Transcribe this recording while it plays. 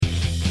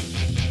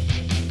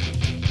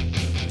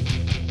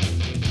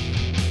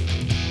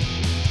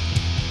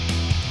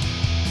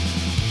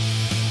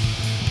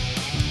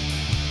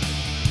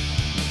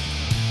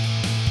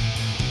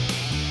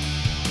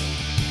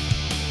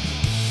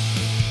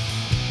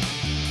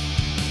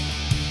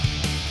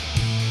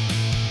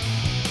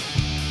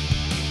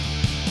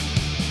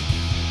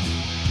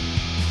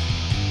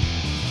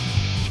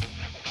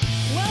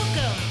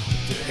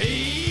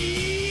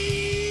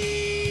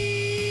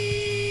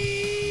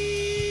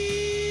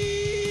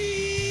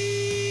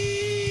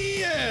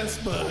ass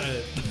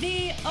butt.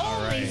 The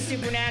only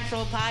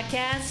supernatural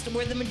podcast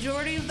where the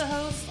majority of the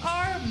hosts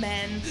are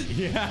men.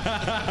 Yeah,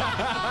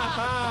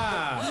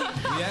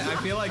 I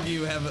feel like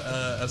you have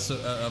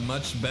a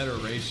much better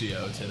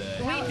ratio today.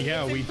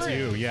 Yeah, we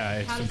do. Yeah,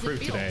 it's How does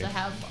improved it feel today. to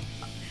have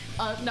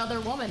another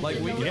woman? Like,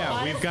 in the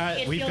room? We've got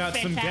It we've feels got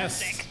some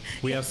fantastic. guests.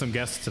 We have some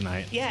guests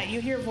tonight. Yeah,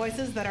 you hear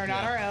voices that are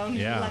not our own.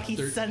 You Yeah. lucky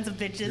There- sons of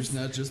There's bitches.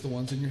 not just the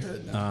ones in your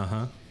head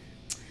now.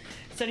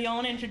 So do you all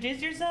want to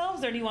introduce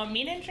yourselves, or do you want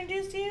me to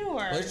introduce you?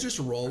 Or Let's just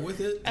roll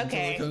with it. until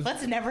okay, it comes-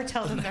 let's never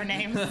tell them their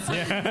names.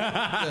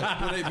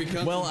 yeah, when it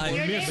becomes Well, I-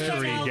 Your names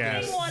Mystery are now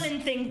guest. thing one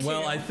and thing two.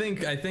 Well, I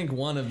think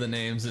one of the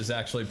names is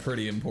actually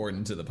pretty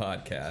important to the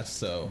podcast.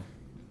 So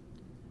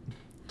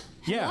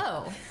Yeah.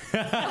 Hello.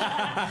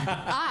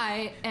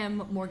 I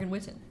am Morgan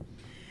Witten.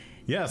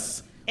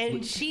 Yes.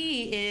 and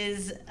she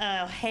is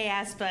a hey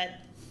ass but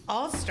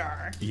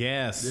all-star.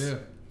 Yes. Yeah.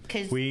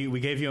 Because We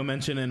gave you a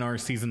mention in our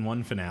season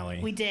 1 finale.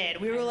 we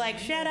did. We were like,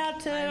 shout out I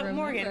to remember.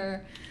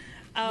 Morgan.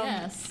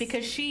 Yes.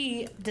 Because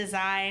she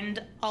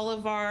designed all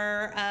of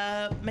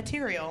our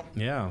material.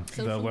 Yeah. The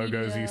Social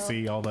logos media, you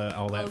see, all that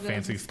logos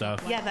fancy and stuff.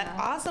 stuff. Yeah, that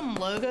awesome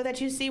logo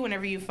that you see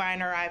whenever you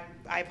find our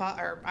iPod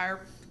or our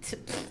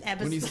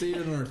episode. When you see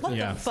it on our What thing.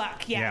 Yeah. the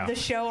fuck? Yeah, Yeah. the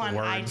show on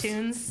Words.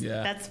 iTunes.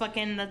 Yeah. That's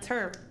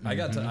her. I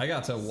got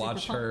to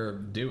watch fun. her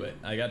do it.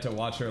 I got to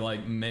watch her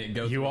like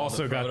go. You through all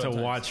also the got to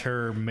prototypes. watch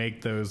her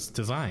make those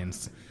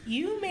designs.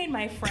 You made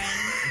my friend.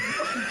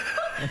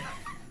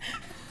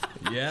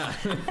 Yeah,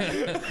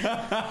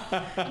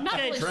 I'm not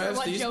really sure Travis,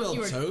 what do you joke smell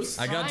you were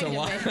toast? I got to trying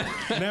watch.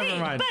 make. Never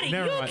mind. buddy,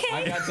 Never you mind. okay?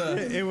 I got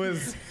to.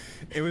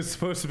 It was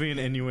supposed to be an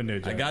innuendo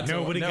joke. I got to.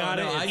 Nobody no, got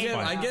no, it. I It's get.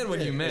 fine. I get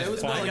what you meant. It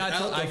was like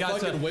out the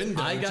fucking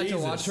window, I got to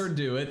Jesus. watch her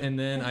do it, and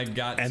then I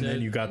got. And to,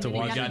 then you got to And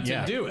then you watch got it. to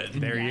Yeah. do it.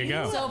 There you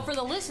go. So for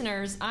the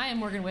listeners, I am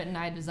Morgan Witten.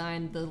 I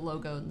designed the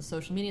logo and the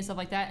social media and stuff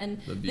like that.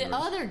 And The the viewers.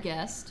 other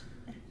guest,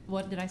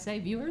 what did I say?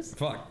 Viewers?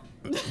 Fuck.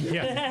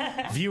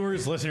 Yeah.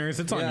 Viewers, listeners,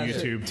 it's on Yeah,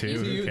 YouTube too. To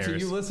Who you, cares? to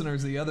you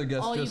listeners, the other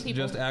guest All you just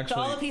people. To actually.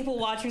 all the people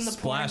watching the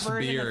porn Splash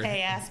version beer. of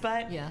Hey Ass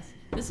Butt. Yes.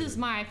 This is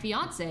my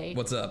fiance,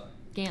 What's up?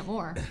 Gant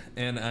Moore.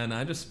 And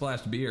I just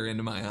splashed beer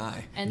into my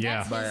eye. And Yeah.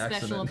 that's By his special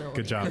accident. ability.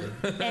 Good job.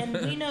 And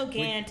we know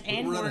Gant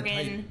and we're on a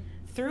Morgan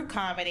through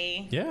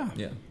comedy. Yeah.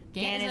 Yeah.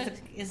 Gant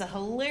Gant is a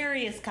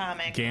hilarious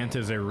comic. Gant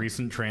is a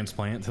recent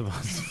transplant to the.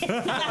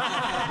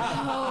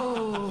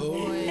 Oh,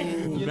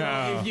 boy. You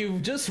know, if you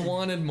just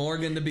wanted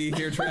Morgan to be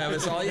here,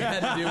 Travis, all you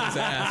had to do was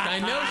ask. I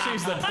know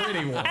she's the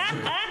pretty one.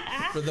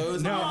 For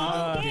those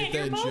that don't Gant, get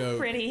you're that both joke,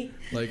 pretty.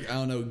 like I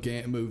don't know,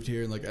 Gant moved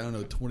here in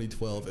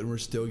 2012, and we're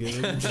still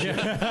giving him shit.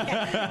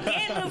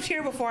 Gant moved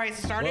here before I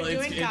started Well,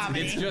 doing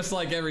comedy. it's just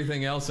like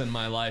everything else in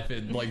my life.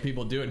 Like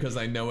people do it because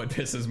I know it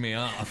pisses me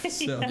off.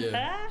 So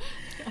Yeah.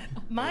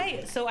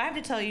 So I have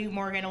to tell you,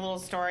 Morgan, a little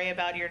story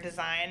about your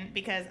design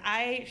because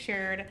I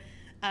shared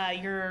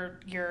your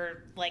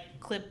like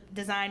clip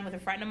design with a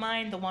friend of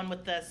mine, the one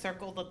with the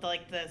circle, with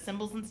the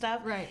symbols and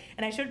stuff. Right.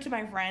 And I showed it to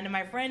my friend, and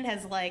my friend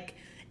has like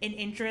an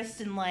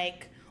interest in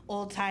like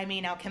old timey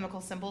and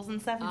alchemical symbols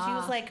and stuff, and she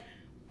was like,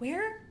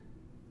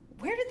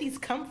 where did these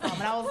come from?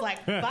 And I was like,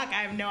 fuck,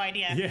 I have no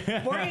idea.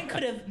 Yeah. Morgan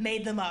could have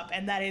made them up,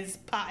 and that is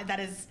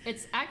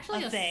It's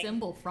actually A a thing.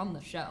 symbol from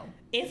the show.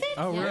 is it?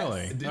 Oh, Yes.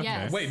 really? Did- Okay.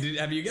 yes. wait,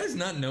 have you guys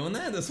not known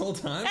that this whole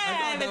time? I thought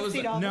that haven't was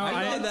seen the, all the No,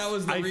 I thought that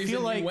was the I reason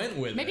feel like- you went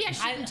with Maybe it. I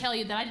shouldn't tell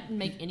you that I didn't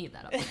make any of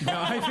that up.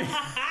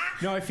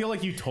 No, I feel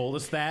like you told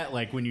us that,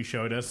 like when you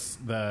showed us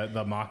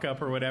the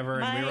mock-up or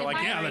whatever, and we were like,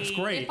 If I- yeah, that's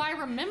great. If I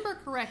remember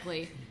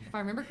correctly,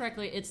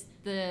 it's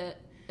the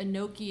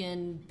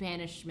Enochian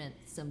banishment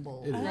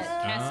symbol It is.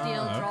 that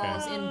Castiel okay.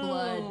 draws in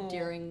blood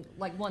during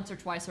like once or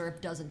twice or a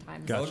dozen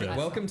times. Gotcha.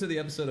 Welcome to the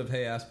episode of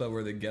Hey Aspa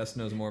where the guest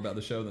knows more about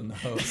the show than the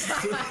host.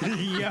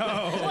 Yo.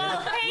 Well,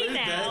 hey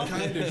now. That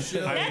kind of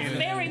shit. That's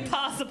very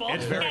possible,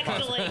 It's very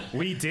actually. possible.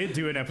 We did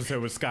do an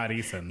episode with Scott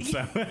Eason, so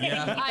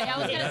Yeah. I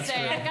was gonna That's say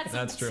true. I got some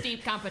That's true.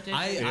 steep competition.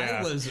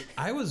 Yeah.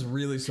 I was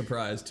really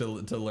surprised to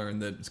learn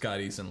that Scott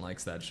Eason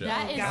likes that show.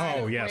 That is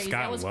Oh, yeah, crazy.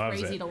 Scott that was loves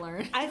crazy it. to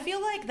learn. I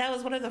feel like that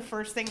was one of the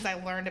first things I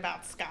learned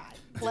about Scott.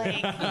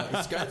 Like,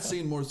 Scott's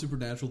seen more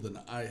supernatural than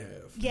I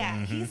have. yeah,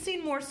 Mm-hmm. he's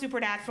seen more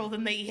Supernatural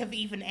than they have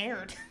even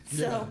aired.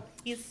 So Yeah.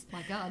 he's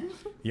My God.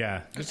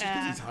 yeah. It's just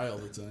because he's high all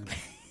the time.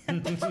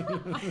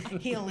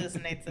 he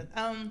hallucinates it.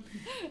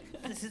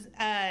 This is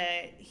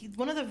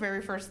one of the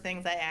very first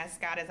things I asked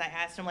Scott is I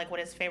asked him like what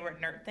his favorite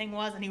nerd thing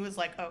was, and he was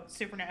like, "Oh,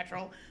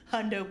 Supernatural,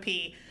 Hundo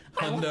P."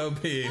 Hundo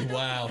P.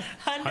 Wow.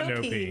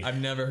 Hundo P. P. I've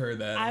never heard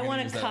that. I I'm gonna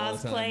want use to that all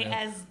the time cosplay now.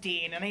 as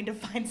Dean. I need to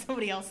find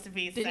somebody else to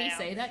be Did Sam. he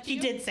say that to He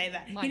you? did say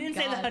that. My He didn't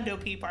say the God.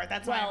 Hundo P part.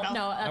 That's why I Well, felt.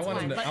 no, that's want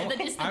him fine. to-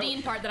 But it's the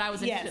Dean part that I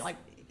was Yes. interested. Like,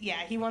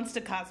 Yeah, he wants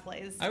to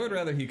cosplay as. I would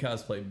rather he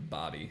cosplay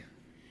Bobby.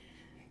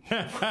 You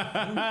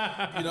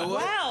know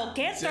what? Wow,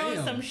 Gant throwing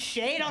Damn. some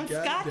shade on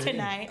God Scott damn.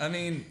 tonight. I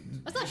mean,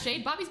 that's not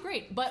shade. Bobby's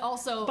great, but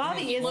also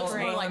Bobby he is looks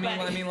great, more like but-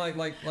 I mean, like,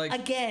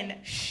 Again,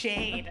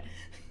 shade.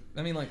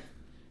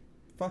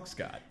 fuck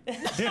Scott.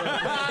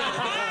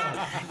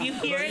 You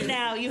hear it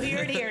now. You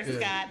hear it here,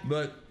 Scott.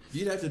 But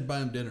You'd have to buy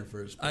him dinner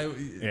first.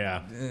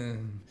 Yeah.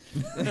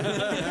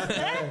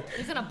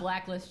 He's gonna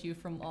blacklist you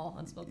from all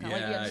Huntsville College.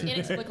 Yeah. Like,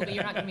 inexplicably,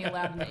 you're not gonna be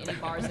allowed into any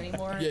bars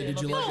anymore. Yeah,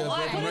 did you like No,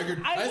 that broken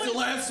record? That's the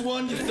last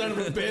one, you son of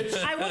a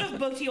bitch. I would have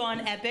booked you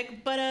on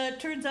Epic, but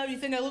turns out you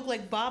think I look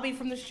like Bobby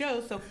from the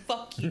show, so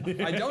fuck you.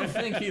 I don't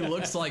think he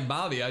looks like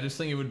Bobby. I just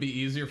think it would be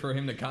easier for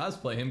him to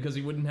cosplay him because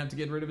he wouldn't have to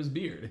get rid of his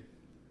beard.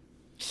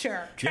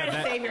 Sure, try to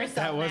save yourself.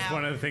 That was now.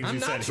 one of the things I'm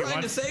you not said.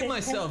 trying to save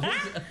myself.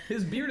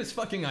 His beard is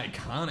fucking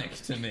iconic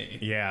to me.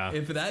 Yeah.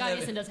 If that Scott ever,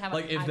 Easton does have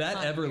like an if that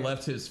iconic ever beard.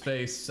 left his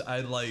face,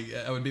 I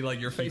would be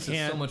like, your face is so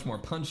can't- much more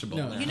punchable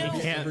No, now. You know-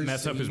 He can't Ever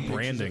mess up his seen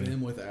pictures of branding.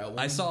 him without one?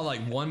 I saw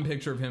like one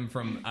picture of him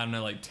from I don't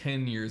know, like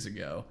 10 years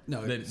ago.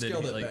 No, that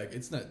scale he, that like, back.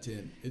 It's not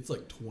 10. It's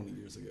like 20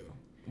 years ago.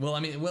 Well, I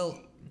mean,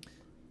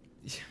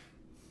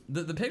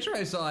 the picture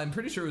I saw, I'm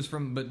pretty sure it was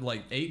from, but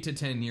like 8 to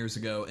 10 years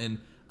ago, and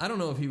I don't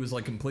know if he was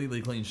like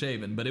completely clean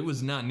shaven, but it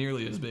was not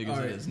nearly as big as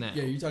All it right. is now.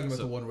 Yeah, you're talking about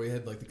So- the one where he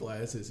had like the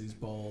glasses, he's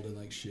bald and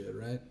like shit,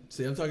 right?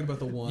 See, I'm talking about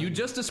the one. You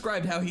just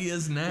described how he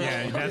is now.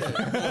 Yeah, that's,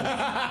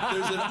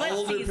 There's an Let's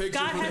older see, picture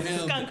Scott from has a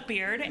him. skunk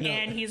beard,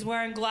 and he's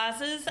wearing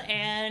glasses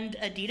and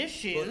Adidas Well,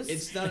 shoes.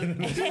 it's not.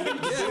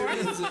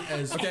 It isn't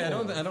as Okay,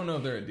 full. I don't know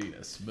if they're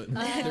Adidas, but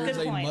There's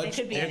Good a point. They much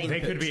could be older anything. They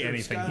could be picture of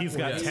anything. Scott He's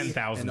got West,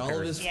 10,000 and all of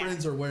pairs. his Yeah.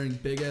 friends are wearing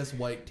big ass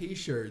white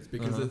T-shirts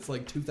because it's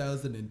like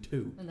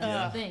 2002. And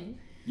that's the thing.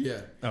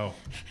 Yeah. oh,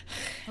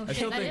 Oh still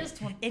shit, that think- is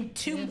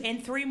 20.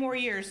 in 3 more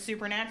years,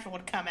 Supernatural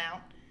would come out.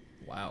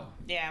 wow.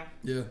 Yeah.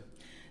 Yeah.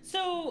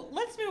 So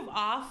let's move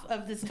off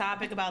of this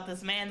topic about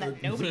this man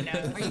that nobody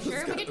knows. Are you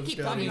sure? We could keep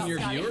Scott- I talking mean, about your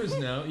Scotty. viewers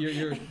know.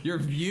 Your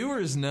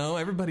viewers know.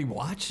 Everybody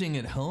watching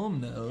at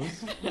home knows.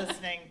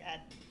 Listening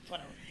at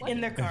whatever in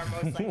their car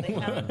most likely.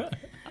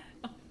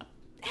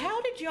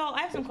 How did y'all?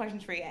 I have some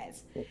questions for you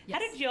guys. How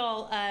Yes. did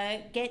y'all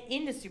get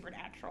into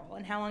Supernatural,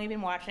 and how long have you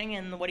been watching,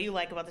 and what do you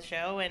like about the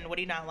show, and what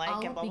do you not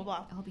like, and blah blah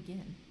blah. I'll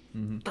begin.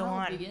 Go I'll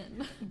on.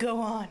 begin.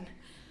 Go on.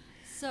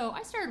 So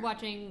I started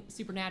watching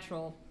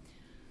Supernatural.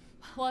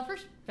 Well, I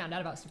first found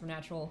out about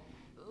Supernatural.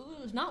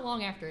 It was not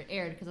long after it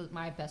aired because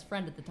my best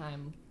friend at the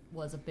time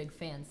was a big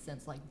fan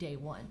since like day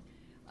one,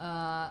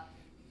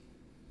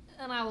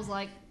 and I was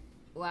like,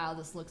 "Wow,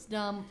 this looks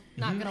dumb.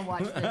 Not gonna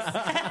watch this.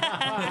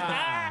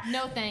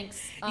 No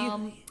thanks."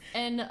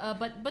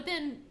 But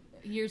then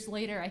years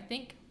later, I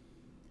think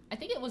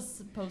it was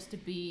supposed to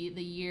be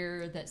the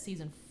year that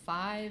season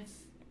 5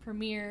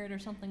 premiered or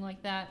something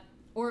like that,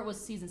 or it was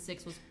season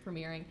 6 was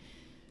premiering.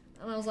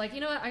 And I was like, you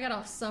know what? I got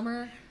a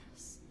summer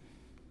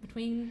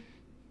between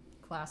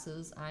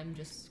classes. I need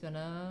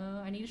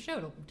a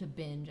show to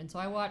binge. And so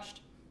I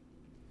watched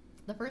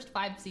the first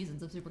 5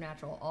 seasons of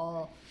Supernatural.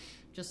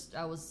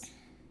 I was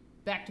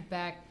back to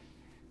back.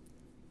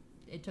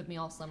 It took me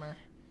all summer,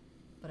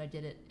 but I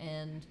did it.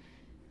 And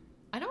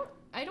I don't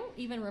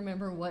even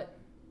remember what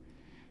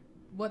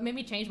made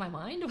me change my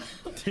mind.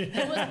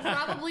 It was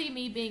probably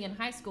me being in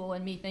high school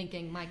and me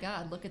thinking, my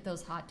God, look at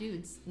those hot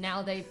dudes.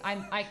 Now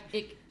I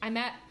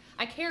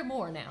care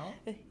more now.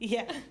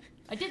 Yeah.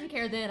 I didn't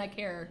care then. I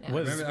care now.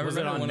 was I it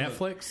remember on one of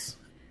the- Netflix?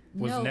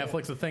 Was No.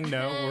 Netflix a thing?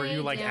 No. Were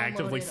you like I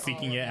actively downloaded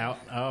seeking all it of out?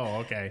 Oh,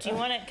 okay. Do you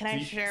want to? Can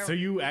I share? So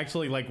you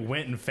actually like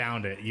went and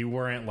found it. You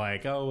weren't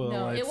like, oh well,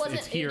 No, it wasn't.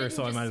 it's here, didn't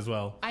so I just- might as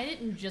well. I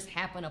didn't just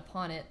happen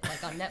upon it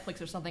like on Netflix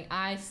or something.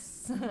 I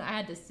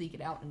had to seek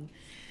it out and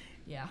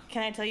yeah.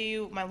 Can I tell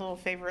you my little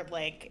favorite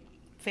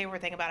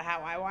thing about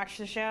how I watched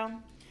the show?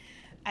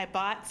 I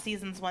bought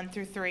seasons 1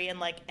 through 3 and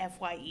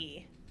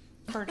FYE,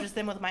 purchased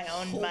them with my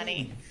own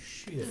money.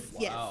 Shit. Yes.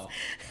 Wow.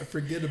 I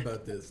forget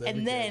about this.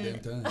 And then-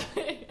 goddamn time.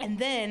 And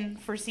then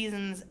for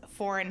seasons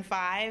 4 and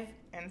 5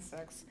 and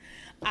 6,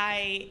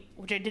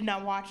 which I did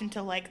not watch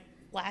until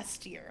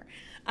last year,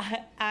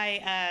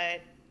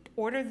 I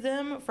ordered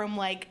them from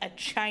a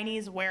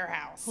Chinese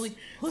warehouse.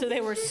 So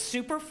they were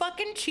super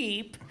fucking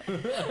cheap.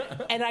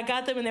 And I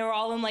got them and they were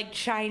all in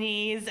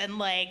Chinese, and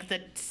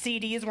the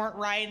CDs weren't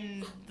right,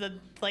 and the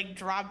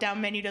drop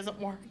down menu doesn't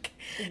work.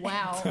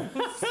 Wow.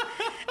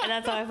 And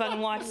that's how I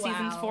fucking watched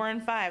seasons Wow. 4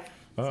 and 5.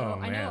 Oh So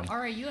I know, man.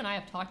 Ara, you and I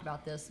have talked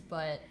about this,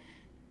 but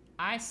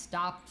I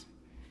stopped.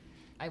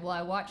 I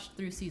watched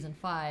through season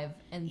 5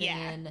 and Yeah.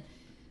 then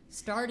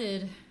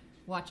started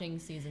watching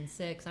season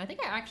 6. And I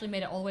think I actually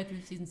made it all the way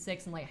through season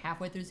 6 and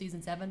halfway through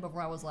season 7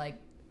 before I was like,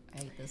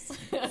 I hate this.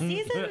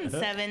 Season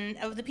 7,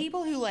 of the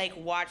people who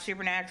watch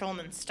Supernatural and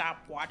then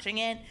stop watching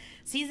it,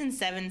 season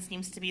 7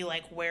 seems to be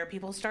where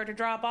people start to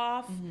drop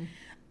off.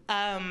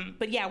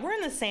 But yeah, we're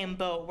in the same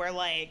boat where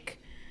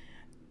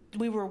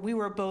we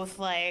were both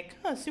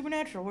oh,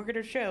 Supernatural, we're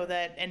gonna show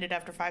that ended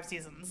after 5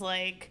 seasons,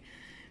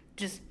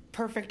 just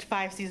perfect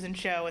 5-season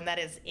show, and that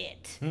is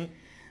it.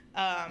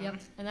 Yep.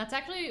 And that's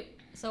actually,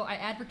 so I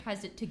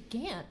advertised it to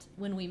Gant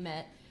when we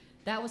met.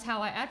 That was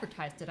how I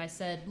advertised it. I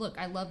said, look,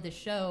 I love this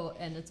show,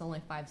 and it's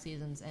only 5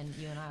 seasons, and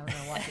you and I are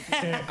going to watch it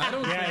together. I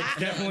don't Yeah, think, it's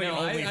definitely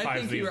only 5 think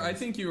I seasons.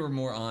 think you were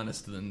more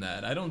honest than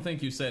that. I don't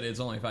think you said it's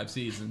only 5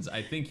 seasons.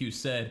 I think you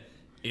said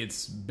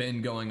it's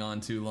been going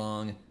on too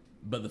long,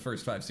 but the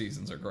first 5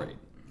 seasons are great.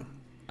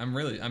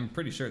 I'm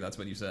pretty sure that's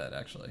what you said,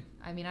 actually.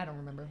 I mean, I don't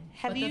remember.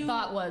 Have but you- the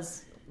thought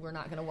was, we're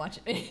not gonna watch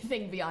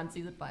anything beyond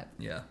season 5.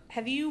 Yeah.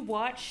 Have you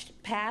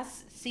watched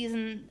past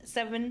season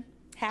 7?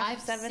 Half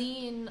I've 7?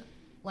 seen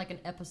like an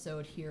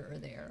episode here or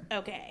there.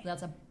 Okay.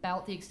 That's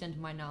about the extent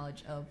of my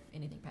knowledge of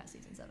anything past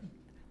season 7.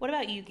 What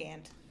about you,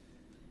 Gant?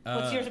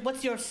 Uh,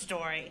 What's your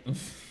story?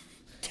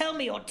 Tell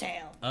me your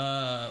tale.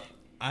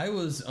 I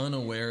was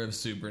unaware of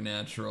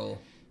Supernatural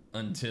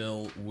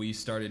until we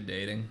started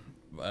dating,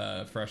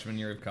 freshman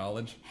year of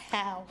college.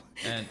 How?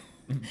 And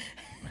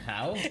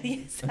how?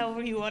 Yes, how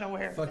were you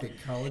unaware? Fucking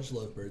college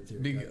lovebirds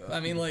here. I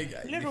mean, like,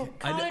 Little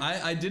college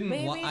I didn't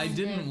babies. watch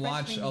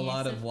Freshman a year,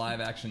 lot so- of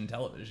live action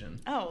television.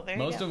 Oh, there you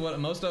Most go.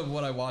 of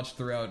what I watched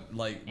throughout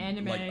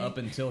Anime. like up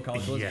until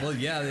college was Yeah. well,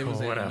 yeah, it was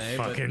What a anime,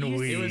 fucking but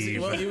weeb. it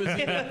was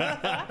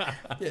Yeah,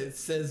 it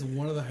says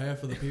one of the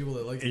half of the people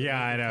that like.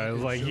 Yeah, I know.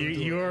 It's like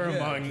you are Yeah,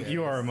 among okay.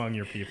 you are among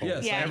your people.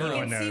 Yes, Yeah, you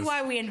everyone can see knows.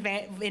 why we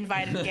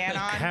invited Gant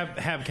on.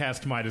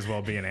 Habcast might as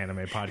well be an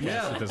anime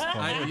podcast at this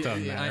point. It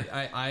doesn't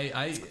matter.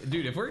 I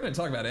dude, if we're gonna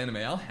talk about anime,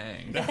 I'll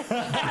hang.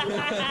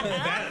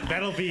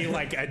 That'll be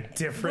like a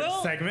different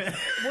We'll- segment.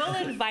 We'll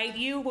invite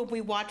you when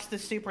we watch the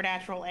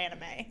Supernatural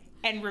anime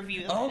and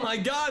review them. Oh my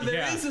god,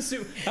 there is Yeah. a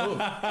suit. Oh,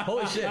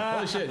 holy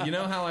shit. You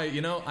know how I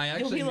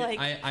actually, be like-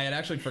 I had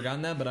actually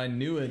forgotten that, but I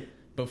knew it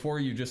before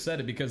you just said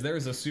it because there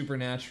is a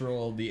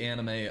Supernatural, the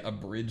anime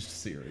abridged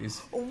series.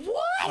 What?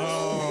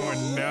 Oh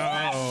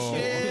no!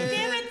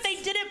 Damn it, they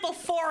did it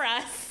before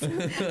us.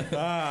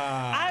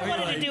 I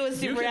wanted to do a You can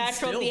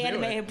Supernatural, still the do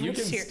anime it. You abridged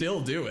can series.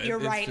 still do it. You're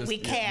It's right, just- we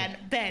can.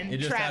 Ben, It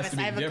just has Travis, to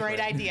be I have a great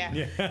different.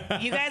 idea.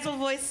 You guys will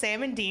voice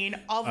Sam and Dean.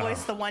 I'll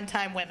voice the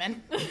one-time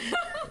women.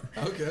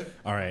 Okay.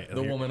 All right,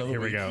 The woman of the here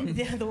we week. go.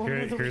 Yeah, the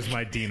woman of the Here's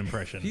my Dean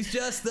impression. He's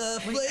just the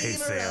flavor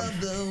Sam.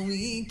 of the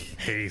week.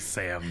 Hey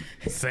Sam,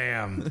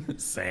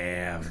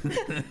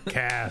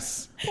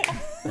 Cass.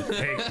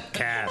 Hey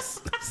Cass,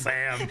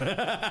 Sam.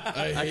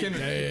 I can-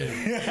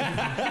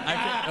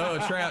 Dad. Oh,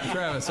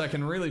 Travis, I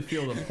can really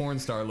feel the porn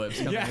star lips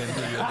coming in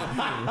through your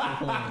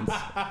performance.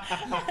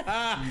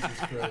 Jesus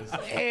Christ.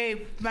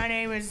 Hey, my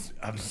name is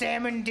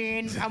Sam and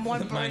Dean. I'm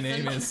one person. My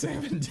name is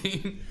Sam and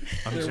Dean.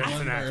 I'm They're Jensen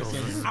one Ackles.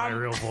 person. This is my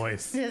real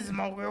voice. This is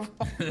my real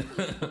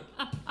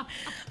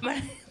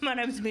my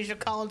name's Misha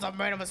Collins. I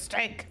made a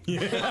mistake.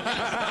 Yeah,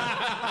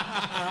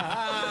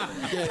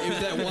 it was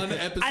that one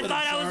episode. I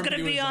thought of I was gonna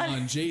Charmed be he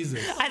on-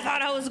 Jesus. I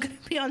thought I was going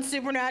to be on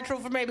Supernatural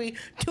for maybe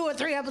 2 or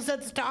 3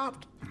 episodes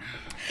topped.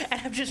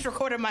 And I've just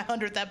recorded my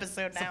 100th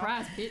episode now.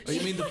 Surprise, bitch. Oh,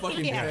 you mean the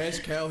fucking Yeah. cash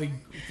cow he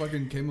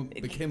fucking became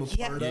a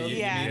Yeah, part yeah, of?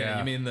 yeah.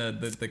 You mean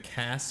the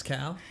Cass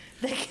cow?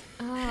 Hey!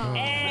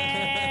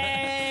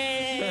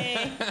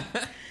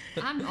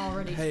 I'm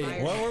already Hey,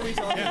 tired. What were we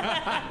talking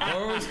about?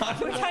 We're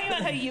talking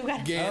about how you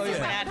got Yeah,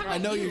 Supernatural. I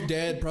know your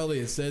dad probably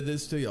has said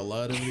this to you a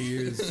lot over the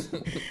years,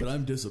 but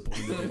I'm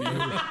disappointed in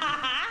you.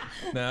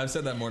 No, I've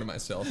said that more to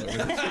myself over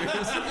the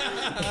years.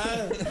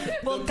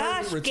 Well, The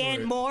gosh, perfect Gant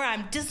retort. Moore,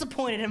 I'm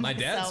disappointed in My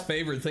myself. dad's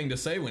favorite thing to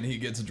say when he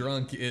gets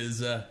drunk is,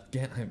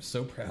 Gant, I'm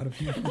so proud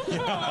of you.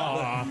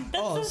 That's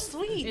so s-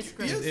 sweet. It's You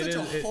great. have It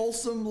such is- a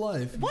wholesome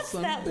life. What's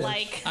son of that a bitch.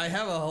 like? I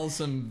have a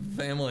wholesome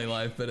family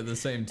life, but at the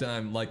same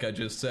time, like I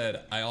just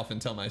said, I often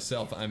tell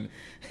myself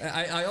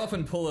I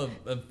often pull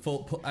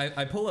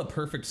I pull a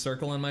perfect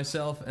circle on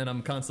myself, and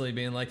I'm constantly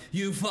being like,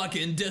 "You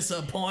fucking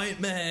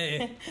disappoint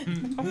me."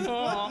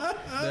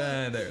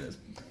 There it is.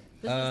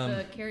 This is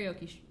the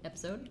karaoke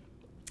episode.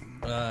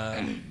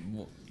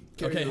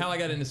 Okay, how I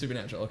got into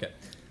Supernatural. Okay,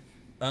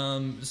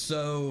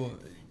 so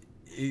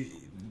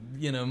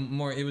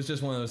more. It was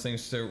just one of those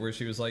things where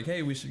she was like,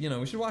 "Hey, we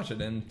should watch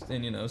it," and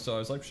so I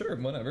was like, "Sure,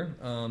 whatever."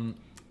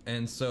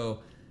 And so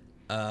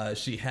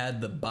she had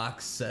the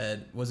box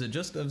set. Was it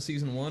just of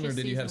season 1, or Just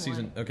did you have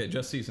season season? Okay,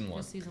 just season 1.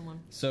 Just season 1.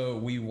 So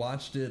we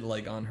watched it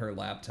like on her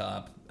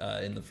laptop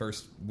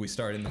we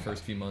started in the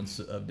first few months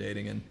of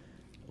dating, and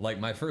like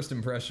my first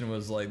impression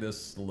was like,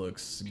 this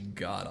looks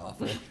god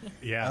awful.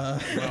 Yeah.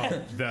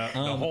 Well, the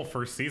whole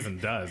first season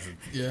does.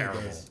 It's Yeah, it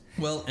terrible. does.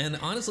 Well, and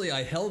honestly,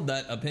 I held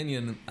that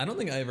opinion. I don't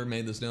think I ever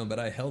made this known, but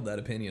I held that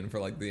opinion for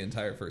like the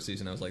entire first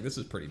season. I was like, this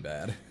is pretty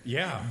bad.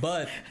 Yeah.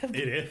 But It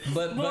is.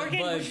 but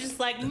Morgan was just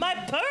like, my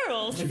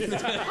pearls.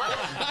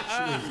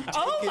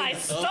 Oh, my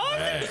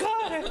stars and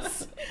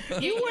garters.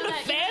 You weren't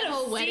a fan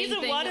whole of wedding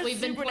season thing 1 that of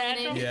we've been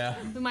Supernatural? planning. Yeah.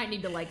 We might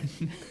need to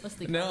let's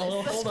think no,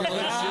 about this. hold on.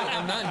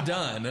 I'm not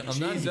done. I'm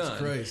not Jesus done.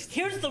 Christ.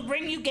 Here's the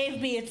ring you gave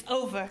me. It's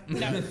over.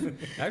 No.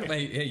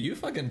 Hey, you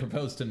fucking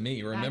proposed to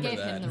me. Remember I gave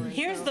that? him the ring.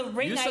 Here's so the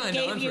ring You I signed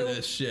gave on you. for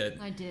this shit.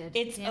 I did.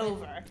 It's Damn it.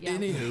 over. Yeah.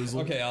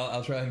 Anywho, Okay,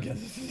 I'll try and get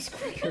this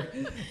quicker.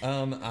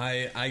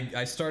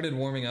 I started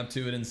warming up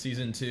to it in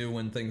season 2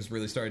 when things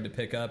really started to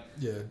pick up.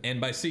 Yeah. And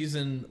by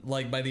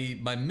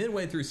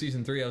midway through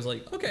season 3, I was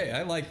like, okay,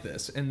 I like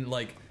this. And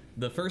like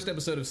the first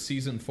episode of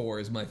season 4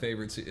 is my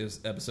favorite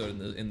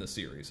episode in the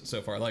series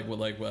so far.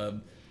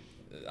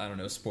 I don't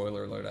know,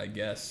 spoiler alert, I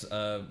guess.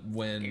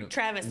 When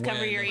Travis,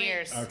 cover your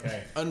ears.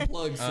 Okay.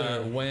 unplug,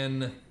 sir.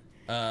 when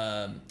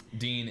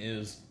Dean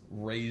is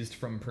raised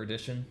from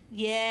perdition.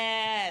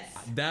 Yes.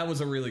 That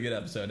was a really good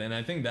episode, and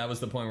I think that was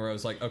the point where I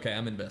was like, okay,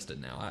 I'm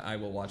invested now. I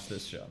will watch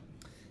this show.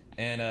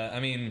 And I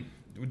mean,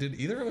 Did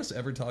either of us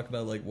ever talk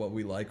about like what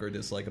we like or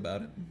dislike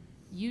about it?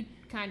 You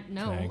kind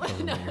no. Thank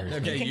you.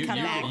 Okay, can come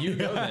back. you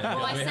go then.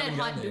 Well, I We said haven't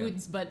hot gotten there.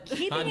 dudes, but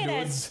Keeping it Hot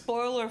as dudes.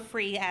 spoiler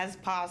free as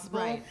possible,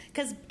 Right.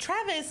 because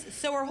Travis.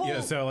 So our whole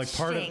Yeah, so like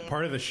part sting-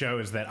 of the show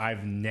is that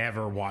I've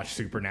never watched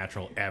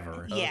Supernatural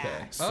ever. Yeah. Okay.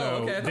 So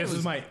okay, I thought this it was-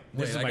 is my wait,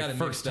 this I is got my it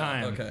first mixed up.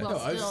 time. Okay. well, No,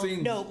 I've still,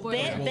 seen- No, spoiler.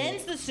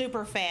 Ben's the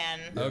super fan.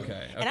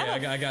 Okay. And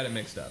I'm a- I got it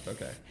mixed up.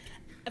 Okay.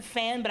 A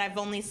fan, but I've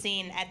only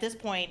seen at this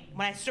point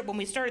when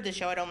we started the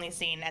show, I'd only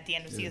seen at the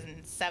end of season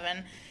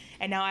 7,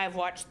 and now I've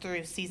watched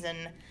through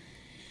season.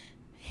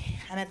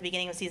 I'm at the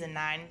beginning of season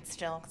 9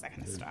 still because I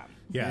kind of stopped.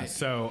 Yeah,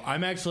 so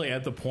I'm actually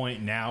at the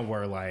point now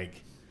where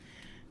like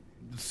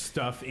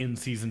stuff in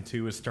season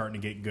 2 is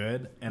starting to get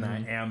good, and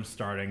I am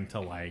starting to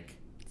like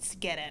Just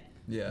get it.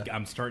 Yeah.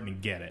 I'm starting to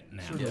get it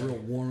now. Sort of a real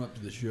warm up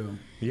to the show.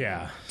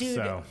 Yeah, Dude,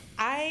 so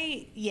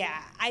I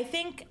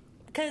think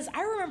because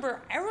I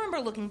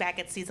remember looking back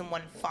at season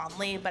 1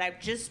 fondly, but I've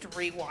just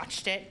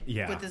rewatched it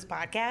Yeah. with this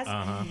podcast,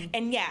 Uh-huh.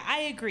 and yeah,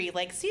 I agree.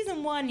 Like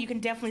season 1, you can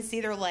definitely see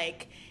they're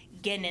like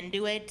getting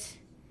into it,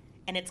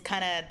 and it's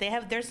kind of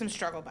there's some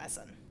struggle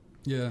busing.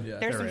 Yeah. Yeah. There's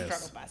There some is.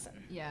 struggle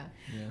busing. yeah.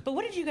 But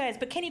what did you guys?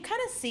 But can you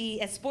kind of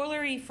see, as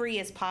spoilery free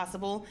as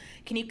possible?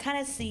 Can you kind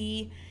of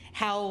see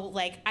how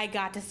like I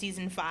got to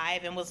season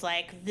 5 and was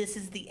like, this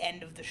is the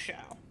end of the show?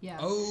 Yeah.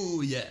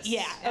 Oh yes.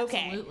 Yeah.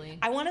 Okay. Absolutely.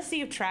 I want to see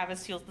if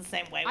Travis feels the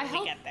same way when I we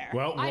hope- get there.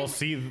 well, I- we'll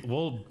see.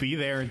 We'll be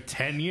there in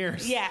 10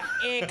 years. Yeah,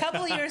 in a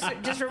couple of years.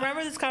 Just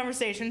remember this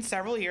conversation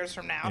several years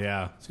from now.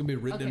 Yeah. It's gonna be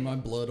written in Okay. my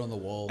blood on the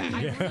wall.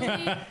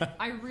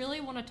 I really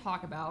want to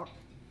talk about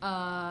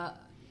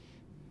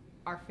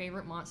our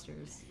favorite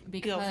monsters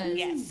because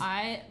yes.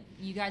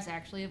 you guys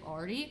actually have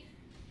already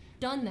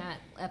done that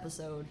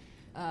episode.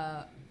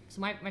 So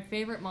my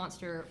favorite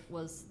monster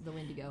was the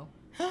Wendigo.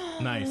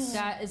 Nice.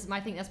 That's my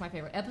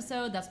favorite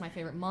episode. That's my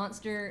favorite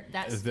monster.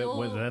 That's Is that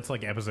still that's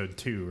like episode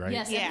 2, right?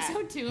 yes, Yeah.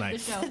 episode 2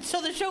 Nice. of the show.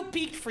 So the show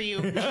peaked for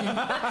you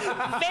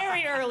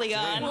very early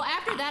on. Well,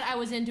 after that, I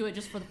was into it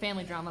just for the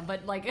family drama,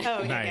 but like,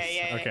 Oh, Nice. okay,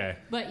 yeah, yeah. Okay.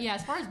 but yeah,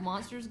 as far as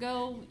monsters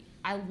go,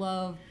 I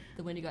love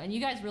the Wendigo, and you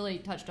guys really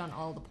touched on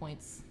all the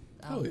points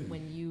Oh, yeah.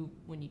 when you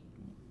Well, you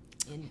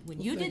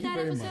thank did that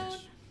very episode. much.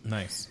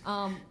 Nice.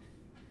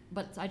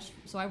 But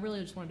I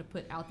really just wanted to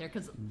put out there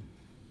because,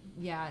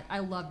 yeah, I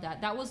love that.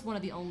 That was one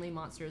of the only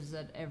monsters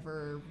that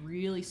ever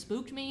really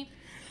spooked me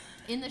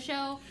in the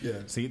show. Yeah.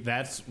 See,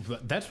 that's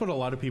what a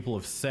lot of people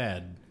have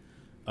said.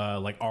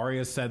 Like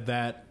Arya said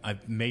that.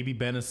 Maybe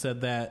Ben has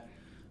said that.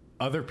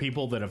 Other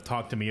people that have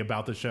talked to me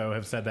about the show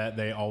have said that.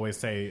 They always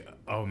say,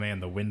 "Oh man,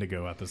 the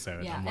Wendigo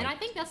episode." Yeah, I'm and like, I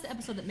think that's the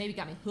episode that maybe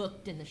got me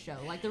hooked in the show.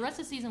 Like the rest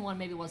of season 1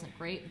 maybe wasn't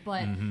great,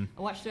 but I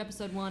watched through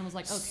episode 1, was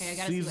like, okay, I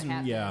gotta see what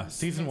happens. Yeah,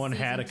 season And 1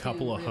 had a season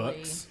couple 2 of really-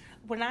 hooks.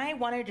 When I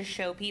wanted to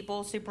show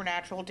people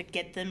Supernatural to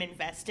get them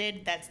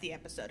invested, that's the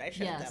episode I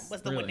showed Yes. them,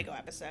 was the Really? Wendigo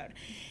episode.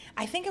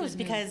 I think it was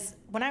because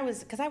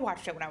I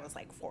watched it when I was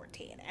like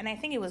 14, and I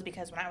think it was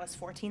because when I was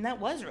 14, that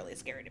was really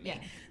scary to me.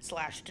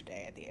 Yeah. /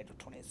 today at the age of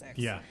 26.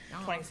 Yeah.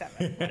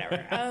 27,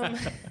 whatever.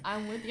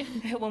 I'm with you.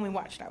 When we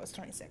watched, I was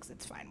 26.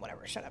 It's fine,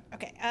 whatever. Shut up.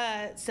 Okay.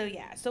 So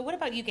yeah. So what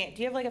about you, Gant?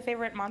 Do you have like a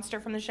favorite monster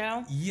from the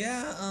show?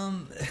 Yeah,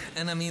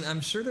 and I mean,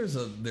 I'm sure there's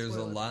a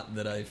lot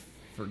that I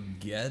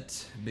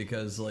forget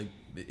because like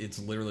it's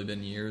literally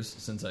been years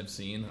since I've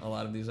seen a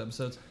lot of these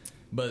episodes.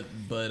 But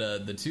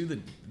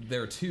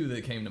there are two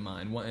that came to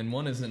mind.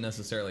 One isn't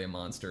necessarily a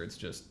monster; it's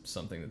just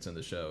something that's in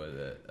the show,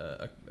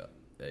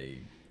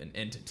 an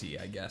entity,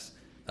 I guess.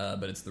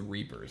 But it's the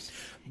Reapers.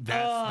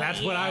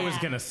 That's what I was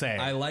yeah. gonna say.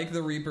 I like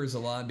the Reapers a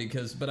lot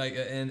because,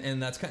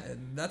 and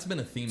that's been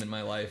a theme in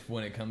my life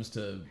when it comes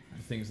to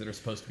things that are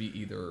supposed to be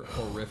either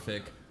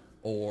horrific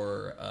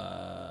or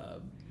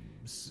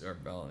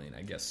well, I mean,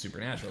 I guess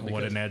supernatural.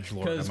 What an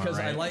edgelord, am I Because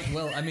I right?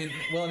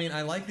 like,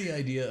 I like the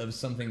idea of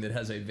something that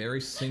has a very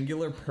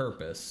singular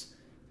purpose,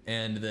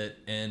 and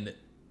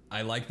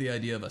I like the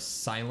idea of a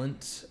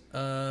silent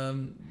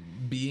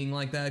being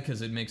like that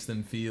because it makes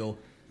them feel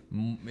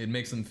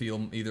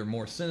either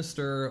more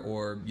sinister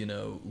or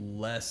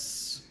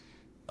less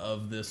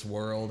of this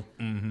world.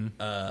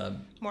 Mm-hmm.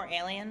 More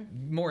alien?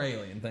 More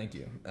alien, thank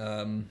you.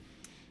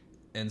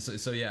 And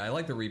so yeah, I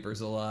like the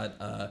Reapers a lot.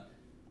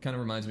 Kind of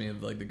reminds me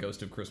of like the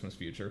Ghost of Christmas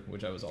Future,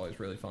 which I was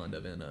always really fond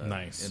of in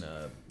Nice.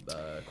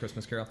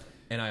 Christmas Carol.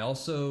 And I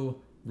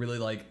also really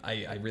like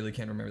I really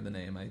can't remember the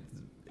name.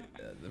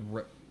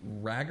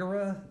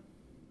 Ragara,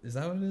 is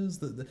that what it is?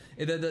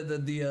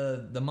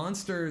 The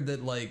monster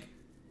that like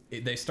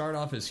they start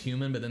off as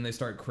human, but then they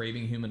start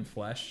craving human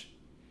flesh.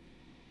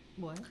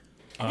 What?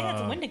 I think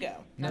that's a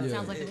Wendigo. That Yeah.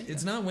 sounds like a Wendigo.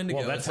 It's not Wendigo.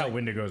 well, that's it's how like,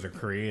 Wendigos are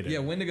created. Yeah,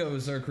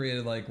 Wendigos are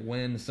created like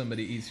when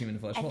somebody eats human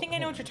flesh. I think I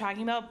know what you're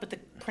talking about, but the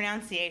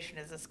pronunciation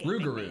is escaping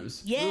me.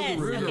 Rougarous. Yes.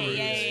 Rougarous.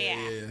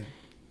 Okay. Yeah.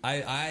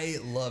 I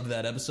love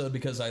that episode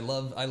because I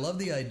love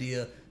the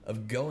idea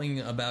of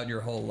going about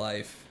your whole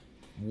life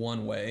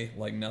one way,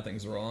 like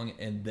nothing's wrong,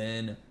 and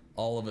then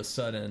all of a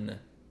sudden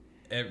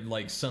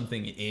like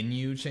something in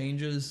you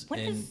changes, When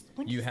and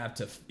does- you have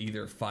to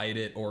either fight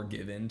it or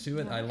give into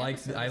it. I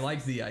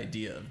like the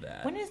idea of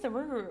that. When is the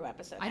Ruru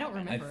episode? I don't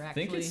happen? I remember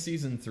actually. think it's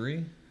season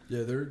 3.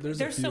 Yeah, there's a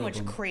There's few so of much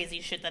them.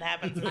 crazy shit that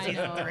happens in I season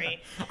know. 3.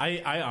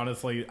 I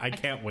honestly I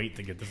can't wait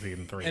to get to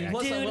season 3. And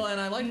plus, Dude, and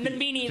I like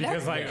me neither.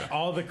 because like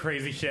all the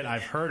crazy shit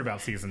I've heard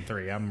about season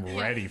 3, I'm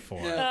ready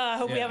for. Yeah. I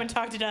hope we Yeah. haven't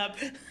talked it up.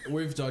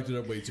 We've talked it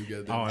up way too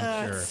good. Oh,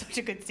 I'm sure. It's such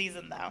a good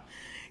season, though.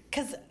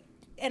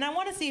 And I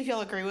want to see if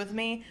you'll agree with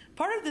me.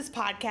 Part of this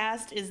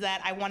podcast is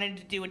that I wanted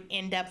to do an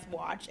in-depth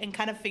watch and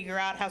kind of figure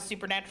out how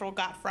Supernatural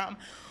got from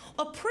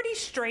a pretty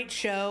straight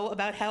show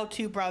about how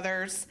two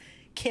brothers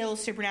kill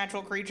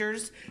supernatural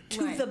creatures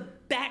to Right. the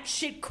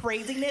batshit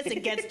craziness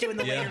it gets to in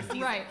the Yeah. later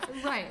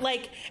seasons. right.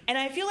 Like, and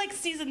I feel like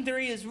season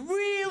 3 is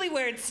really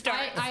where it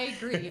starts. I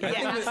agree. Yeah.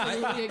 I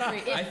absolutely agree.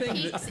 It I think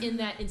peaks in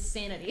that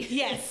insanity.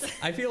 Yes.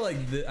 I feel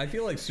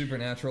like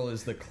Supernatural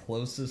is the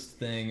closest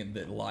thing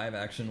that live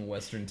action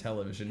Western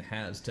television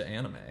has to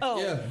anime.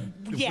 Oh, Yeah.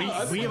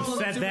 yes. We have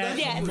said that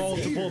Yes.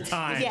 multiple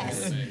times.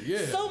 Yes.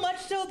 Yeah. So much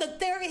so that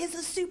there is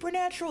a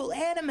supernatural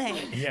anime,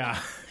 Yeah.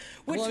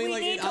 which Well, I mean, we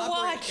like, need to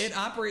watch. It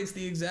operates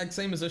the exact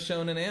same as a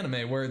shonen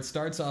anime, where it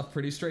starts off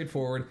pretty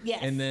straightforward, Yes.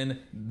 and then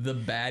the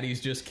baddies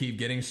just keep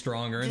getting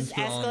stronger and Just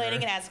stronger. escalating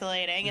and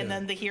escalating, Yeah. and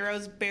then the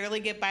heroes barely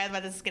get by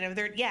the skin of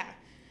their. Yeah.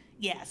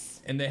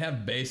 Yes. And they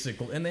have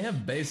basically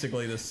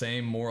the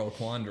same moral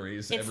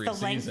quandaries It's every the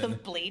season. length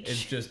of Bleach.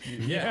 It's just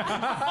yeah.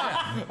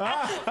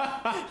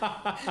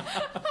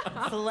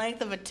 It's the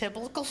length of a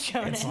typical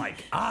shonen.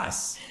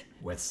 us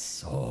with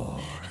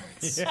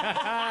swords. Oh,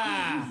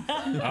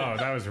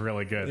 that was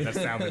really good. That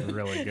sounded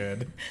really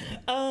good.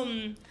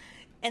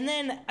 And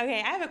then,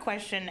 okay, I have a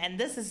question, and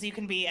this is, you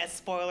can be as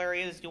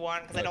spoilery as you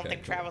want, because I don't Okay,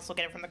 think cool. Travis will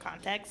get it from the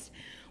context.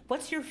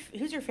 Who's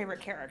your favorite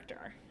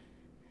character?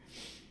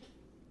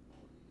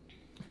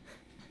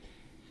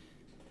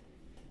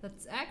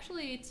 That's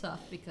actually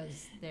tough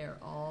because they're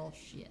all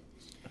shit.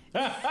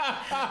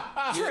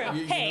 True.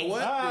 You Hey, know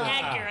what?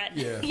 accurate.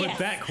 Yeah. Put Yes.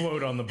 that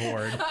quote on the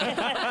board.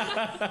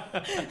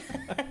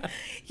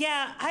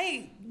 Yeah,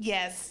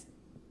 yes.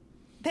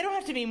 They don't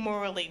have to be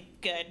morally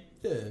good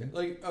Yeah,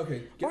 like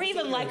okay. or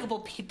even like likable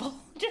people.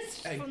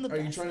 Just Hey, from the are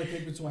you best. trying to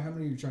pick between? How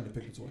many are you trying to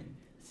pick between?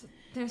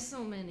 There's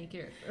so many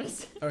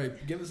characters. All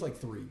right, give us like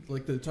 3.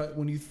 Like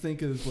when you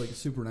think of like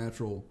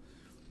Supernatural,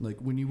 like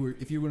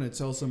if you were going to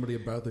tell somebody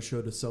about the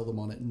show to sell them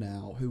on it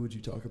now, who would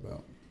you talk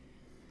about?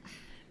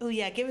 Oh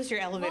yeah, give us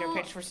your elevator Well-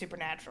 pitch for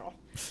Supernatural.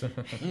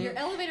 Your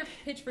elevator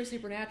pitch for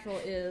Supernatural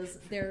is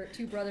there are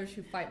two brothers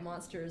who fight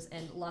monsters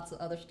and lots of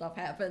other stuff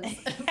happens.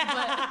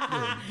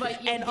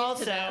 but you And get to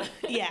also, that.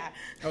 yeah,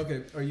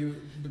 Okay, are you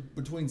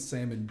between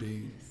Sam and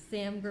Dean?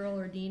 Sam girl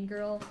or Dean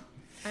girl.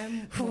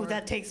 I'm ooh, more-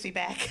 that takes me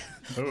back.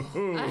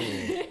 Ooh.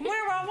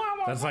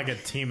 That's like a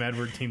Team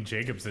Edward, Team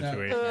Jacob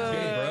situation.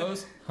 Two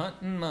bros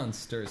hunting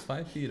monsters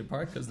 5 feet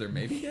apart because they're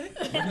maybe gay.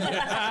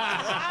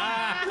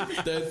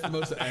 That's the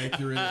most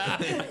accurate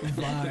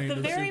line The of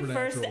very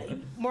first, Supernatural.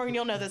 Morgan,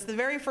 you'll know this. The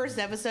very first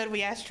episode,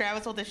 we asked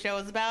Travis what the show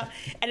was about,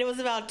 and it was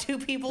about 2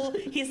 people.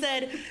 He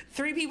said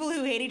 3 people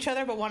who hate each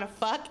other but want to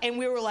fuck, and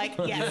we were like,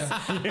 yes,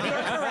 you're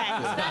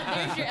correct.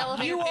 There's your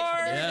elevator You pitch for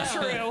are this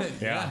show. true.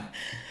 Yeah.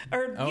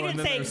 Or Oh, you and didn't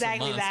then say there's some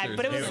exactly that,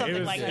 but it was monsters. something It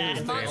was- like it that.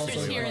 was- Monsters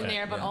Also here and like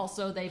there, but that,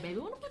 also they maybe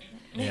want to put.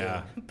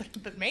 Yeah.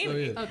 But maybe. Oh,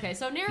 yeah. Okay,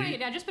 so narrowing it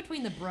down just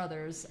between the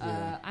brothers,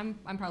 I'm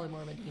probably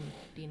more of a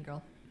Dean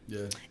girl.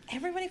 Yeah.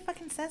 Everybody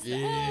fucking says that.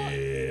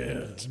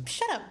 Yeah.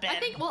 Shut up, Ben. I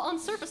think, well, on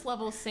surface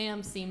level,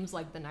 Sam seems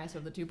like the nicer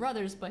of the two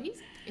brothers, but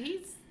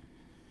he's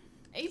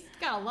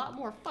got a lot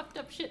more fucked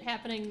up shit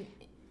happening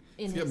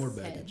in He's his got more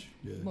head. baggage,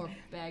 yeah. More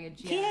baggage.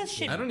 Yeah. he has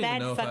shit, I don't even bad,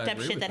 know if I fucked up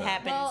agree shit with that that.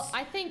 happens. Well,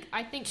 I think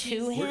To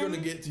he's- him? We're gonna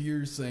get to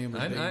your Sam and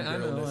I Dean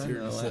know, girlness here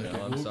in a I know, second.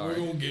 I'm We're sorry.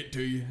 gonna get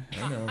to you.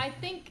 I know. I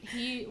think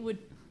he would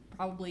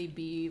probably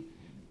be.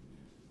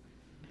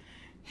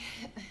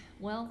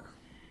 Well,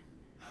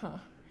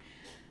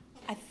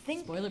 I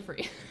think, spoiler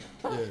free.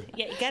 Yeah.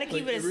 yeah, you gotta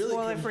keep Like, it as it really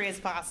spoiler comes- free as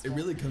possible. It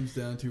really comes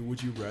down to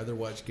would you rather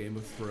watch Game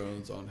of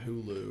Thrones on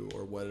Hulu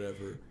or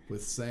whatever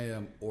with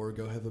Sam or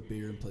go have a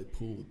beer and play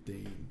pool with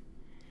Dean?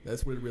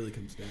 That's what it really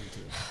comes down to.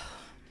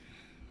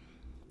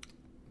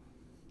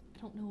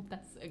 I don't know if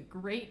that's a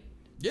great.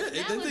 Yeah,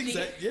 Analogy.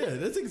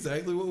 that's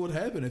exactly what would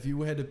happen if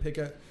you had to pick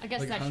out. I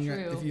guess that's hung out,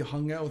 true. if you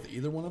hung out with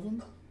either one of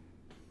them.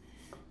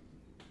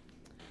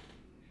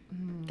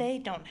 They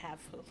don't have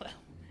Hulu.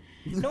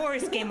 Nor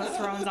is Game of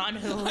Thrones on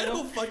I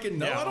don't Hulu. fucking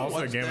know. Yeah, I don't also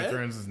watch Game that. of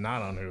Thrones is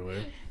not on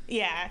Hulu.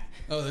 Yeah,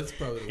 Oh, that's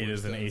probably. The It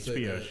is worst an time to say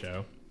HBO that.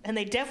 show. and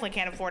they definitely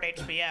can't afford HBO.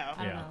 I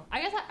don't Yeah. know.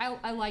 I guess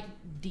I like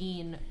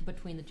Dean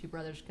between the two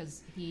brothers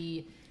because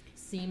he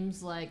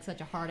seems like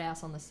such a hard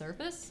ass on the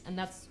surface, and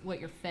that's what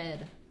you're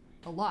fed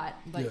a lot.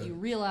 But Yeah. you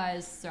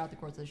realize throughout the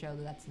course of the show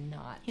that that's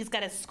not. He's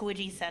got a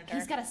squidgy center.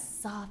 He's got a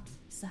soft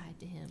side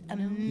to him. a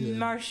You know? Yeah.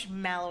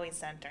 marshmallowy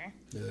center.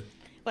 Yeah,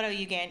 What about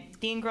you, Gan?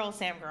 Dean girl,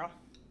 Sam girl?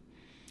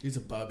 he's a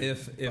Bobby.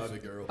 If- Bobby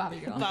girl. Bobby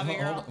girl. Bobby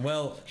girl.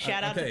 Well,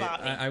 Shout out to okay,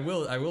 Bobby. I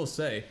will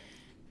say,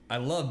 I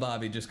love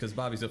Bobby just because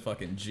Bobby's a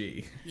fucking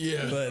G.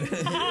 Yeah. But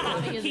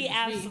Bobby is a He G.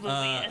 absolutely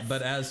is.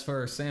 but as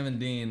for Sam and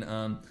Dean,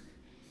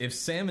 if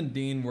Sam and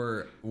Dean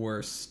were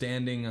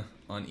standing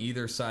on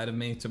either side of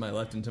me, to my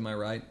left and to my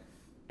right,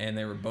 and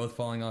they were both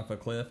falling off a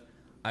cliff,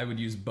 I would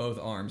use both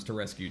arms to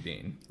rescue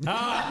Dean.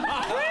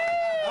 Wow.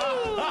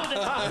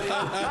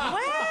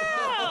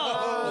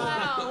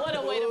 Wow, what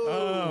a way to.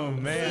 Oh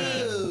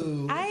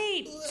man.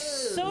 I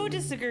so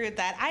disagree with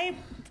that. I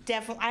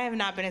have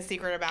not been a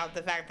secret about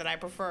the fact that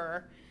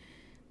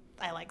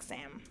I like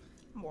Sam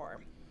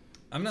more.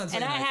 I'm not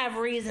saying And I have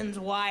reasons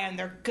why, and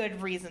they're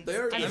good reasons. They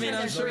are- I mean,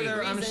 I'm There's sure great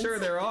I'm reasons. sure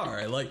there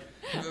are. Like,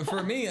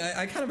 for me,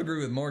 I kind of agree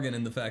with Morgan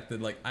in the fact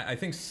that, like, I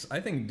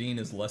think Dean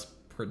is less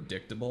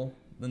predictable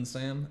than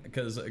Sam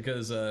because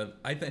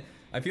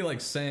I feel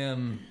like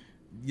Sam,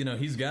 you know,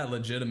 he's got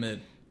legitimate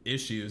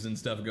issues and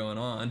stuff going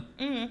on,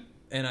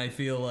 and I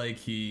feel like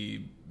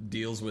he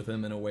deals with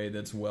them in a way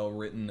that's well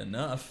written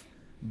enough.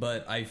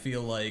 But I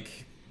feel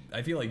like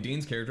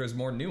Dean's character is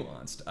more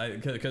nuanced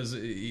because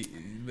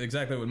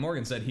exactly what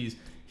Morgan said. He's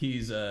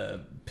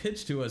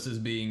pitched to us as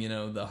being, you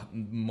know, the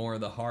more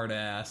the hard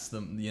ass,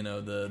 the, you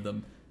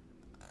know,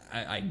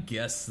 I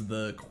guess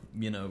the,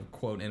 you know,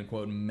 quote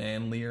unquote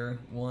manlier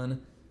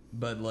one,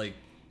 but like,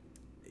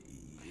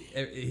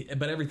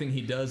 but everything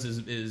he does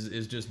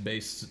is just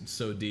based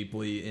so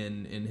deeply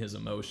in his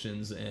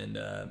emotions and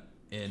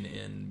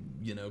in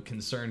you know,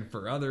 concern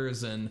for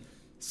others and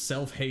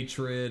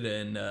self-hatred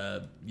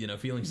and you know,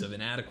 feelings of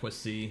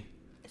inadequacy.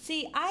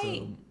 See,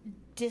 I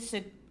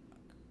disagree.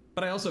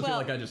 But I also feel Well,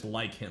 like I just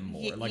like him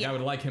more. Like yeah. I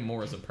would like him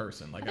more as a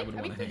person. Like I would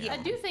want to hang out.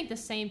 I do think the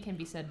same can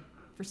be said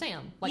for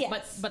Sam. Like,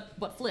 Yes.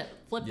 but flip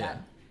Yeah.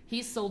 that.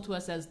 He's sold to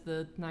us as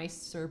the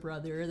nicer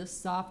brother, the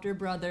softer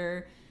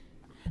brother.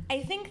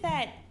 I think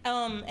that,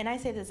 and I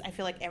say this, I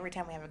feel like every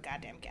time we have a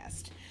goddamn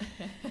guest.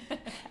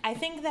 I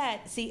think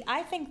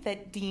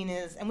that Dean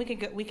is, and we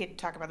could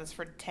talk about this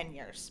for 10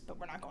 years, but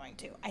we're not going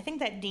to. I think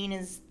that Dean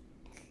is,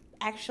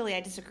 actually,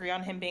 I disagree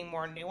on him being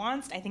more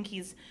nuanced. I think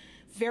he's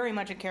very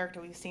much a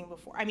character we've seen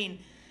before. I mean,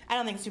 I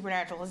don't think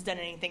Supernatural has done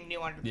anything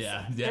new under the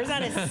Yeah, sun. yeah. There's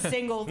not a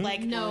single,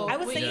 like, No, I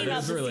was we- thinking Yeah, about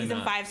there's the really season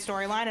not. 5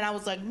 storyline, and I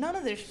was like, none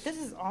of this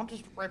is all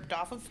just ripped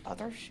off of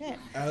other shit.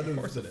 Out of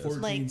course the it is.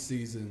 14 Like-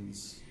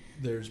 seasons,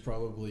 there's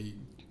probably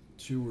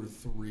 2 or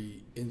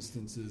 3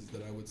 instances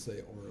that I would say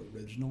are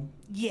original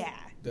Yeah.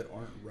 that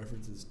aren't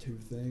references to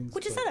things.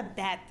 Which is but- not a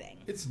bad thing.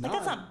 It's Like,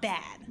 that's not. not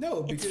bad.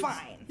 No, because it's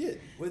fine. Yeah,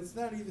 well, it's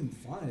not even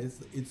fine.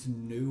 It's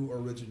new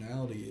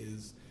originality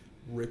is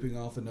ripping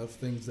off enough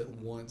things at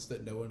once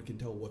that no one can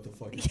tell what the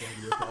fuck is going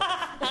to rip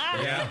off.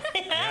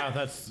 Yeah,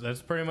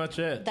 that's pretty much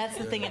it. That's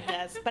the thing it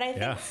does. But I think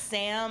Yeah.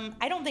 Sam,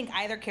 I don't think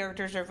either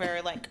characters are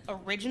very, like,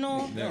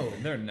 original.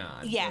 They're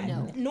not. Yeah.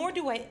 No. Nor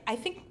do I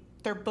think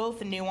they're both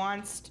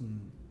nuanced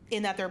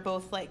in that they're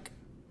both, like,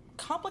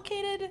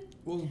 complicated.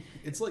 Well,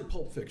 it's like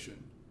Pulp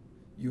Fiction.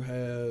 You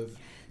have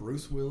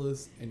Bruce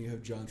Willis and you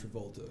have John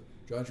Travolta.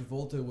 John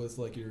Travolta was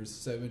like your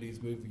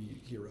 70s movie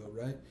hero,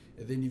 right?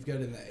 And then you've got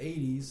in the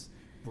 80s,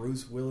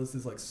 Bruce Willis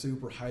is like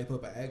super hype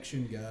up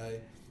action guy.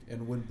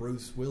 And when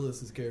Bruce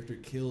Willis's character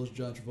kills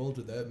John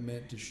Travolta, that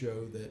meant to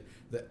show that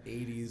the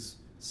 80s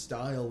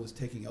style was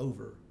taking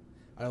over.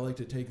 I like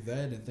to take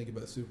that and think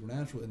about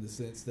Supernatural in the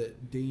sense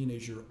that Dean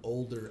is your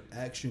older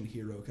action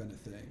hero kind of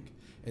thing.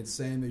 And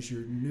Sam is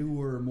your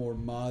newer, more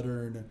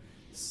modern,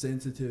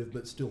 sensitive,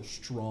 but still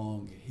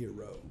strong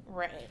hero.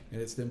 Right.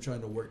 And it's them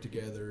trying to work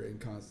together and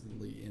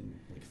constantly in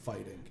like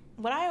fighting.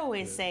 What I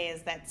always say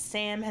is that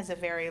Sam has a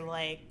very,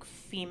 like,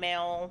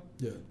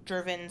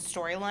 female-driven Yeah.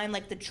 storyline.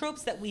 Like, the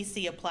tropes that we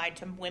see applied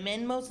to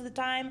women most of the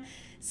time,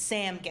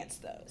 Sam gets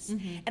those.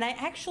 And I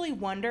actually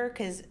wonder,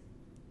 because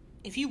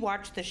if you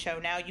watch the show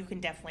now, you can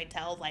definitely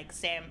tell, like,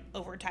 Sam,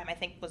 over time, I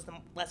think, was the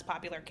less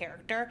popular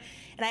character.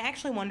 And I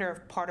actually wonder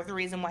if part of the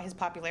reason why his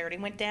popularity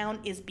went down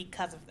is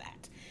because of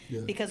that.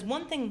 Yeah. Because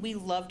one thing we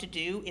love to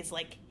do is,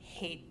 like,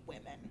 hate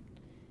women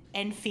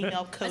and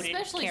female-coded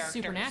Especially characters.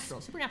 Supernatural.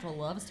 Supernatural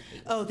loves to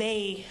hate.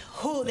 They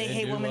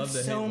hate do women love to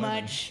hate so women.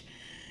 much,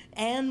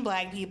 and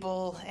black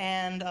people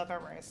and other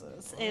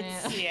races.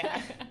 It's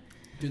yeah.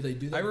 Do they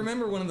do that? I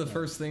remember one of the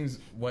first things.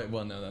 Well,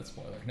 no, that's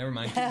spoiler. Never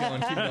mind. Keep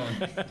going. Keep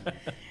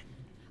going.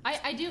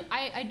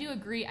 I do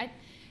agree.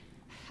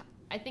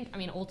 I think, I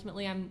mean,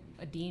 ultimately I'm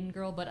a Dean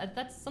girl, but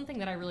that's something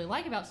that I really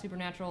like about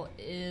Supernatural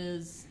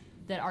is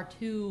that our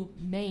two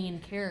main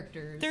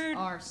characters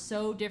are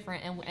so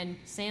different, and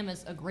Sam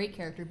is a great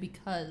character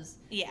because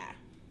Yeah.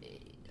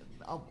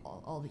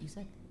 all that you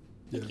said.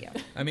 Thank you.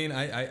 I mean,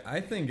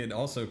 I think it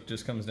also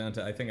just comes down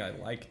to I think I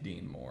like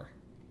Dean more.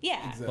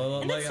 Yeah.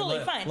 Exactly. And that's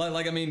totally fine.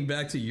 Like, I mean,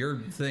 back to your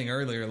thing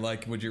earlier.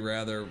 Like, would you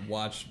rather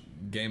watch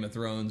Game of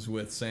Thrones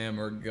with Sam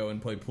or go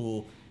and play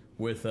pool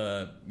with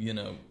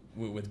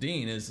with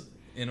Dean? Is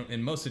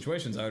in most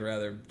situations I would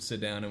rather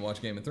sit down and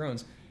watch Game of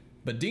Thrones.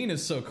 But Dean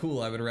is so cool,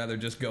 I would rather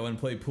just go and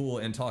play pool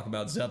and talk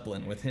about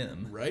Zeppelin with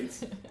him. Right?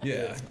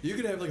 Yeah. You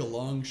could have like a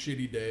long,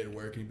 shitty day at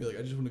work and you'd be like,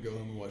 I just want to go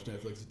home and watch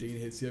Netflix. Dean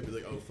hits you up, be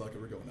like, oh, fuck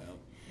it, we're going out.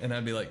 And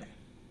I'd be like,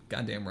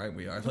 Goddamn right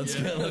we are. Let's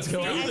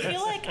go. I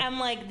feel like I'm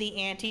like the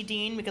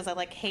anti-Dean because I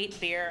like hate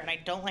beer and I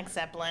don't like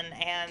Zeppelin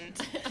and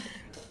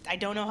I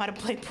don't know how to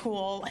play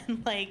pool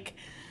and like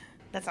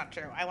that's not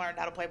true. I learned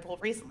how to play pool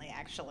recently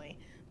actually.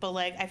 But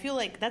like I feel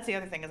like that's the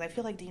other thing is I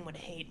feel like Dean would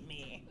hate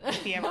me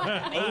if he ever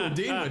met me. Oh,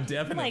 Dean would Like,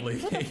 definitely.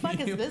 what the fuck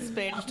is this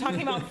bitch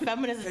talking about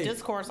feminist Hey,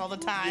 discourse all the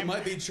It time?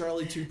 might be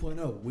Charlie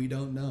 2.0. We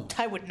don't know.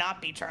 I would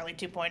not be Charlie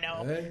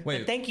 2.0. Hey? Wait.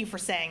 But thank you for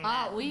saying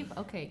that.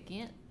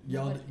 Can't.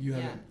 Y'all, nobody- you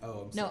yeah. haven't. Oh,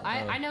 I'm No, sorry.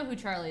 I know who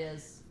Charlie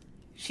is.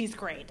 She's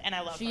great, and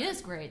I love She her.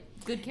 is great.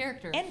 Good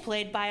character. And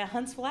played by a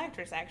Huntsville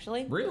actress,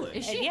 actually. Really?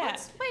 Is she? yeah.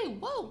 Wait,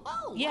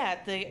 whoa. Yeah,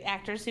 the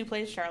actress who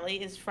plays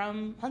Charlie is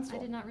from I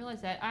Huntsville. did not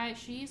realize that.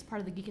 She's part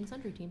of the Geek and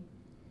Sundry team.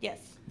 Yes.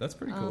 That's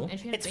pretty cool. And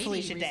she had a It's baby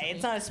Felicia recently. Day.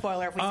 It's not a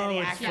spoiler if we say the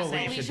it's actress Yeah,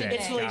 name. Felicia Day. Day.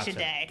 It's Felicia Gotcha.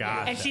 Day.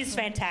 Gotcha. And she's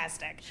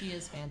fantastic. She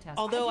is fantastic.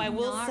 Although I did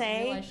will not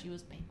say realize she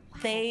was. Wow.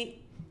 They.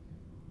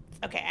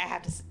 Okay, I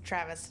have to.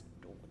 Travis,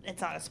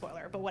 it's not a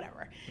spoiler, but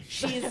whatever.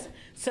 She's.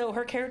 So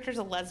her character's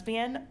a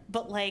lesbian,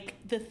 but like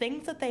the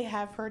things that they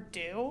have her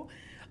do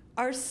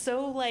are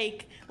so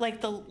like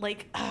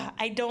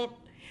I don't.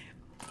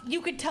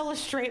 You could tell a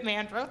straight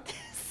man wrote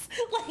this.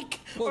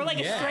 Or like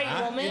a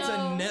straight woman. It's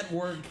a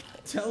network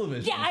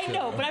television. Yeah, I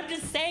know, show. but I'm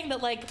just saying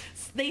that like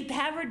they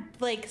have her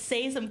like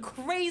say some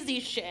crazy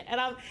shit, and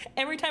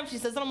every time she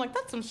says it, I'm like,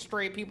 that's some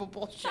straight people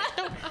bullshit.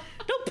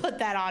 Don't put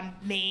that on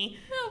me.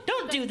 No,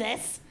 Don't do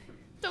this.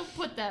 Don't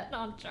put that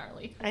on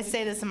Charlie. I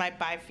say this in my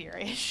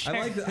bi-furious shirt.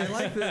 I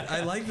like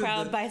that.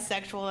 Proud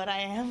bisexual that I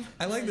am.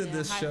 I like that Yeah,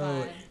 this high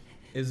show five.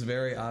 is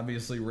very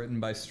obviously written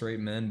by straight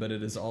men, but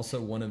it is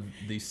also one of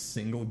the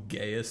single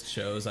gayest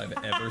shows I've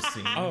ever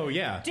seen. Oh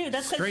yeah, Dude,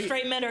 that's because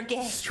straight men are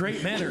gay.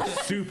 Straight men are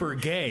super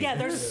gay. Yeah,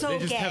 they're so They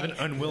just gay. have an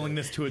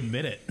unwillingness to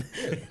admit it.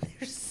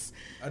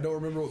 I don't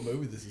remember what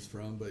movie this is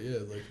from, but yeah,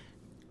 like,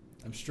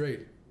 I'm straight.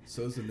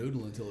 So's the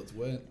noodle until it's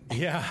wet.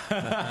 Yeah.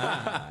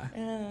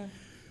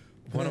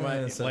 One of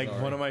my So like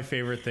sorry. one of my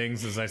favorite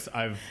things is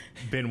I've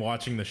been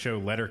watching the show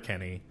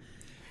Letterkenny,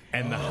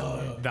 and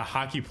the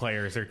hockey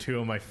players are two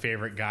of my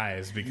favorite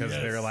guys because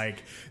Yes. they're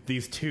like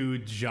these two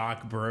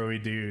jock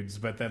broy dudes,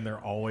 but then they're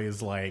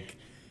always like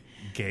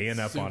gaying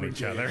up on Super each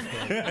gay other. as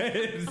fuck.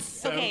 It's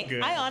so Okay,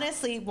 good. I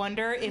honestly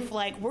wonder if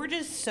like we're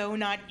just so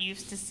not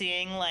used to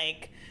seeing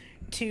like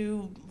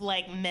two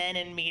like men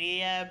in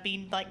media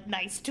being like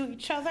nice to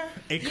each other.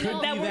 It could know,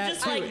 be that we're that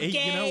just too. like It-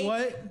 gay, you know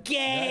what?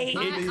 gay.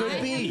 It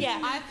could be.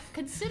 Yeah. I've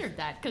considered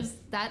that because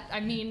that.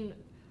 I mean,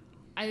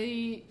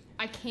 I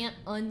can't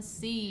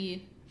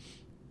unsee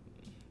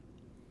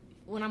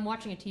when I'm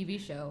watching a TV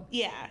show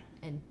Yeah.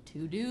 and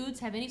two dudes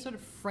have any sort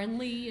of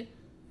friendly,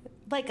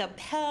 Like a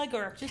hug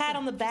or a Just pat a-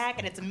 on the back,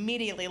 and it's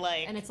immediately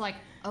like, and it's like,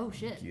 oh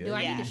shit, do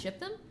I Yeah. need to ship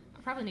them?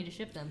 I probably need to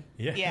ship them.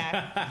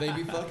 yeah. They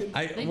be fucking.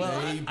 I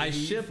They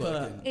ship.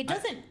 fucking. It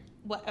doesn't.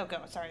 What? Oh, go.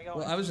 Sorry, go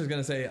Well, on. I was just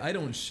gonna say I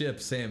don't ship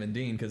Sam and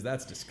Dean because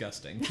that's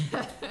disgusting.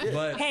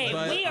 But Hey,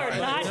 but- we are but-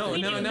 not. No,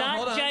 we no, do no, not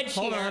hold on, judge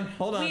hold here. on,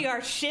 hold on. We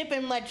are ship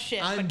and let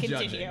ship. I'm but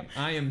continue. judging.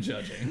 I am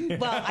judging.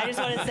 Well, I just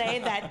want to say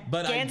that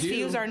But I Dan's do-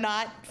 views are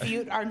not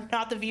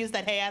the views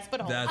that Hey Ass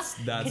put on. That's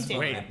Continue. fine.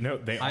 Wait, no,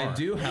 they are. I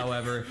do,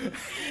 however.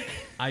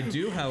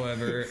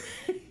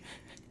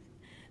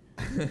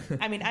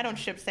 I mean, I don't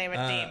ship Sam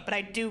and Uh, Dean, but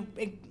I do.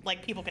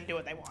 Like, people can do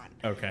what they want.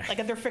 Okay. Like,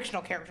 if they're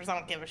fictional characters, I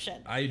don't give a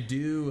shit. I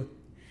do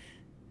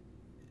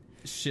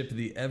ship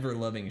the ever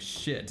loving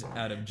shit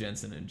out of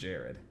Jensen and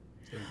Jared.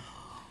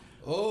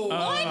 Oh,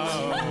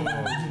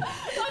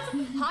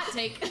 Hot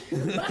take.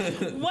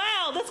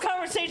 Wow, this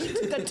conversation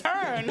took a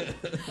turn.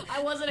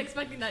 I wasn't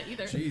expecting that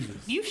either. Jesus.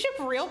 You ship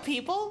real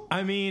people?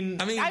 I mean,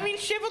 I mean,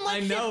 ship and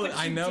let ship, but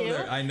I you know do?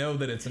 I know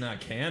that it's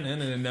not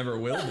canon and it never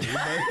will be.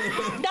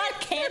 But,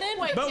 Not canon.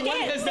 Wait, but when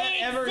Gant, has that they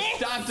ever exist.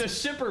 stopped a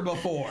shipper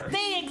before?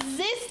 They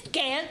exist,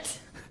 Gant.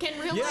 Can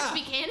real life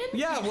be canon?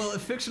 Yeah, well,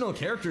 fictional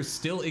characters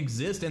still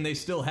exist and they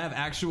still have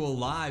actual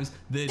lives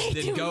that, They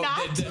that do go.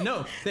 not.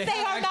 No, They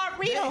have are not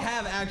real. They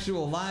have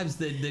actual lives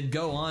that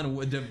go on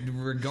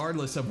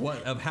regardless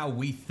of how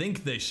we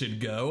think they should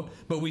go,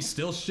 but we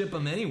still ship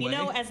them anyway. You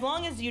know, as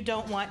long as you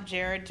don't want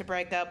Jared to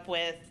break up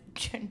with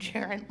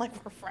Jared,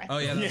 like we're friends. oh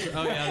yeah,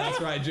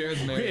 that's right.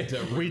 Jared's married to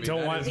Ruby. we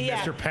don't That want is-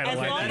 Yeah, Mr. as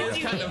long That Padalecki.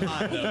 is kind of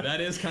hot though.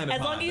 That is kind of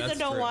As hot. long as you That's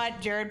don't true.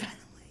 want Jared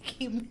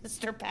Padalecki,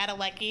 Mr.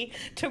 Padalecki,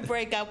 to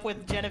break up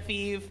with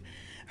Genevieve,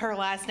 her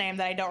last name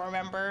that I don't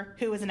remember,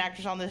 who is an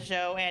actress on the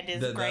show and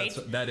is great.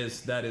 That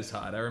is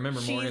hot. I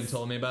remember Morgan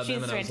told me about them,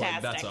 she's and I was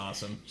like, "That's fantastic.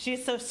 awesome."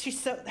 She's so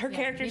her Yeah,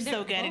 character's I mean,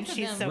 so good, both and of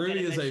she's them- so Ruby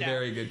good in is this a show.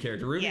 very good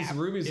character.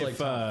 Ruby's If, like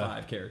top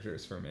 5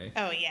 characters for me.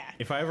 Oh yeah.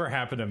 If I ever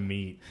happen to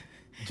meet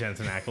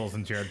Jensen Ackles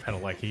and Jared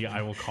Padalecki,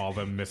 I will call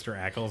them Mr.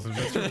 Ackles and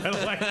Mr.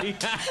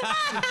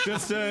 Padalecki,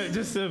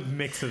 just to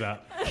mix it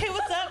up. Hey,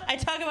 what's up? I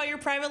talk about your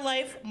private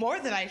life more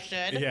than I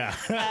should. Yeah.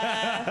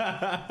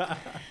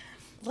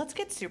 Let's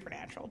get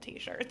Supernatural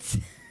t-shirts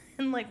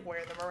and like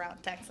wear them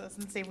around Texas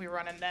and see if we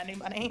run into any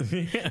money.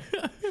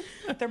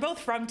 They're both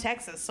from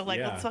Texas, so like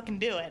Yeah. let's fucking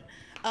do it.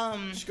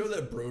 Just go to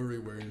that brewery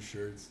wearing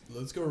shirts.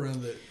 Let's go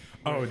around that.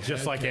 Oh,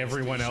 just like Podcast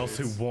everyone else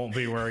who t-shirts. won't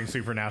be wearing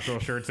Supernatural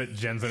shirts at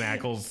Jens and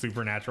Ackles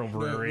Supernatural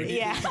Brewery.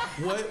 Yeah.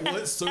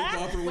 What soap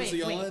opera was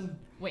he on?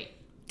 Wait.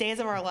 Days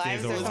of Our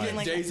Lives Days of or Our something Lives.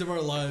 like Days that. of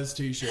Our Lives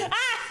t-shirt.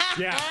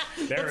 Yeah,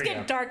 there Let's we get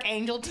go. Dark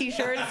Angel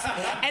t-shirts,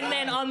 and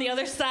then on the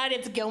other side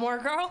it's Gilmore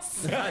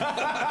Girls.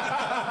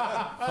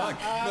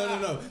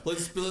 No.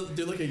 Let's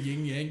do like a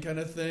yin yang kind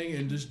of thing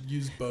and just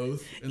use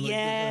both. And like,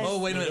 Yes. Oh,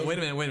 wait a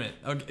minute.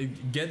 Okay,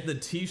 get the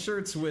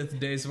T-shirts with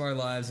Days of Our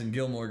Lives and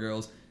Gilmore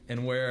Girls,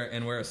 and wear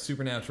a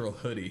Supernatural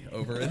hoodie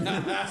over it.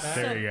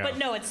 There you go. But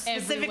no, it's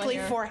specifically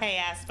Everywhere. for Hey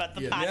Ass, but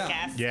the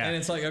podcast. Yeah. And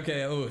it's like,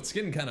 okay, it's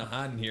getting kind of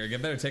hot in here. I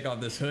better take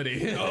off this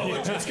hoodie. Oh,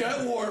 it just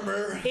got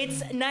warmer.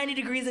 It's 90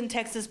 degrees in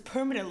Texas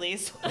permanently,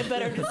 so I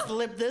better just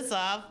slip this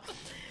off.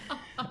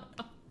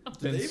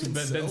 they even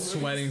sell been those?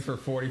 sweating for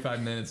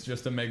 45 minutes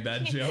just to make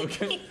that joke.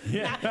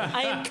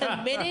 I am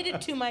committed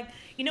to my.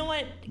 You know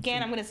what,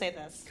 Gan? I'm going to say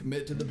this.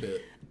 Commit to the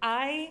bit.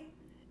 I,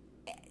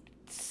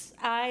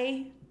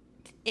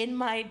 in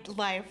my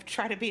life,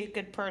 try to be a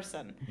good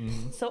person,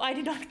 so I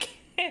do not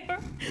care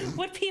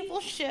what people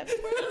ship.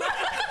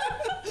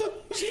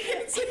 She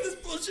can't say this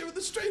bullshit with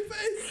a straight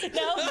face.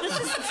 No, this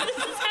is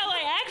how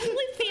I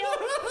actually feel.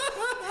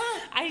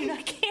 I do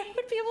not care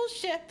what people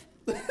ship,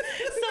 so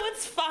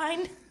it's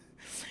fine.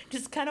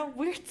 Just kind of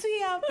weirds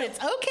me out, but it's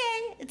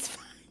okay. It's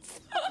fine.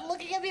 Stop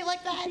looking at me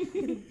like that.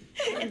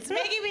 It's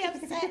making me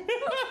upset.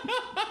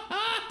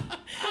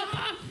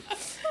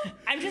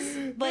 I'm just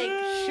like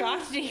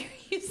shocked to hear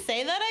you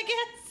say that, I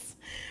guess,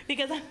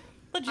 because I'm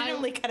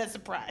legitimately kind of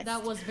surprised.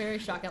 That was very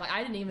shocking. Like,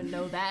 I didn't even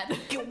know that.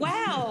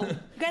 Wow, you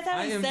guys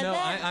haven't said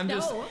that.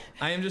 No.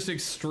 I am just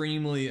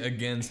extremely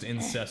against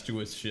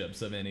incestuous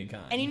ships of any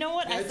kind. And you know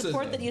what? I It's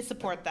support a- that you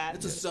support that.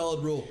 It's a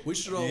solid rule. We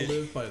should all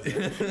live by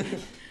that.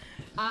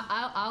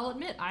 I'll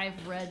admit,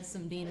 I've read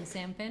some Dean and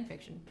Sam fan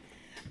fiction.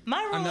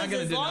 My rule I'm not is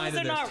gonna as long deny as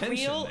that they're there's not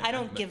tension real, there, I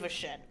don't but- give a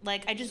shit.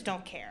 Like, I just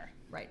don't care.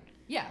 Right.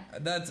 Yeah.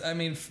 I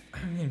mean,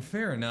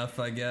 fair enough,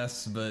 I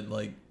guess. But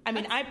like, I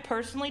mean, I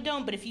personally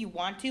don't, but if you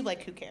want to,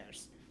 like, who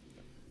cares?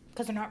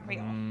 Because they're not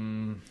real.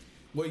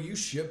 What you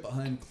ship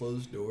behind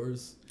closed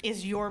doors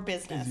Is your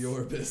business. is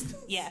your business.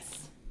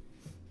 Yes.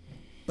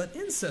 but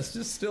incest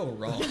is still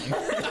wrong.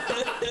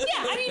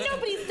 Yeah, I mean,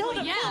 nobody's. Hold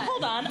on.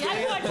 Yeah.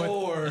 I watched.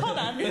 Or Hold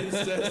on.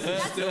 incest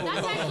is still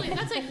That's wrong. actually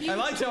that's a huge. I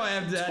liked how I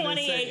have to say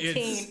 2018.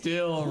 it's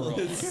still wrong.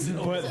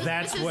 But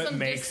that's This is what some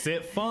makes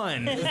it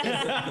fun. This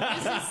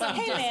is some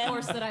Hey, man.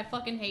 discourse that I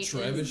fucking hate.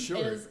 Travis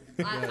Short.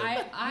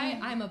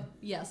 I'm a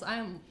yes.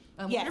 I'm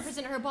 100% Yes.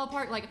 in her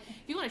ballpark. Like, if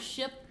you want to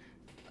ship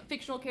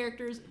fictional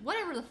characters,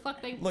 whatever the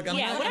fuck they Look, I'm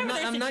Yeah, not whatever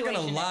their going to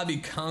situation is. lobby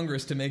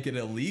Congress to make it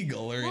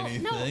illegal or Well,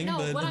 anything. no.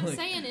 but What I'm like,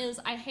 saying is,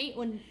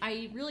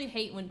 I really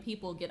hate when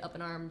people get up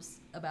in arms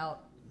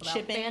about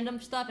Shipping?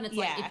 fandom stuff, and it's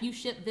like, Yeah. if you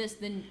ship this,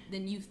 then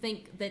you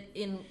think that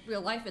in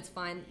real life it's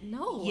fine.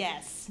 No.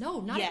 Yes.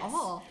 No, not yes. at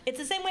all. It's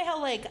the same way how,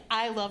 like,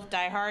 I love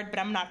Die Hard, but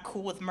I'm not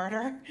cool with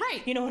murder.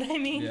 Right. You know what I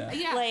mean? Yeah.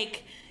 Yeah.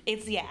 Like,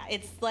 it's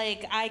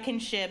like I can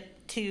ship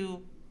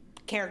two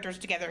characters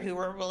together who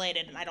were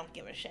related, and I don't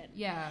give a shit.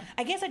 Yeah.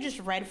 I guess I just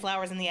read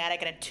Flowers in the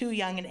Attic at a too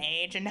young an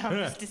age, and now I'm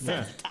just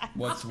desensitized.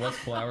 what's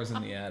Flowers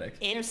in the Attic?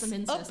 It's There's some a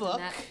incest in book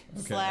that.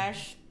 Okay.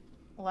 /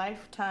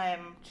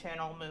 Lifetime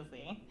channel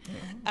movie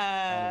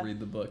I'll read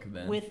the book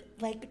then. with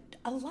like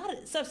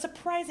a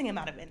surprising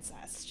amount of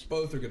incest.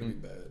 Both are going to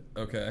be bad.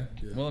 Okay.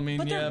 Yeah. Well, I mean,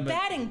 But yeah, they're but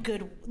bad and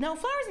good. No,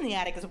 Flowers in the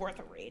Attic is worth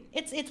a read.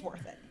 It's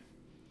worth it.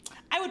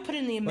 I would put it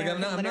in the like,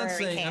 American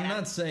literary I'm canon.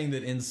 not saying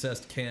that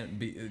incest can't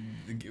be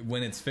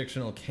when it's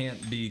fictional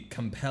can't be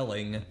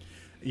compelling.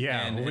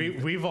 Yeah,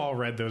 And- we've all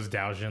read those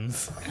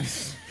Dowsions.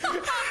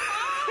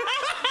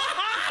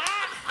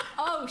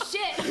 Oh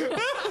shit!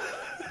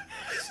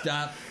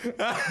 Stop.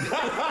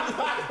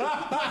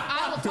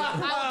 I will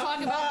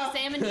talk about the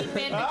Sam and Dean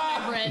fanfiction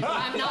I've read. But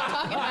I'm not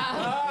talking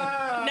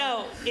about.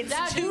 No, it's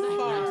That too is-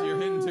 far. You're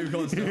hitting too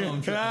close to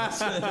home,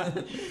 Travis.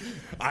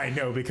 I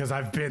know because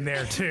I've been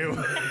there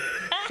too.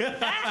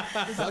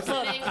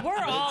 Look,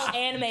 we're all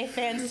anime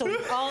fans, so we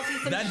all see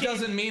some That shit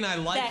doesn't mean I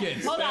like that-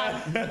 it. Hold on.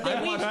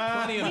 I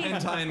watch plenty of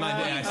hentai in my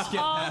day. I skip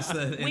past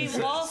the We've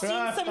incest. all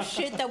seen some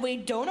shit that we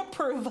don't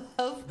approve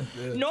of,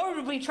 nor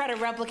would we try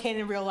to replicate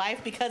in real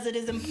life because it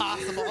is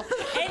impossible.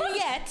 And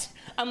yet,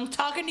 I'm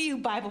talking to you,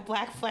 Bible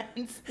Black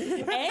friends.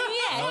 And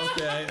yet,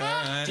 Okay, all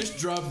right. Just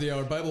drop the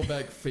hour. Bible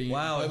Black fiend.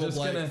 Wow, Bible just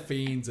Black gonna-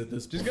 fiends at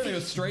this Just point. gonna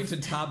go straight to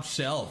top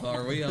shelf,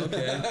 are we?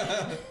 Okay.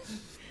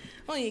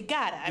 well, you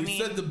gotta. I You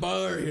mean, set the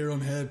bar here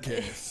on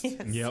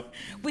Habcast. Yep.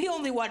 we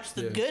only watch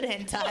the Yeah. good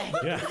hentai.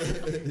 Yeah.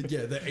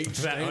 Yeah, the H That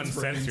stands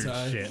for uncensored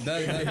hentai. shit.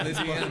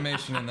 The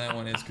animation in that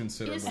one is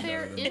considerably Is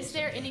there better than is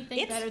there anything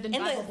It's, better than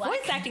and Bible the Black?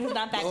 voice acting is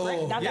not that Oh,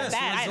 great, not Yes, that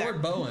bad Resort either.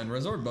 Bowen.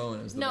 Resort Bowen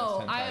is the No,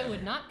 best hentai I ever.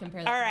 would not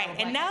compare that. All to right,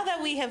 Bible and Black. now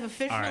that we have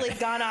officially right.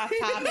 gone off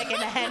topic in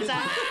the hentai,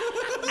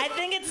 I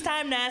think it's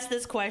time to ask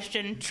this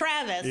question.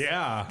 Travis.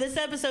 Yeah. This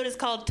episode is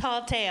called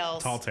Tall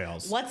Tales. Tall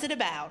Tales. What's it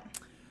about?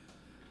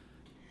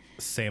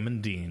 Sam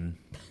and Dean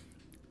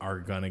are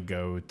gonna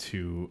go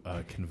to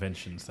a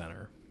convention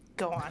center,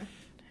 Go on.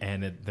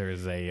 and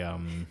there's a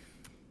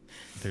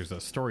there's a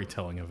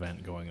storytelling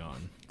event going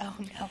on. Oh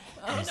no.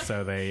 And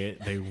so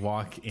they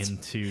walk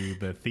into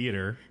the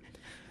theater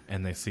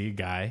and they see a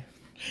guy.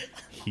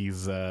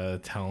 He's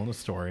telling a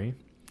story,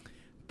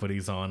 but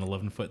he's on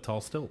 11-foot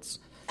tall stilts.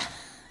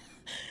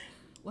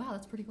 Wow,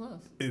 that's pretty close.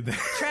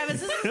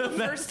 Travis, this is the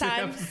first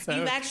time episode.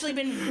 you've actually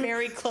been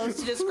very close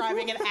to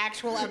describing an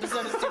actual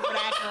episode of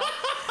Supernatural.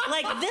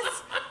 Like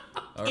this,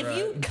 if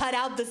you cut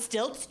out the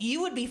stilts,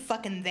 you would be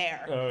fucking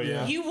there. Oh,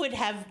 yeah. You would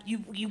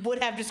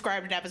have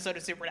described an episode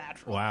of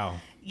Supernatural. Wow.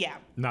 Yeah.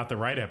 Not the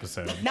right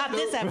episode. Not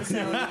this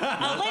episode.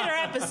 A later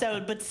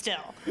episode, but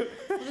still. Well,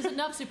 there's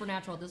enough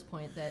Supernatural at this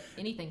point that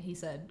anything he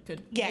said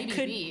could maybe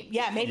be.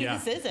 Yeah, maybe Yeah,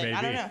 this is it. I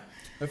maybe. don't know.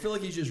 I feel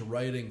like he's just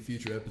writing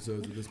future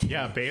episodes at this point.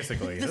 Yeah,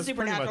 basically. The That's pretty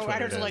Supernatural much what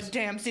writers it are is. like,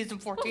 damn, season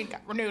 14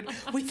 got renewed.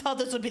 We thought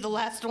this would be the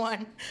last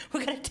one.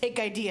 We gotta take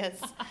ideas.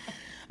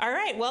 All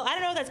right, well, I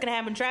don't know if that's gonna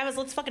happen. Travis,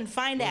 let's fucking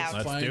find out.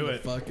 Let's Find do the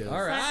it. fuck out.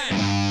 All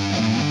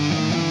right.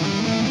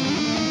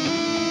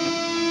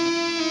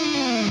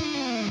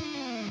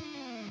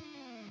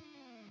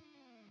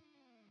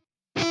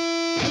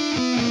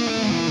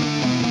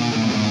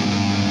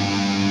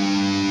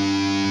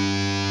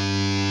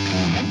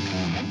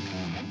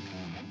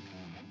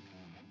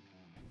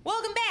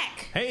 Welcome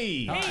back.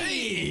 Hey!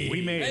 Hey.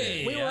 We made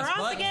Hey. it. We were Yes, off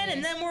bud. again,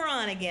 and then we're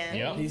on again.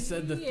 Yep. He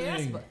said the Yes,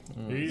 thing. but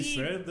He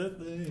said the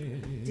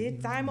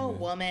thing. I'm a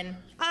woman.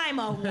 I'm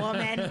a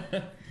woman.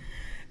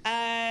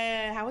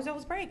 How was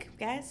y'all's break,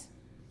 guys?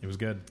 It was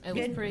good. it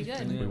was Good. pretty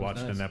good. We was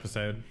watched nice. an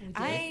episode. We did.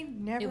 I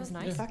never It was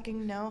nice.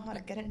 fucking know how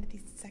to get into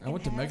these second I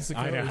went to halves. Mexico.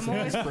 I know. It was I'm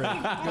always- nice break.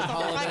 What Good the fuck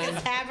holiday.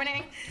 is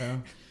happening? Yeah.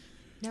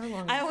 Never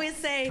long. I always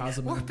say,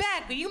 Cosmo. we're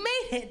back, but you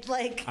made it.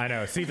 Like I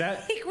know. See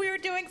that? we were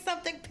doing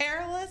something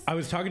perilous. I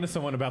was talking to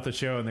someone about the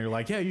show, and they're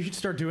like, "Yeah, you should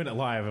start doing it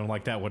live." And I'm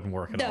like, "That wouldn't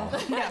work at all.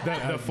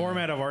 No. The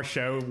format of our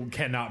show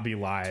cannot be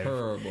live."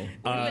 Terrible.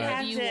 would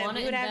have do you to- want we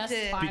to would have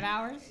invest to- 5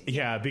 hours?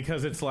 Yeah,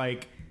 because it's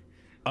like,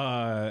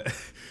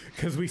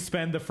 because we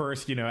spend the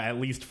first, at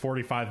least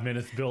 45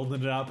 minutes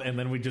building it up, and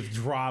then we just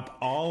drop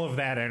all of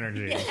that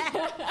energy.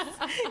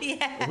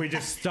 Yeah. We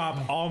just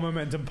stop all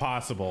momentum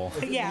possible.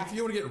 Yeah. If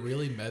you want to get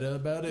really meta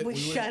about it, We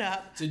would- shut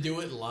up. To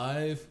do it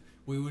live,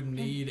 we would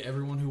need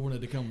everyone who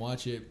wanted to come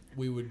watch it.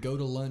 We would go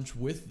to lunch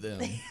with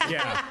them.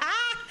 Yeah.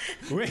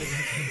 We-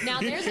 Now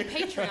there's a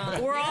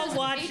Patreon. We're all There's a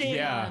watching.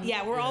 Patreon.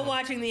 Yeah, we're all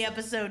watching the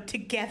episode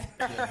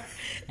together.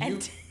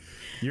 And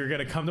You're going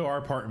to come to our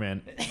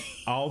apartment.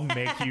 I'll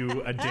make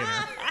you a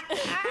dinner.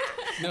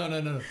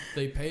 No.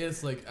 They pay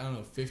us like, I don't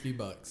know,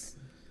 $50.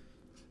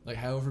 Like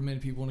however many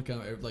people want to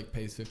come, like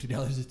pays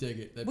 $50 a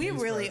ticket. That we pays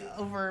for really it.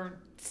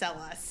 oversell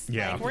us.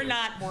 Yeah. Like, we're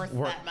not worth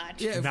We're- that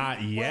much. Yeah, if Not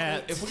we,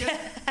 yet.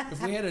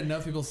 If we had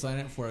enough people sign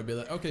up for it, I'd be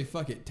like, okay,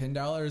 fuck it,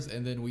 $10,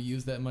 and then we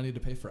use that money to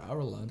pay for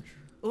our lunch.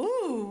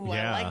 Ooh,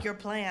 Yeah. I like your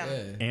plan.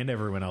 Yeah. And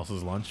everyone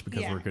else's lunch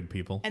because Yeah. we're good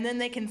people. And then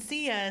they can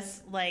see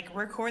us like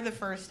record the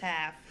first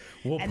half.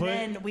 We'll and put,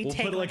 then we we'll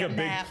take put like a big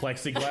nap.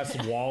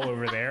 plexiglass wall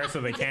over there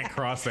so they can't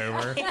cross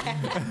over.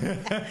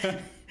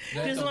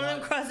 Just one of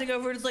them crossing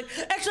over. It's like,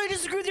 actually, I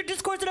disagree with your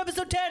discourse in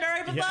episode 10. All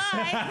right,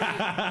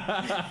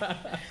 bye-bye.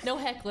 No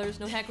hecklers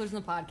in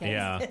the podcast.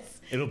 Yeah.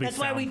 It'll be That's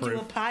why we do a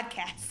soundproof.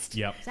 podcast.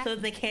 Yep. So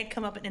that they can't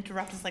come up and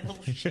interrupt us like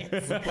little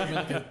shits.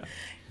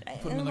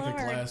 Put them in like a Lord.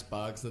 glass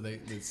box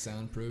that's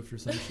soundproofed or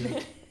some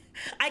shit.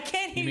 I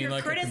can't hear You mean your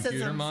like a computer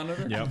criticism.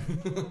 monitor? Yep.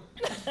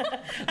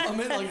 I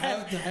mean, like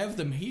have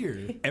them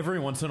here. Every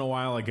once in a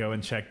while, I go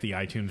and check the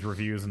iTunes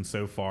reviews, and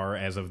so far,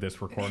 as of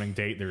this recording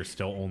date, there's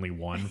still only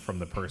one from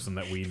the person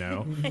that we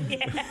know.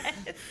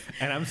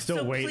 And I'm still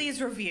So waiting.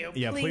 please review.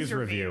 Yeah, please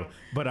review.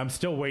 But I'm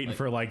still waiting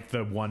for like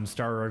the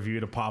 1-star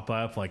review to pop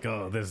up. Like,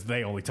 oh,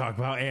 they only talk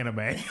about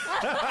anime.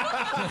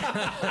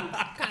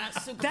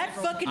 That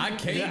fucking I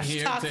came bitch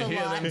here talks to a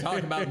hear lot. them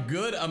talk about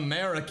good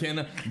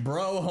American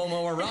bro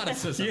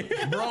homoeroticism.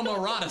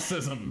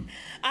 Bromoeroticism.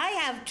 I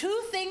have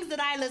 2 things that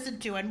I listen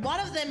to, and one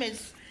of them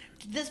is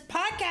this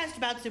podcast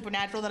about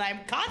Supernatural that I'm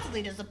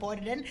constantly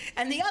disappointed in,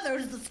 and the other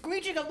is the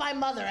screeching of my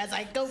mother as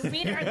I go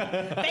feed her in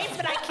the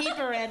basement I keep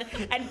her in.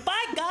 And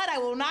by God, I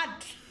will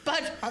not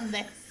budge on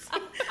this.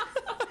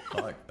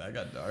 Fuck, that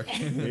got dark.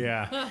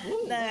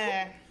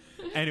 Yeah.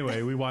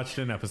 Anyway, we watched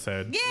an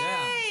episode.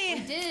 Yay!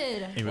 We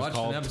did. It was Watched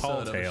called an episode Tall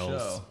of a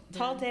Tales. show.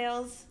 Tall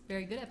Tales.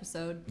 Very good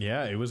episode.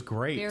 Yeah, it was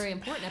great. Very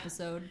important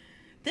episode.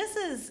 This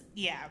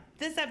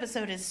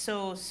episode is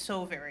so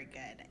very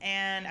good.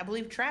 And I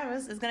believe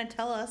Travis is going to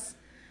tell us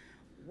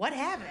what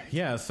happened.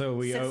 Yeah, so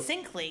we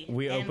Succinctly.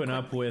 we and open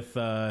up quickly.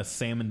 with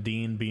Sam and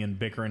Dean being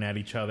bickering at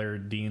each other.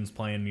 Dean's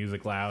playing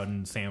music loud,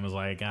 and Sam is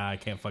like, I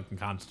can't fucking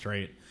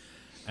concentrate.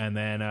 And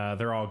then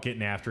they're all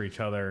getting after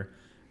each other.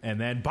 And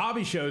then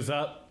Bobby shows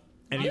up,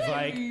 and he's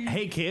like,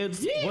 hey,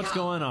 kids, what's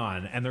going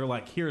on? And they're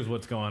like, here's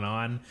what's going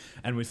on.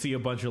 And we see a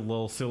bunch of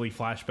little silly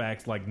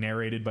flashbacks, like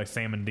narrated by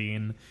Sam and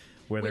Dean,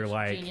 where they're Which,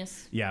 like,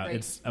 genius. yeah, Great.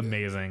 it's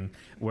amazing.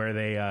 Where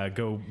they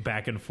go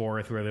back and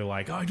forth, where they're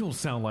like, oh, I don't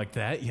sound like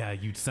that. Yeah,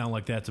 you sound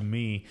like that to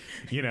me.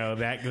 You know,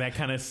 that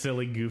kind of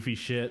silly, goofy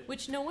shit.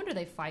 Which no wonder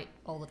they fight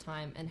all the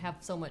time and have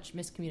so much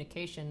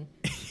miscommunication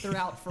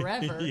throughout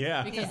forever.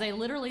 Yeah. Because they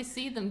literally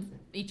see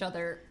each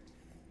other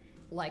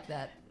like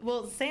that.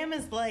 Well, Sam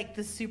is like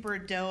the super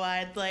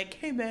doe-eyed, like,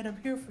 hey man, I'm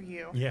here for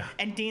you. Yeah.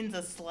 And Dean's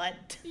a slut.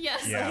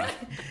 Yes. Yeah.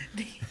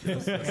 Like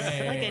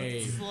Hey.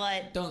 a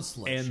slut. Don't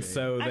slut And shame.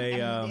 so they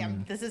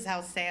this is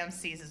how Sam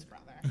sees his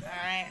brother. All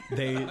right.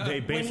 they When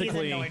he's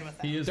basically annoyed with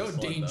He him. is a Don't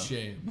slut, Dean though.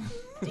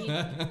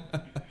 shame.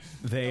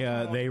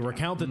 they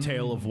recount the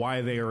tale of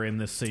why they are in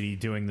this city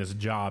doing this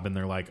job, and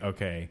they're like,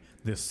 okay,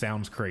 this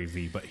sounds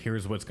crazy, but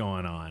here's what's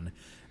going on.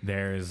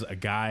 There's a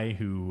guy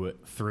who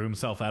threw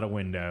himself out a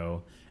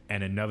window,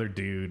 and another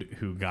dude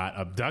who got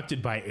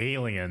abducted by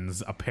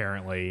aliens,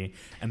 apparently,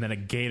 and then a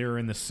gator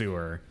in the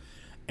sewer.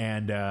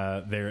 And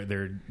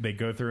they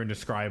go through and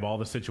describe all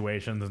the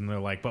situations, and they're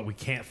like, but we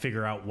can't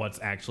figure out what's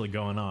actually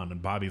going on. And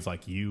Bobby's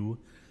like, you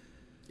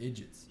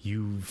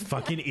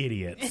fucking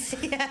idiots.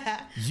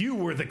 Yeah. You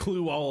were the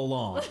clue all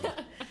along.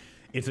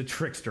 It's a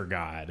trickster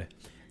god.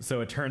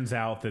 So it turns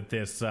out that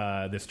this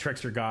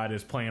trickster god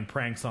is playing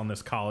pranks on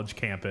this college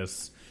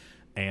campus,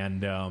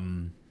 and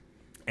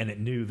it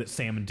knew that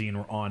Sam and Dean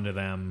were onto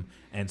them,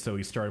 and so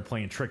he started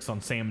playing tricks on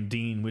Sam and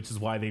Dean, which is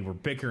why they were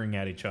bickering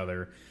at each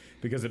other,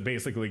 because it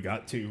basically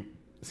got to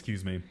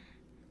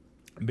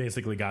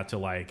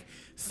like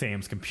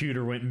Sam's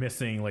computer went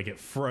missing, like it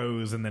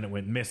froze and then it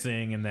went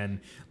missing, and then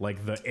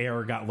like the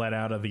air got let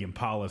out of the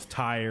Impala's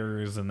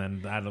tires, and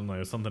then I don't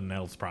know, something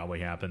else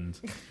probably happened.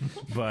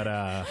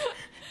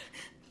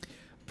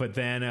 But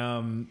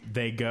then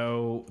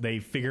they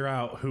figure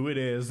out who it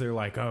is. They're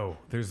like, oh,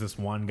 there's this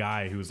one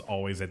guy who's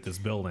always at this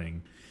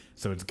building,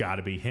 so it's got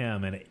to be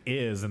him, and it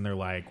is. And they're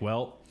like,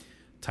 well,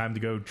 time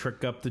to go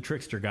trick up the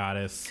trickster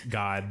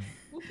god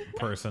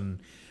person.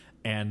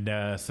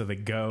 And so they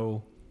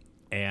go,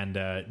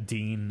 and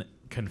Dean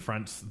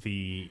confronts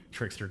the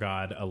trickster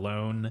god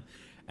alone,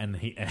 and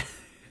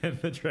and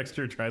the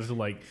trickster tries to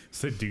like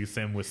seduce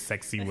him with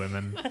sexy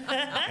women,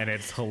 and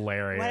it's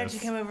hilarious. Why don't you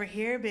come over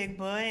here, big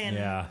boy, and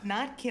Yeah.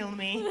 not kill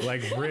me?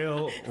 Like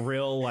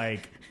real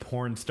like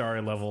porn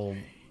star level.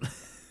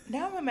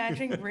 Now I'm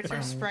imagining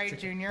Richard Sprite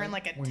Jr. in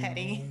like a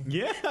teddy.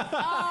 Yeah.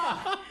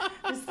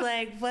 Just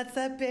like, what's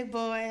up, big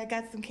boy? I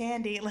got some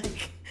candy.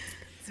 Like,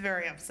 it's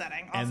very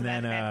upsetting. Also, And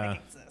then, that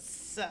fanfic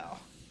exists, so.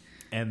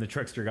 And the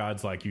trickster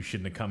god's like, you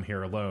shouldn't have come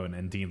here alone.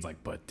 And Dean's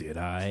like, but did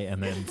I?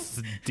 And then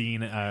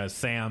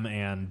Sam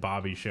and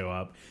Bobby show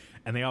up,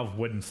 and they all have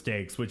wooden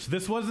stakes, which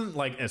this wasn't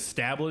like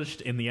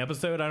established in the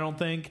episode, I don't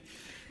think.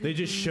 They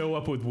just show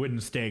up with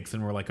wooden stakes,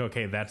 and we're like,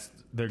 okay,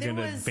 they're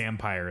gonna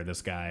vampire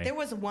this guy. There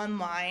was one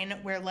line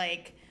where,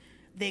 like,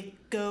 they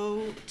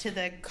go to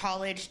the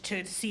college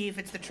to see if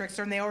it's the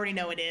trickster, and they already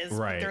know it is.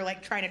 Right. But they're,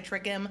 like, trying to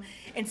trick him.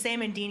 And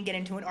Sam and Dean get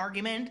into an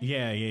argument.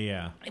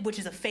 Yeah. Which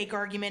is a fake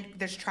argument.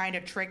 They're trying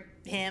to trick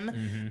him.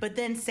 Mm-hmm. But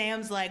then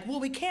Sam's like, well,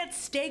 we can't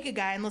stake a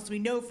guy unless we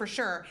know for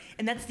sure.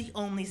 And that's the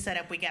only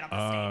setup we get on the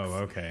stakes.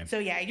 Oh, okay. So,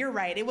 yeah, you're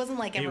right. It wasn't,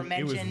 like, ever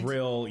mentioned.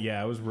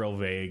 It was real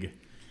vague.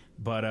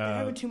 But They're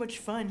having too much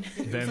fun. It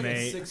was then like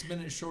they- a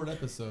 6-minute short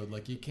episode.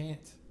 Like, you can't.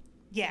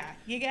 Yeah,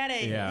 you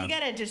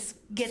gotta just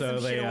get So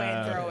some shit they, away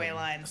and throw away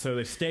lines. So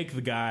they stake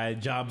the guy,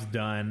 job's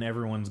done,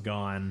 everyone's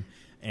gone,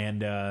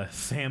 and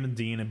Sam and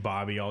Dean and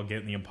Bobby all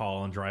get in the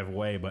Impala and drive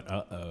away, but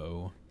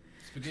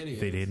Spaghetti.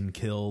 they didn't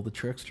kill the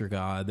trickster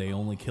god. They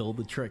only killed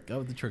the trick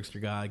of the trickster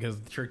god,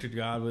 because the trickster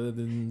god would have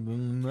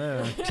been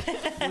Let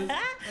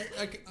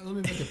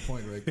me make a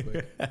point right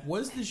quick.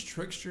 Was this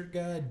trickster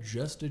guy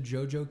just a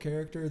JoJo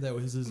character that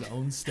was his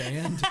own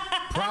stand?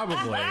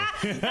 probably.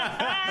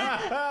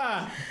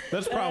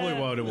 That's probably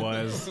what it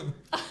was.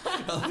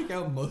 I like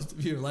how most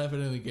of you are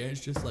laughing at it again.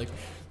 It's just like,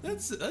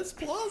 that's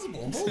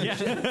plausible. Holy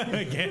shit.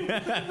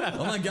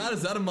 Oh my god,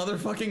 is that a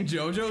motherfucking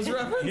JoJo's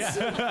reference?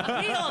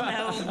 We all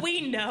know.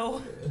 We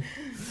know.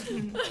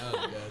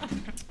 Oh, God.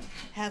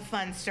 Have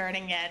fun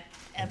starting at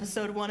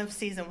episode 1 of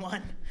season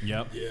 1.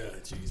 Yep. Yeah,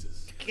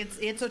 Jesus.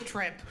 It's a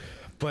trip.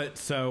 But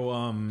so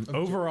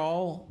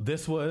overall,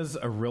 this was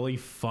a really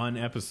fun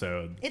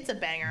episode. It's a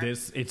banger.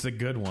 It's a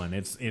good one.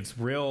 It's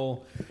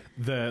real.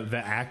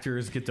 The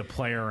actors get to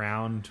play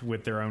around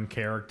with their own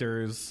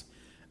characters.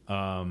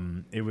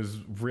 It was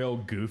real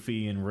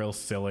goofy and real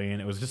silly,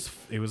 and it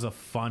was a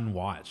fun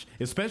watch,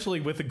 especially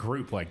with a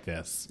group like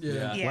this.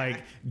 Yeah. Yeah.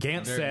 Like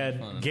Gant Very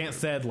fun.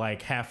 said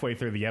like halfway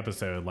through the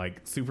episode, like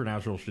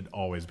Supernatural should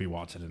always be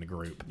watched in a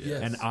group.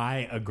 Yes. And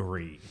I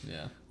agree.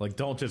 Yeah. Like,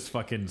 don't just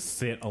fucking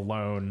sit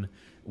alone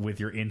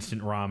with your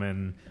instant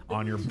ramen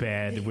on your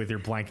bed with your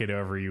blanket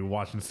over you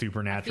watching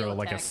Supernatural feel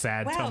like a attacked.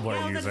 sad wow, Tumblr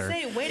yeah, I was user. gonna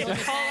say, way to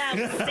call out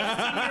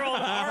 16-year-old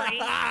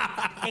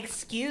Ari.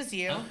 Excuse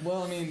you.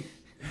 Well, I mean,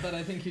 but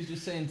I think he's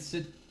just saying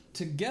sit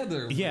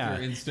together with Yeah.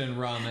 your instant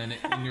ramen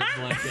in your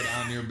blanket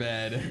on your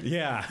bed.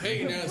 Yeah.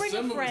 Hey, now Bring a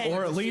some of us friend.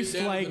 Or at sit least,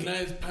 down like- with a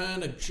nice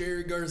pint of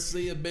Cherry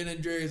Garcia Ben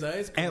and Jerry's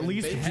ice cream. At and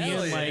least bake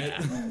Hell being yeah.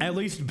 like, at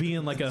least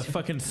being like a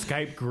fucking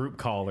Skype group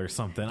call or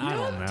something. I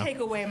don't know. Take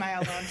away my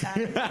alone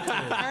time.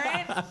 All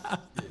right?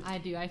 I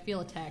do. I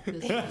feel attacked.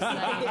 This is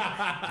upsetting.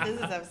 Yeah, this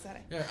is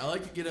upsetting. Yeah, I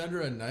like to get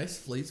under a nice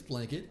fleece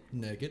blanket,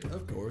 naked,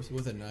 of course,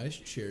 with a nice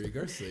Cherry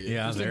Garcia.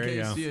 Yeah, Just there in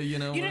you case go. you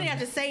know. You didn't have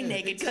to say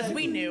naked because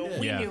we knew.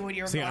 We Yeah. knew what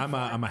you were See, going I'm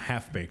for. a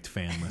half baked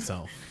fan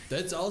myself.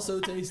 That's also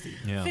tasty.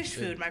 Yeah. Fish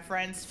food, my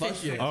friends. Fuck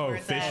Fish yeah. food. Oh,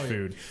 fish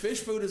food. Fish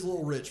food is a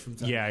little rich from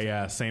time Yeah, to time.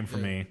 yeah. Same for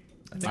me.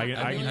 I think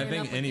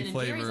Enough any with Ben and Jerry's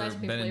flavor ice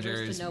cream Ben and flavors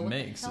Jerry's to know what the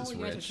makes hell is you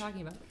guys rich. are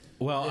talking about.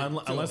 Well, Yeah,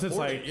 to unless it's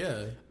afford like it,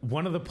 yeah.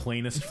 one of the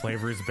plainest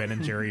flavors Ben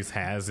and Jerry's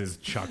has is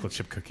chocolate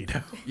chip cookie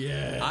dough.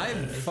 Yeah. I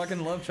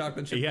fucking love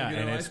chocolate chip Yeah,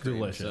 cookie and dough it's ice cream,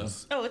 delicious.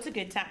 so- Oh, it's a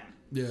good time.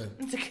 yeah.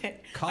 It's a good.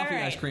 Coffee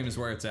All right. ice cream is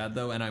where it's at,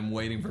 though, and I'm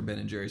waiting for Ben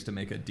and Jerry's to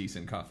make a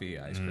decent coffee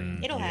ice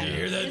cream. It'll happen. You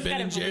hear You that, just Ben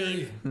gotta and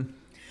Jerry? believe.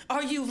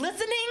 Are you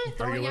listening? Are you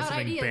Throwing out listening,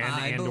 ideas.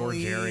 Ben and or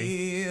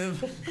Jerry?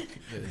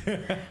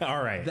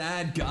 All right.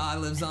 that God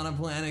lives on a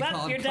planet Well,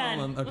 called you're done.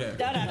 Column. Okay.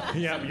 Done.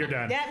 Yep, you're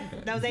done.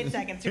 Yep, that was 8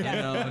 seconds. You're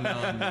done. No,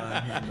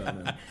 I'm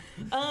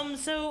done.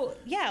 So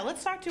yeah,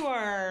 let's talk to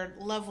our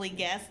lovely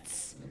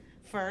guests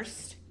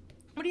first.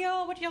 What are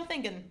y'all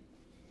thinking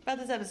about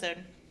this episode?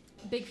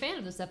 Big fan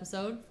of this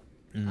episode.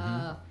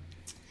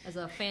 As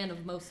a fan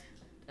of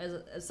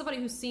as somebody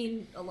who's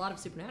seen a lot of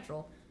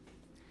Supernatural,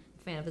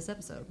 fan of this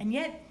episode. And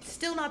yet,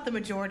 still not the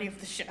majority of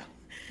the show.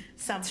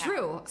 Somehow,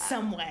 True.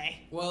 some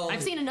way. Well,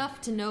 I've seen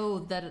enough to know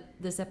that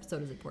this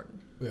episode is important.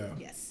 Yeah.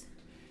 Yes.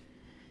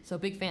 So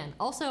big fan.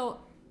 Also,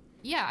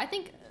 yeah, I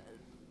think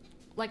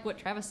like what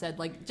Travis said,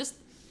 like just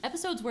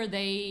episodes where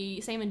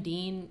Sam and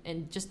Dean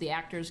and just the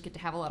actors get to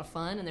have a lot of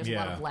fun and there's a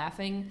lot Yeah. of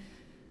laughing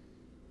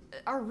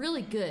are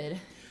really good.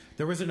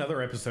 There was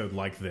another episode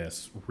like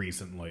this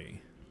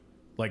recently.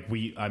 Like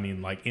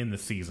in the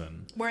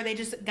season. Where they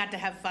just got to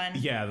have fun.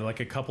 Yeah,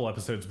 like a couple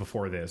episodes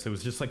before this. It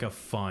was just like a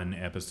fun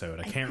episode.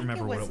 I can't think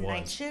remember it what was it was.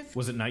 Night Shift?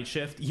 Was it Night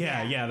Shift?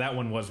 Yeah, Yeah. yeah, that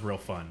one was real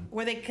fun.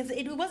 Where because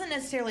it wasn't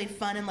necessarily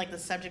fun in like the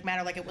subject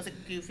matter, like it wasn't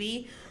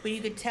goofy, but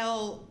you could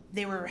tell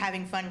they were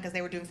having fun because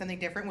they were doing something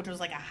different, which was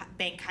like a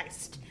bank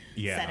heist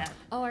Yeah. setup.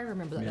 Oh, I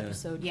remember that Yeah.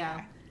 episode.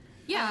 Yeah.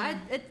 Yeah,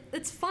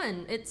 it's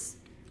fun.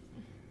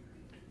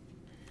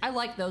 I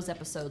like those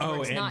episodes where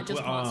it's and, not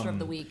just Monster of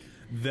the Week.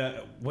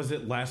 Was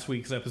it last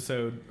week's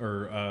episode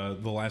or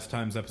the last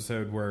time's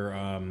episode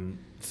where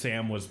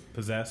Sam was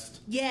possessed?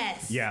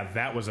 Yes. Yeah,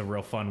 that was a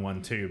real fun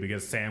one too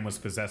because Sam was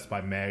possessed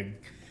by Meg,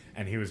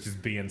 and he was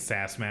just being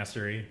sass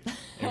mastery.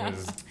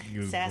 It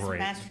was Sass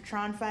great.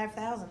 Mastertron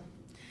 5000.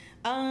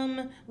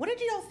 What did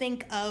you all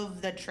think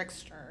of the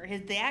trickster?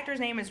 The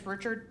actor's name is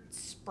Richard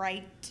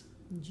Sprite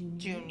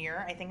Jr.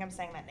 I think I'm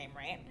saying that name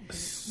right.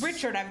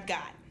 Richard, I've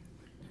got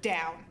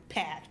down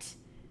pat.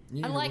 You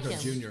I need to like look up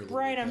him. Junior a little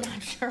Right, bit I'm better.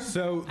 not sure.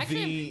 So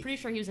Actually, I'm pretty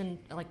sure he was in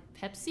like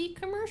Pepsi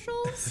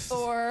commercials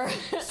or.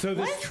 so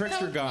this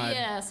trickster god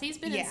Yes, he's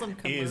been Yeah. in some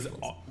is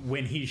commercials.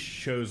 when he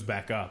shows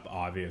back up,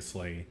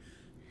 obviously,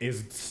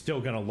 is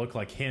still gonna look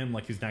like him.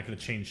 Like he's not gonna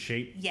change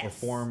shape Yes. or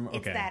form. It's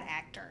Okay, that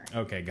actor.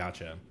 okay,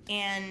 gotcha.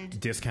 And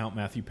Discount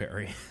Matthew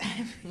Perry.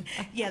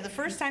 yeah, the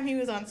first time he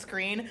was on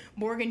screen,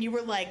 Morgan, you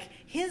were like,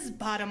 his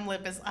bottom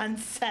lip is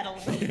unsettled.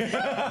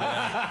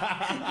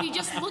 He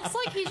just looks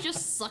like he's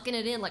just sucking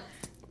it in. Like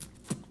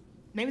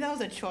Maybe that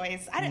was a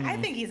choice. I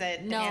think he's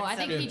a no, I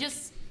think handsome, he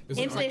just. It's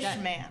an impish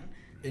that. man.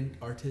 In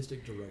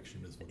artistic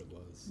direction is what it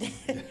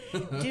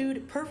was.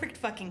 Dude, perfect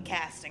fucking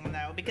casting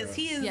though, because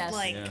he is Yes.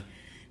 like Yeah.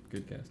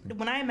 Good casting.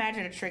 when I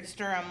imagine a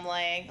trickster, I'm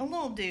like a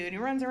little dude who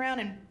runs around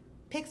and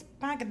picks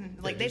pockets.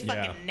 Like they just-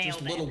 fucking yeah. nailed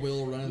Just it. little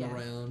Will running Yeah.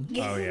 around.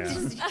 Oh, yeah.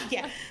 Just-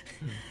 yeah.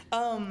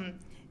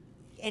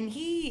 And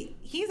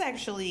he's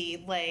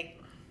actually like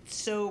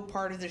so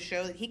part of the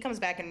show that he comes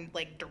back and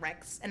like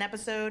directs an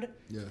episode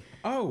Yeah.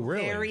 Oh,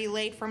 really? very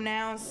late from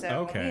now. So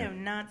Okay. we have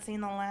not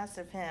seen the last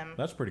of him.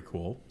 That's pretty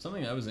cool.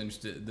 Something I was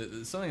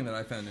interested. Something that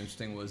I found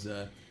interesting was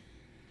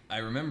I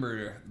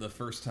remember the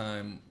first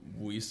time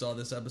we saw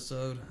this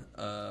episode.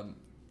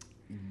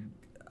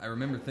 I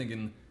remember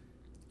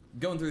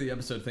going through the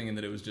episode thinking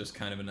that it was just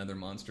kind of another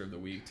Monster of the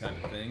Week type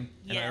of thing,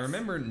 and I Yes.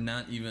 remember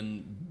not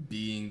even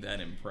being that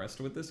impressed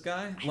with this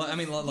guy. I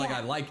mean, like Yeah.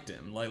 I liked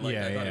him. Like Yeah,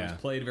 I thought yeah. he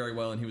was played very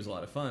well and he was a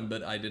lot of fun,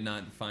 but I did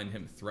not find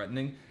him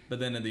threatening. But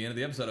then at the end of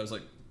the episode, I was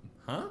like,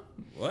 "Huh?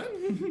 What?"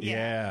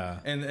 Yeah.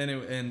 and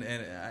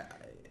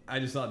I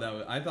just thought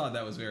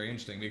that was very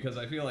interesting because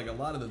I feel like a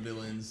lot of the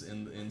villains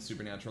in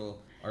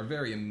Supernatural are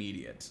very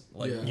immediate.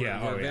 Like Yeah.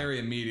 Yeah, we're oh, yeah. very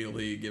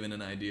immediately given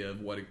an idea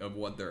of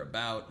what they're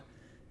about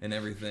and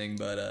everything.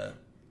 But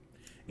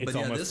It's but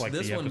yeah, almost like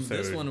this the one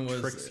episode was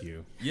tricks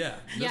you. Yeah,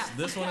 Yeah.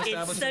 this one It's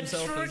established the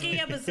himself tricky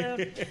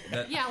episode.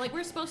 that, Yeah, like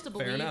we're supposed to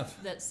Fair believe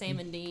enough. that Sam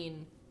and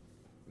Dean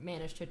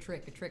managed to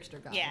trick a trickster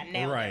guy. Yeah,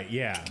 nailed it. Right,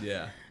 yeah.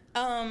 yeah.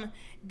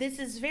 This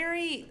is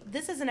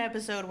an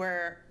episode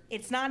where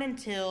it's not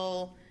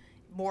until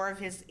more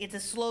of it's a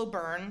slow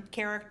burn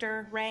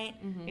character, right?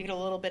 You get a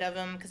little bit of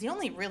him because he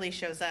only really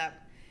shows up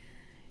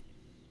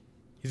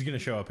He's going to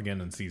show up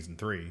again in season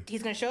 3.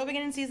 He's going to show up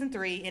again in season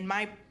 3 in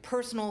my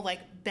personal, like,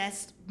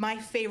 my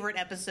favorite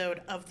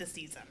episode of the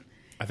season.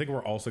 I think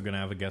we're also going to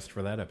have a guest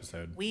for that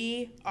episode.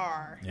 We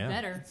are. Yeah.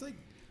 Better. It's like,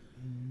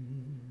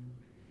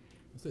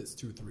 I'll say it's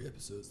 2 or 3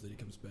 episodes that he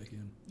comes back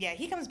in. Yeah,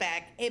 he comes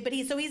back. But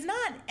he's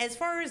not, as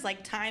far as,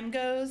 like, time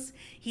goes,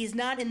 he's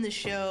not in the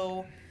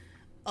show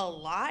a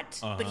lot,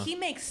 but he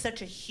makes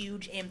such a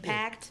huge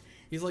impact.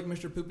 He's like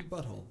Mr. Poopy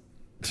Butthole.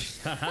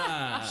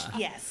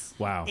 Yes.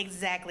 Wow.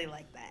 Exactly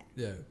like that.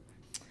 Yeah.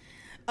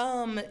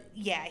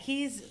 Yeah,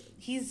 he's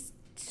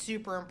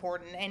super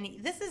important, and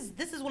this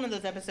is one of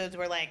those episodes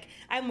where, like,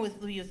 I'm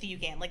with you,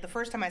 Gant. Like, the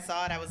first time I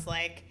saw it, I was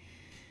like,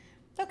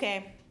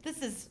 okay,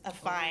 this is a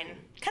fine.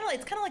 It's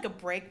kind of like a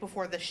break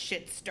before the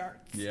shit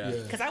starts. Yeah.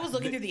 Because I was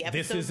looking through the episode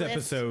This is list.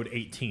 episode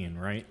 18,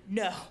 right?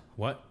 No,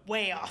 What?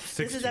 way off.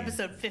 This is 16.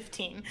 episode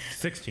 15.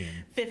 16.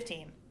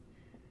 15.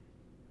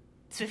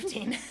 It's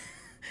 15.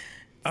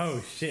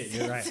 Oh, shit.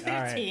 You're right. It's All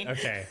right. 15.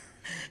 Okay.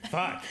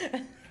 Fuck.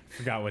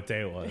 Forgot what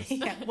day it was.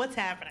 Yeah, what's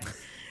happening?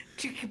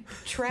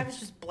 Travis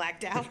just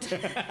blacked out.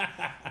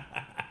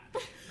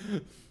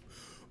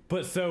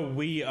 But so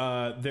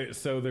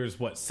there's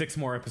what, 6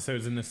 more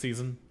episodes in this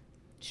season?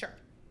 Sure.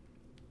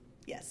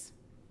 Yes.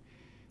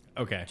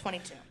 Okay.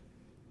 22.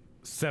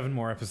 7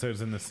 more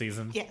episodes in this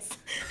season. Yes.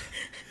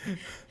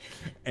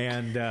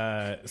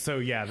 And so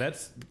yeah,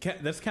 that's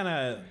kind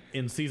of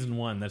in season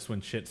 1. That's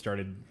when shit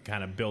started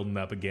kind of building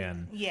up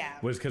again. Yeah.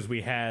 Was because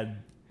we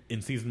had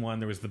in season 1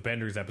 there was the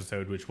Benders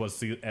episode, which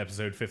was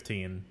episode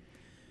 15,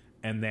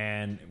 and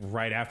then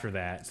right after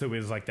that, so it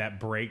was like that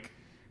break,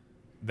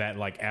 that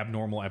like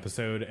abnormal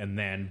episode, and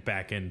then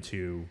back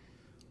into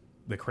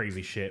the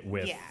crazy shit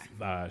with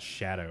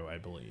Shadow, I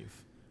believe.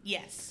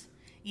 Yes.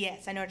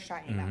 Yes, I know what you're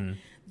talking about.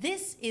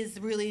 This is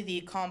really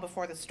the calm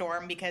before the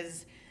storm,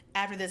 because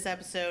after this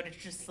episode, it's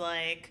just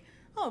like,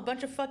 oh, a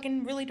bunch of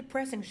fucking really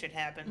depressing shit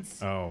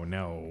happens. Oh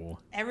no!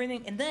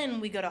 Everything, and then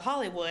we go to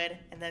Hollywood,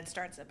 and then it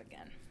starts up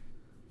again.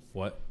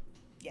 What?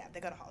 Yeah, they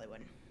go to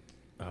Hollywood.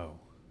 Oh.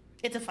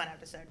 It's a fun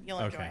episode. You'll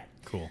enjoy Okay.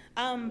 it. Cool.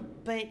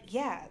 But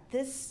yeah,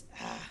 this,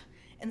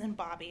 and then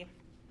Bobby.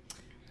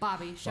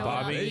 Bobby showing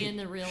Bobby, up being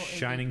the real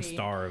shining MVP.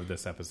 star of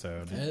this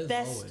episode. As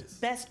always.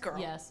 Best girl.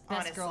 Yes,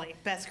 best honestly, girl.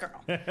 best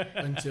girl.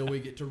 Until we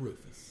get to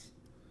Rufus.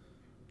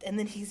 And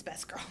then he's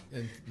best girl.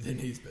 And then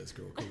he's best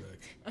girl,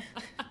 correct.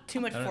 Too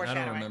much I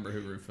foreshadowing. don't remember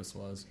who Rufus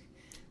was.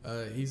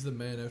 He's the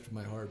man after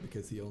my heart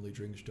because he only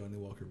drinks Johnny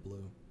Walker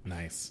Blue.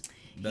 Nice.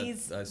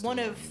 He's I still one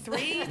don't of 3.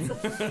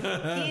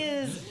 He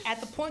is, at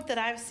the point that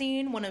I've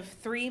seen, one of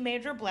 3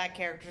 major black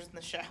characters in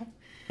the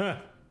show.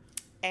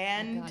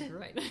 And God, you're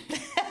right.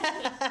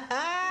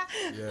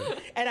 Yeah.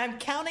 and I'm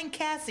counting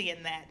Cassie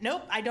in that.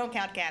 Nope, I don't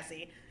count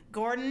Cassie.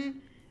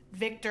 Gordon,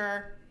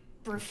 Victor,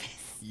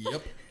 Rufus.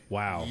 Yep.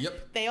 Wow.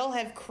 Yep. They all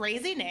have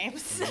crazy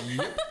names.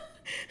 Yep.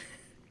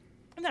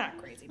 They're not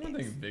crazy I don't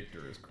think names.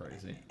 Victor is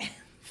crazy.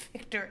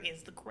 Victor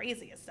is the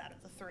craziest out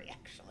of the 3,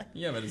 actually.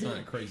 Yeah, but it's not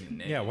a crazy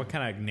name. Yeah, what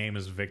kind of name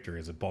is Victor?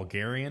 Is it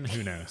Bulgarian?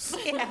 Who knows?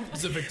 Yeah.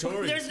 It's a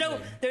Victorian.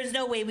 There's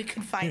no way we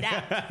can find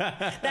out.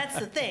 That's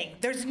the thing.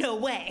 There's no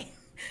way.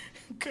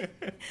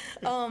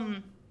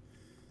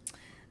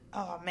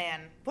 Oh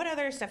man, what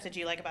other stuff did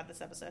you like about this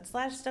episode?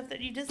 / stuff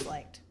that you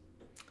disliked?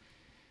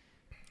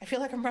 I feel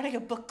like I'm running a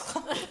book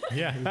club.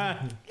 Yeah.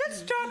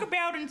 Let's talk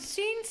about in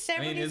scene I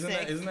 76.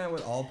 mean, isn't that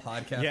what all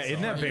podcasts Yeah,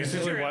 isn't that are?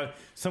 basically True. what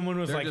someone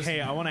was They're like, just- hey,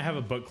 I want to have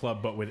a book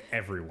club, but with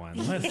everyone.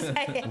 Let's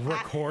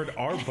record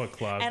our book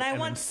club And I and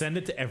want- then send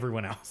it to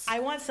everyone else.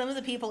 I want some of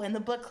the people in the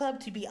book club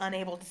to be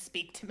unable to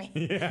speak to me.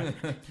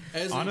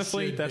 As it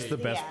Honestly, should that's be. the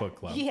best Yeah. book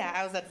club. Yeah,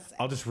 I was about to say.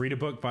 I'll just read a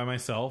book by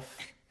myself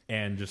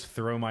and just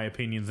throw my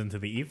opinions into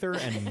the ether,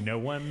 and no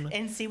one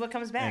And see what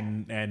comes back.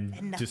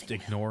 and just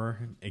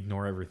nothing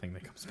ignore everything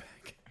that comes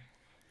back.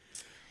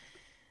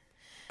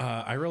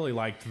 I really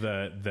liked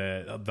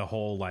the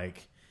whole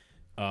like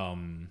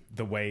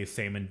the way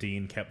Sam and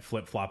Dean kept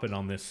flip flopping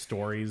on this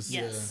stories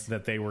Yes.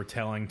 that they were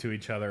telling to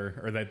each other,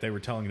 or that they were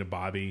telling to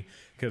Bobby,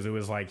 because it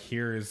was like,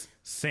 here's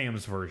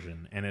Sam's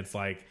version, and it's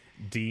like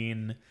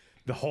Dean.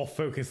 The whole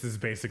focus is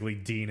basically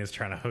Dean is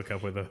trying to hook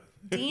up with a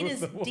Dean with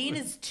is a woman. Dean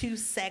is too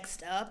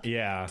sexed up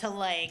Yeah. to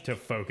like to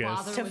focus.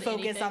 Bother. to with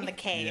focus anything. on the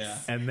case. Yeah.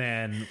 And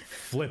then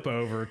flip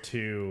over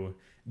to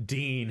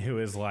Dean, who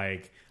is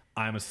like,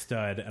 I'm a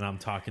stud and I'm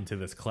talking to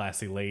this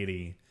classy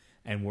lady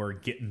and we're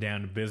getting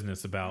down to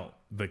business about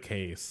the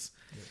case.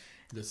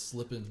 Just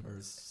slipping or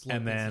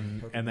slipping.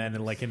 And then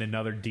like in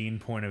another Dean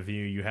point of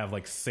view, you have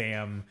like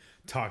Sam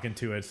talking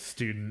to a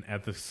student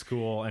at the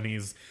school,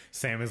 and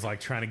Sam is like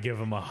trying to give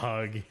him a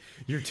hug.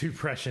 You're too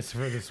precious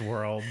for this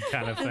world,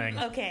 kind of thing.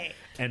 Okay.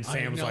 And I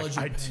Sam's acknowledge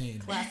like, your pain.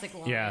 Classic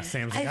line. yeah,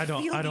 Sam's like, I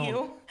feel you.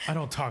 I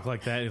don't talk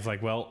like that. He's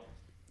like, well,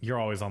 you're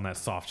always on that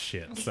soft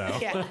shit. So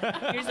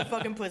Yeah. You're just a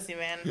fucking pussy,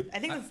 man. I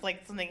think that's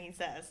like something he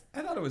says.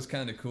 I thought it was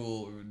kind of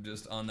cool,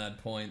 just on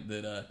that point,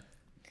 that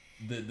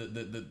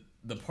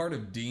the part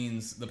of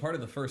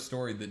the first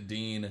story that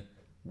Dean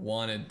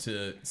wanted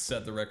to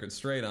set the record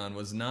straight on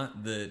was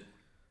not that,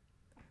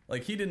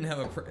 like, he didn't have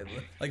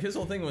like his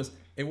whole thing was,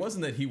 it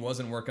wasn't that he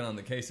wasn't working on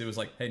the case. It was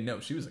like, hey, no,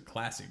 she was a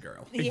classy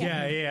girl.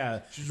 Yeah, yeah.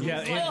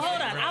 Well,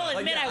 hold on. I'll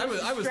admit I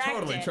was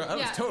totally distracted. I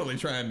was totally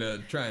trying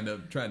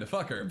to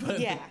fuck her, but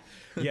Yeah.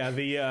 Yeah,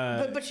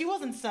 the But she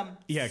wasn't some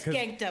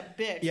skanked up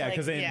bitch. yeah, like,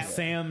 because in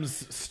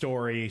Sam's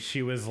story,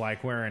 she was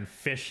like wearing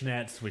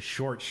fishnets with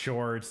short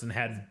shorts and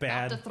had About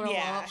bad to throw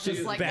Yeah. up,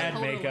 just like bad the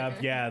total makeup.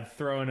 liquor. Yeah,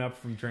 throwing up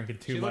from drinking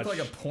too she much. looked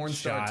like a porn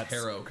star shots.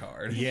 tarot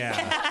card.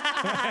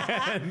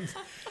 Yeah.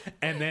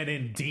 and then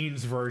in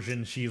Dean's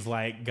version, she's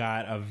like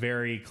got a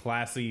very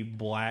classy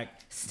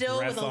black Still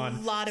dress with a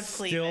on. lot of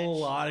Still a cleavage.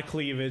 lot of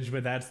cleavage,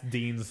 but that's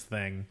Dean's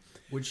thing.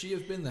 Would she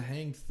have been the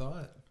hanged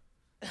thought?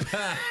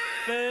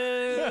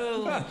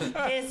 Boo.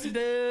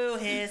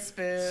 Hiss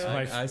boo.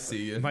 I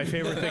see you. My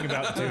favorite thing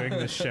about doing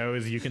this show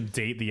is you can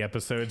date the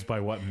episodes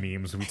by what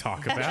memes we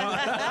talk about.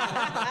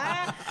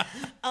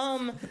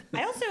 I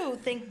also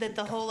think that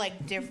the whole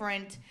like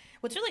different.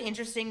 What's really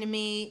interesting to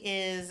me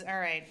is, all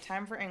right,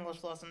 time for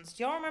English lessons.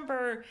 Do y'all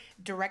remember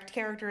direct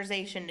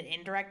characterization and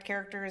indirect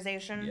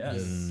characterization?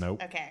 Yes.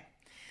 Nope. Okay.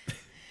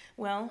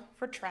 Well,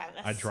 for Travis.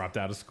 I dropped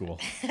out of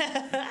school.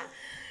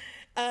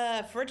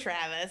 For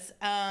Travis,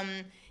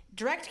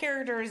 direct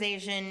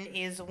characterization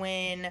is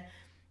when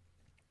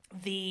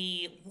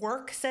the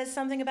work says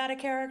something about a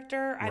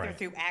character, either Right.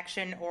 through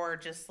action or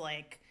just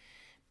like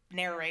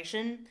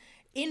narration.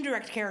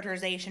 Indirect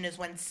characterization is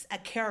when a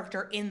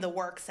character in the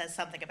work says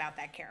something about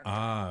that character.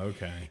 Ah,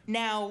 okay.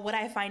 Now, what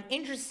I find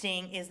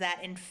interesting is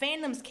that in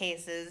fandom's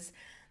cases,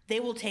 they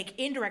will take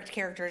indirect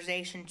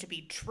characterization to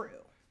be true.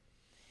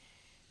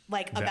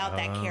 Like, about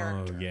that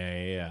character. Oh,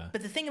 yeah.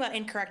 But the thing about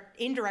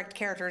indirect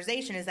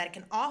characterization is that it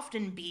can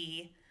often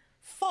be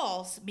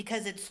false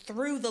because it's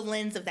through the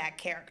lens of that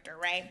character,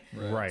 right?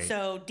 Right.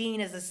 So Dean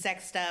is a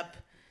sexed up,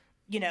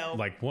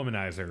 like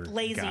womanizer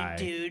lazy guy,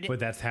 dude. But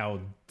that's how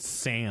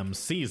Sam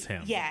sees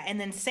him. yeah, and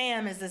then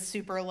Sam is this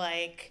super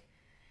like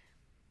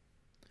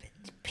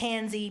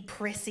pansy,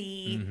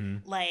 prissy,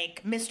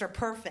 like Mr.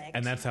 Perfect.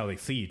 And that's how they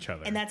see each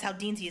other. And that's how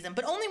Dean sees them,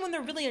 but only when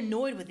they're really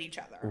annoyed with each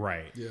other.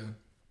 right. Yeah.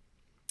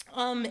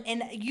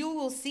 And you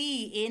will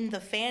see in the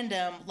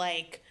fandom,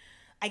 like,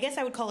 I guess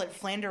I would call it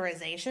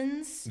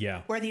Flanderizations.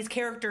 Yeah. Where these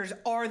characters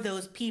are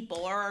those people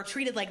or are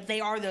treated like they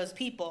are those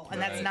people,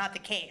 and that's Right. not the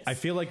case. I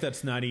feel like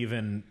that's not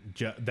even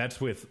that's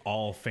with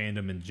all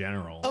fandom in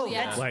general. oh,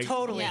 yeah. that's Like,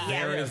 totally, yeah.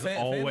 yeah. There is fandoms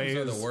always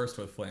are the worst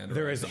with Flanders.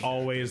 There is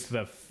always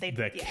the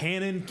Yeah.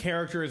 canon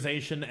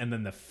characterization and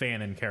then the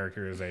fanon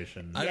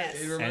characterization. Yes.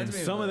 It And reminds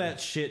me some of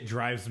that shit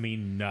drives me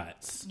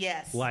nuts.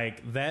 Yes.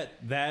 Like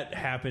that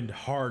happened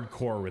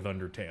hardcore with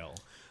Undertale.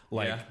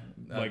 Like Yeah,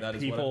 that is what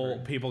I've people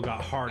heard. people got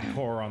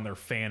hardcore on their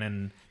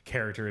fanon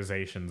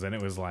characterizations and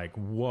it was like,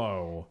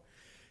 whoa,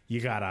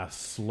 you gotta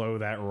slow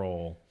that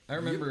roll. I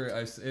remember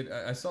I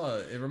saw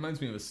it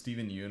reminds me of a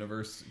Steven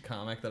Universe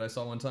comic that I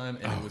saw one time,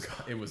 and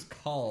it was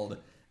called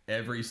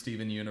Every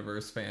Steven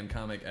Universe Fan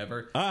Comic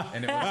Ever,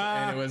 and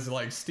it was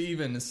like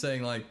Steven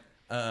saying like,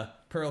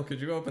 Pearl, could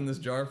you open this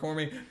jar for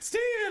me?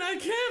 Steven, I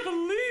can't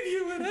believe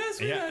you would ask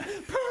me Yeah.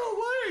 that. Pearl,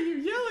 why are you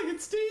yelling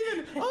at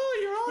Steven? Oh,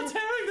 you're all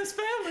tearing this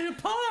family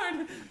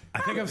apart.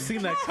 I think I've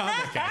seen that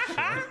comic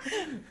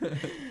actually.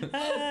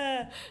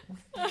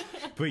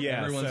 But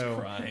yeah, Everyone's so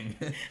crying.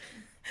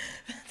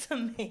 It's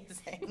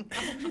amazing.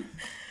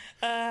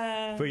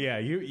 but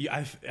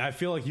yeah, I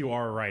feel like you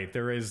are right.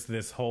 There is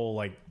this whole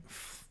like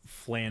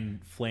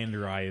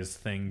Flanderized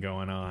thing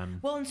going on.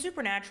 Well, and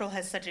Supernatural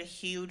has such a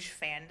huge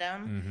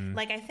fandom. Mm-hmm.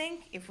 Like, I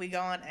think if we go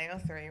on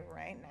AO3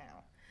 right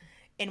now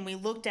and we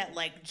looked at,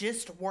 like,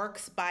 just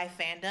works by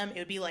fandom, it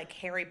would be like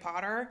Harry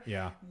Potter.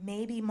 Yeah.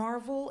 Maybe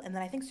Marvel. And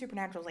then I think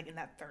Supernatural's, like, in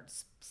that third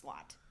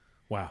slot,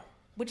 Wow.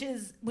 which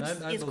is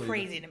I believe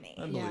crazy it. to me.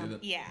 I believe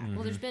it. Yeah. Mm-hmm.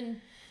 Well, there's been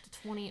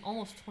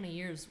almost 20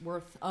 years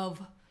worth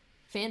of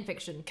fan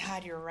fiction.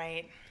 God, you're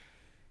right.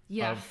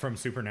 Yeah. From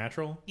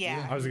Supernatural?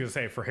 Yeah. I was going to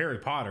say for Harry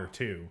Potter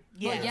too.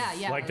 Yes. Well,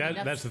 yeah. Like I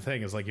mean, that's the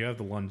thing is like you have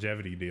the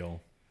longevity deal.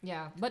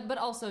 Yeah, but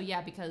also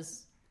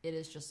because it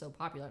is just so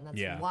popular, and that's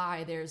Yeah.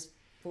 why there's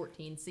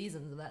 14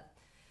 seasons of that.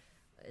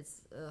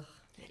 It's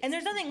And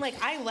there's nothing, like,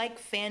 I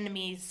like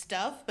fandom-y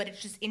stuff, but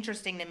it's just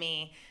interesting to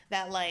me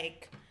that,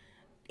 like,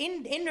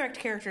 indirect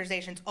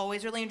characterization's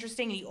always really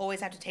interesting, and you always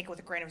have to take it with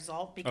a grain of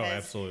salt because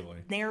absolutely.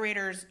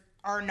 narrators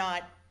are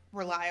not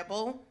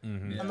reliable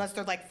Mm-hmm. unless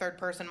they're like third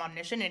person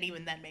omniscient, and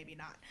even then maybe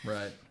not.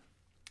 Right.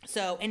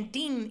 So, and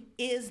Dean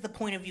is the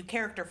point of view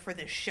character for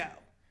this show.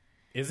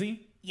 Is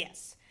he?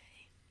 Yes.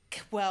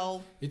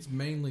 Well, It's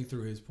mainly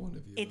through his point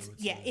of view. I it's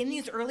would yeah. say. In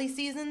these early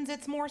seasons,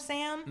 it's more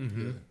Sam,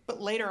 Mm-hmm. but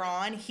later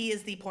on, he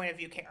is the point of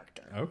view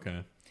character.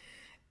 Okay.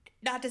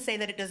 Not to say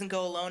that it doesn't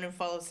go alone and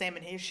follow Sam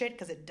and his shit,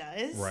 because it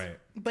does. Right.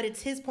 But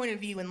it's his point of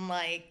view and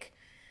like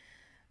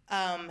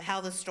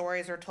how the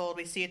stories are told.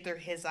 We see it through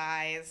his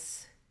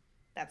eyes,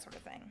 that sort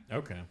of thing.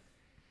 Okay.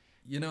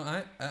 You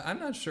know, I'm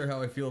not sure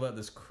how I feel about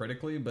this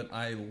critically, but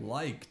I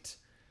liked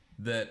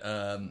that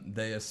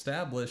they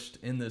established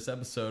in this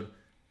episode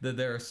that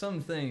there are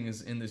some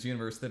things in this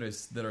universe that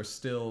are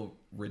still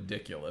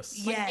ridiculous.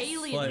 Yes.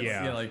 aliens. Like,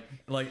 Yeah.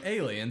 like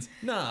aliens.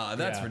 Nah,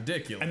 that's Yeah.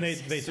 ridiculous. And they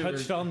Super-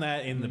 touched on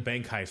that in the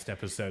bank heist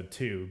episode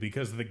too,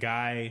 because the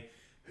guy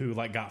who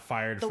like got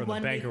fired The from the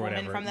one bank weak or woman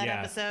whatever from that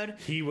episode?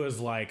 he was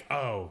like,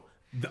 "Oh,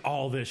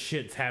 all this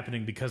shit's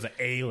happening because of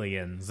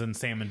aliens," and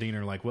Sam and Dean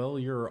are like, "Well,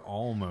 you're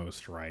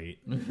almost right."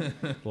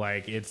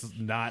 Like it's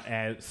not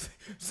as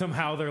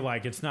somehow they're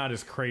like it's not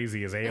as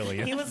crazy as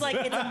aliens. He was like,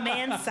 it's a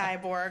man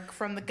cyborg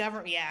from the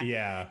government. Yeah.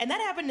 Yeah. And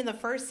that happened in the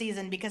first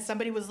season because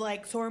somebody was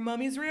like, so our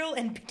mummy's real?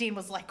 And Dean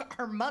was like,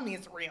 our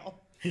mummy's real.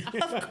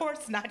 Of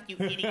course not, you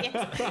idiot.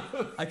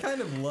 I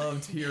kind of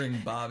loved hearing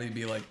Bobby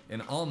be like,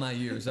 in all my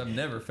years, I've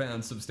never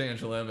found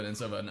substantial evidence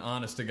of an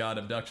honest-to-God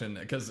abduction.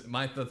 Because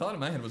the thought in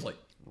my head was like,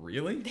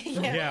 really?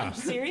 Yeah.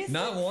 Seriously?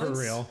 Not once?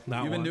 real,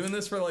 not You've been once. doing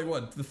this for like,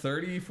 what,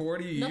 30,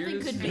 40 Nothing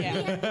years? could be Yeah.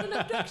 an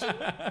abduction.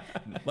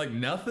 Like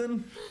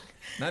nothing?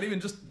 Not even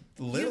just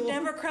little? You've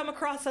never come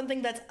across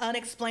something that's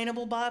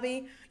unexplainable,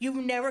 Bobby? You've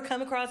never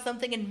come across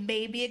something and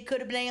maybe it could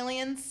have been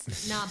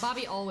aliens? Nah,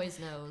 Bobby always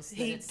knows that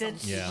He it's some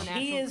did- Yeah. supernatural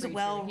he is creature.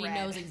 well He read.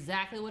 knows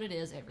exactly what it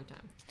is every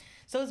time.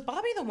 So is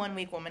Bobby the one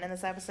weak woman in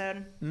this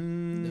episode?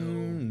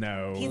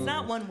 No. He's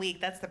not 1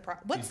 week. That's the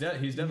problem. He's,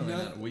 he's definitely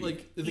not weak.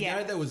 Like the Yeah.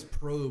 guy that was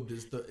probed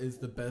is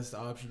the best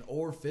option,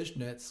 or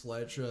fishnet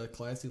 /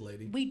 classy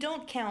lady. We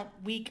don't count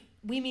week.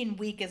 We mean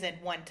week as in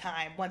one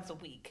time, once a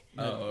week.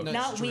 Oh, okay.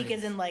 Not weak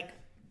strength. as in like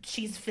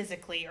she's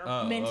physically or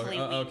Oh, mentally weak.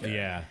 okay.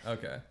 Yeah.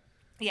 Okay.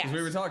 Yeah. 'Cause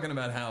we were talking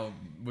about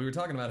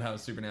how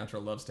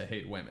Supernatural loves to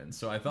hate women.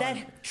 So I thought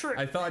True.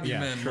 I thought you Yeah,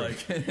 meant true.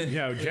 like You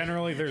know,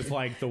 generally there's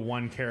like the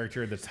one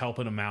character that's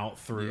helping him out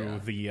through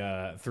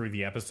Yeah.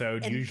 the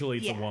episode. And- Usually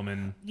it's yeah. a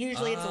woman.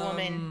 Usually it's a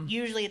woman.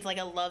 Usually it's like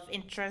a love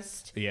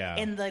interest. Yeah.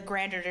 In the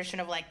grand tradition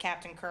of like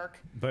Captain Kirk.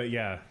 But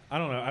yeah, I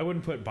don't know. I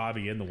wouldn't put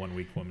Bobby in the 1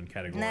 week woman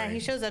category. Nah, he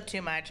shows up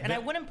too much, and I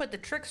That- wouldn't put the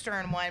Trickster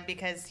in one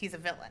because he's a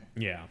villain.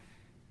 Yeah.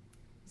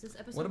 Is this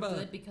episode What about-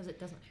 good because it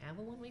doesn't have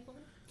a 1 week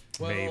woman?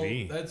 Well,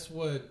 Maybe. that's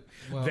what.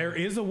 Well, There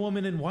is a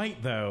woman in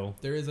white though.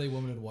 there is a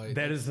woman in white.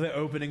 That is the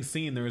opening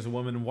scene. There is a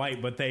woman in white,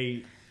 but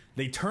they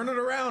turn it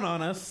around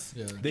on us.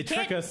 Yeah. They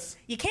trick Can't- us.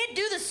 You can't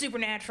do the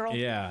supernatural.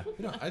 Yeah.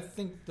 I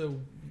think the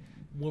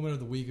woman of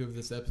the week of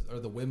this episode, or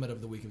the women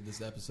of the week of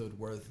this episode,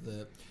 were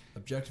the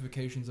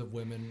objectifications of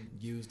women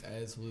used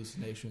as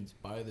hallucinations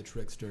by the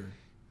trickster.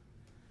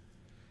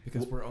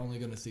 Because we're only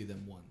going to see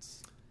them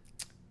once.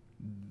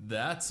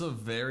 that's a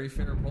very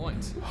fair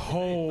point.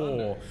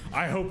 Oh,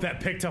 I hope that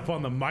picked up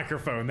on the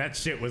microphone. That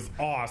shit was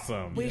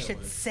awesome. We Yeah, should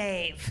like-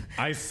 save.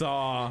 I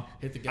saw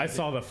Hit the guy- I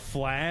saw the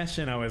flash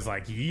and I was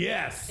like,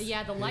 yes.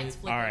 Yeah, the lights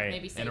flickered. All right.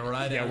 Maybe And save it.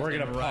 right Yeah, we're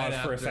gonna after- pause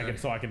right for a after- second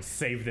so I can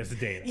save this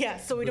data. Yeah,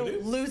 so we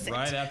don't lose it.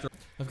 Right after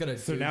I've got a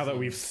So now that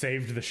we've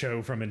saved the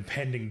show from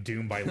impending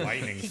doom by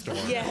lightning storm.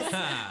 Yes.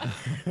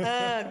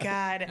 Oh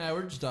God. Nah,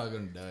 we're just all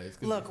going to die. It's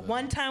gonna be Look, fun.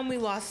 one time we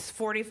lost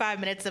 45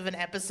 minutes of an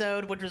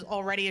episode, which was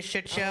already a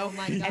shit show, Oh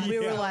my God. and we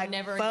were Yeah. like,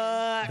 Never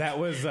 "Fuck." That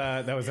was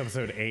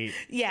episode 8.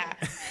 Yeah.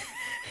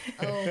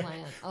 Oh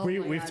man. Oh my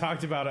We've God.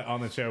 talked about it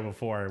on the show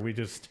before. We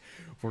just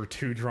were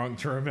too drunk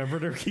to remember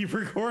to keep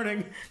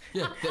recording.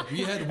 Yeah, we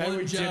had And one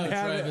we job, didn't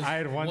have it. Travis. I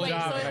had one Wait,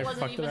 job so and it I wasn't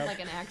fucked even it up. like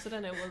an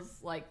accident. It was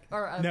like,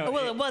 or a, No.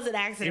 Well, it was an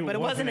accident, but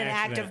it wasn't an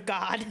act accident. of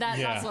God. That's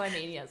Yeah. what I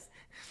mean. Yes.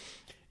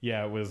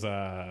 Yeah, it was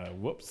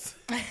whoops.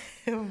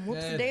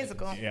 Whoops, Yeah, days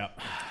ago. Yeah.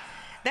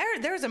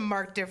 There's a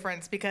marked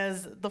difference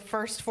because the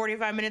first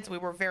 45 minutes we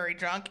were very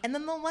drunk, and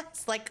then the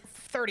last like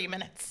 30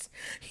 minutes,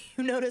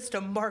 you noticed a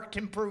marked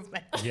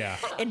improvement. Yeah.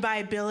 In my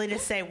ability to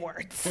say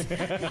words.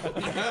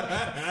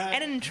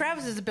 And in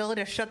Travis's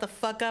ability to shut the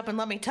fuck up and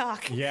let me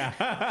talk. Yeah.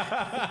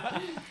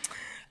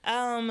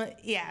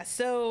 Yeah,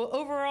 so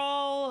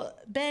overall,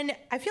 Ben,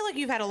 I feel like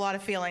you've had a lot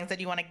of feelings that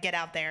you want to get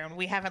out there, and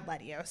we haven't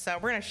let you. So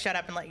we're going to shut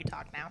up and let you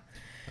talk now.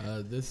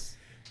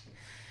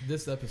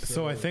 This episode.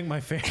 So I think my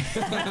favorite.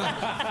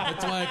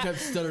 That's why I kept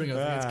stuttering. I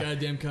was like, it's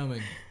goddamn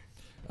coming.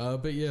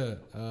 But yeah,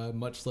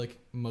 much like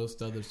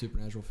most other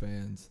Supernatural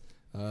fans,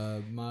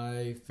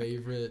 my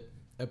favorite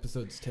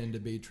episodes tend to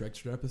be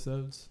Trickster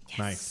episodes.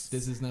 Nice.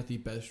 This is not the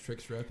best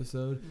Trickster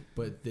episode,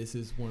 but this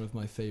is one of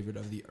my favorite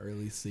of the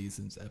early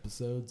seasons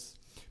episodes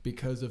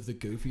because of the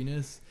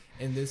goofiness.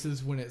 And this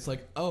is when it's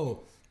like,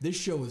 oh, this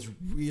show is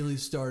really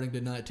starting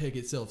to not take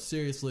itself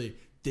seriously.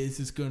 This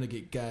is going to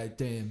get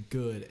goddamn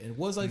good. And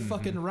was I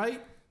fucking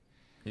right?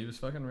 he was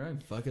fucking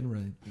right. Fucking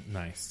right.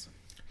 Nice.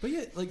 But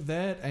yeah, like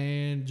that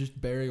and just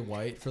Barry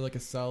White for like a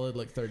solid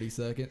like 30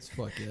 seconds.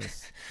 Fuck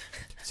yes.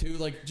 Two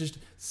like just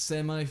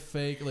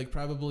semi-fake, like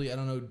probably, I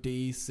don't know,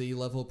 DC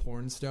level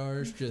porn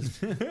stars just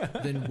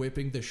then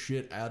whipping the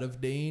shit out of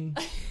Dean.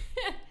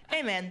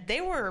 Hey, man,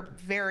 they were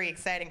very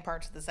exciting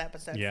parts of this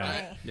episode Yeah.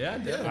 for me. Yeah,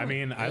 definitely. I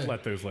mean, I'd Yeah.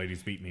 let those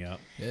ladies beat me up.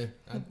 Yeah.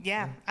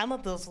 Yeah, I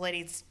let those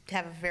ladies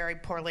have a very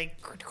poorly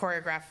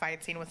choreographed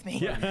fight scene with me.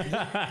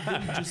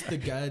 Just the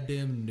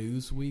goddamn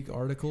Newsweek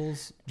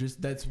articles. Just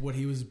that's what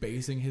he was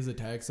basing his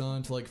attacks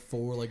on to like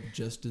 4 like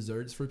just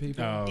desserts for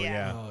people. Oh, Yeah.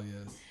 yeah. Oh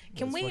yes.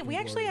 Can That's we fucking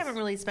actually glorious. haven't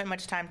really spent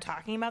much time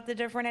talking about the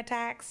different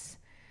attacks.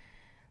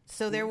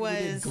 So there We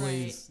did was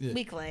glaze. Yeah.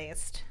 we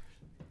glazed.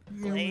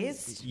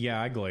 Glazed?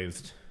 Yeah, I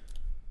glazed.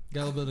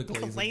 Got a little bit of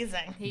glazing.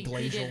 Glazing. He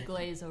Glacial. did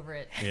glaze over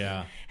it.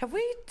 Yeah. Have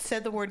we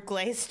said the word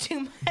glaze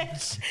too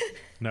much?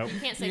 Nope. You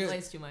can't say Yeah.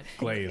 glaze too much.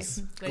 Glaze.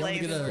 You want to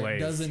Glaze. get a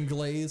Glaze. dozen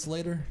glaze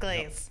later?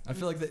 Glaze. I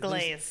feel like that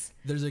Glaze.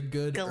 there's a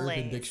good Glaze.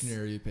 Urban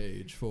Dictionary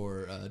page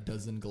for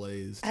dozen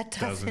glazed. A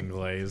Dozen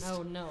glazed.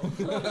 Oh no.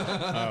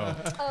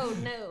 Oh. Oh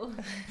no.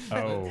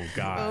 Oh,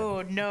 God.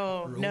 Oh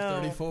no, Rule no.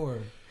 34.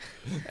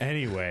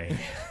 Anyway.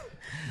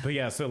 But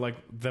yeah, so like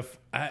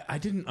I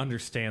didn't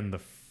understand the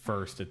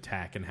first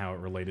attack and how it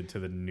related to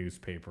the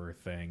newspaper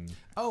thing.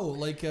 Oh,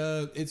 like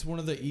it's one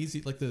of the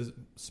easy, like the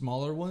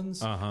smaller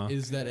ones. Uh-huh.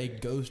 Is that a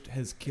ghost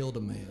has killed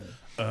a man?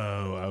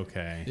 Oh,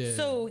 okay. Yeah.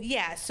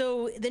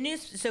 So the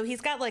news. So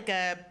he's got like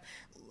a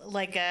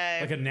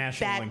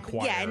National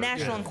Enquirer. Yeah, a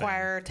National thing.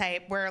 Enquirer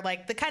type, where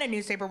like the kind of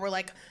newspaper where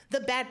like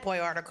the Bad Boy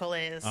article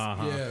is.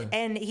 Uh-huh. Yeah.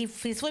 And he's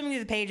flipping through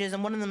the pages,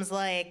 and one of them's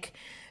like,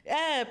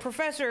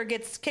 "Professor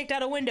gets kicked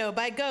out a window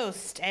by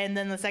ghost," and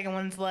then the second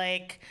one's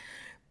like,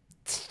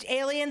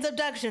 "Aliens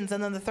abductions,"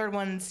 and then the third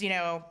one's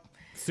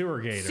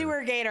Sewer Gator.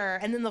 Sewer Gator,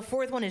 and then the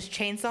fourth one is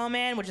Chainsaw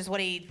Man, which is what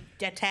he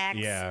attacks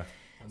Yeah.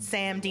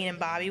 Sam, Dean, and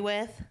Bobby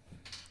with.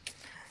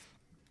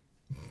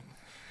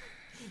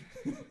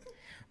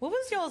 What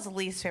was y'all's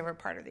least favorite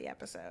part of the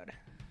episode?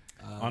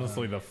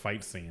 Honestly, the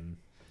fight scene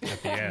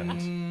at the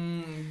end.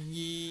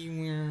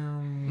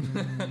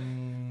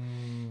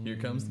 Here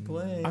comes the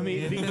play. I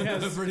mean,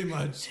 because Pretty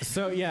much.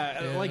 so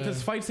yeah, like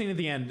this fight scene at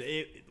the end,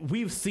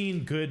 we've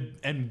seen good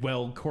and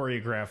well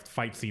choreographed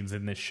fight scenes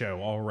in this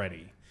show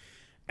already.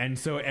 And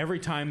so every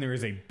time there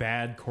is a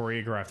bad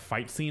choreographed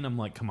fight scene, I'm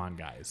like, come on,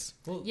 guys.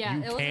 Well, Yeah,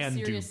 You it was can a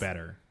do serious,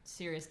 better.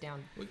 Serious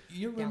down.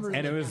 you remember?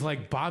 And it was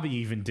like Bobby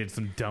even did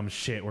some dumb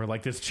shit where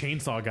like this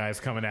chainsaw guy's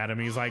coming at him.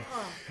 He's like,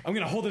 I'm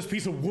going to hold this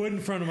piece of wood in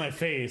front of my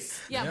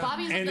face. Yeah,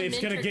 Bobby's like And the it's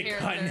going to mentor get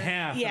cut in character.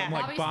 half. Yeah. And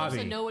I'm like, Bobby's supposed to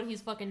Bobby, know what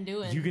he's fucking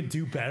doing. you can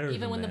do better even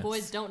than when the this.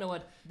 boys don't know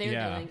what they're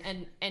Yeah.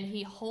 doing, and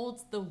he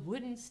holds the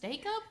wooden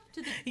stake up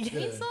to the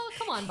chainsaw.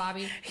 Come on,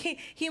 Bobby.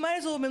 He might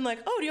as well have been like,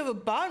 "Oh, do you have a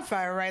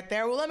bonfire right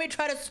there? Well, let me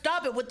try to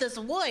stop it with this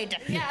wood."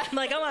 Yeah.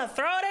 Like, I'm gonna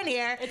throw it in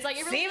here. It's like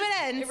it see really, if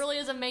it ends. it really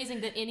is amazing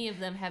that any of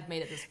them have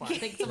made it this far. I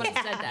think somebody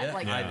said that. Yeah,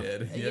 Like, I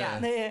did.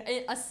 yeah, Yeah.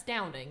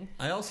 astounding.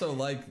 I also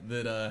like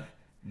that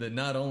that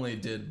not only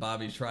did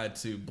Bobby try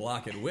to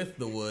block it with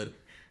the wood,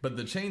 but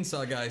the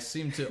chainsaw guy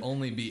seemed to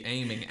only be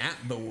aiming at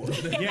the wood.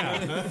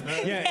 Yeah,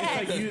 yeah.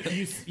 It's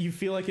like you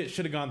feel like it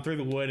should have gone through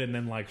the wood and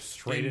then like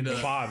straight into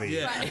Bobby.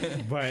 Yeah.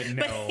 Right. But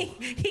no.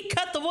 He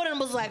cut the wood and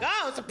was like,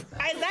 "Oh,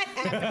 surprise that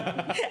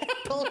happened."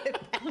 Pulled it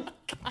back.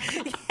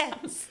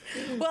 Yes.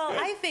 Well,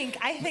 I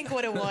think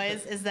what it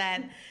was is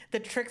that the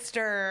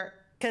trickster,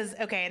 because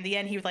in the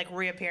end he like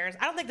reappears.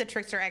 I don't think the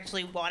trickster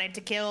actually wanted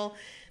to kill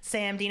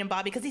Sam, Dean, and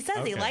Bobby because he says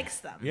he Okay. likes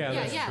them. Yeah,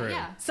 that's yeah, true.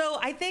 yeah. So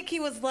I think he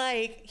was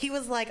like,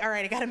 all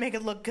right, I got to make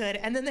it look good.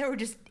 And then there were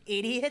just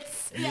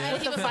idiots Yeah,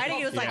 with he the was fighting. like,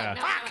 He was Yeah. like,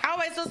 fuck, how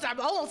am I supposed to? I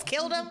almost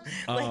killed him.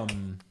 Like,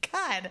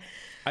 God.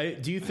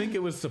 Do you think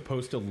it was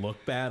supposed to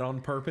look bad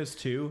on purpose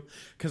too?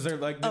 Because they're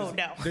like, Oh,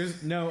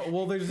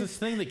 no. There's this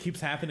thing that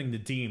keeps happening to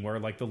Dean where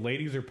like the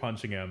ladies are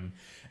punching him,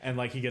 and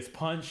like he gets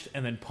punched,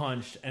 and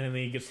then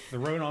he gets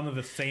thrown onto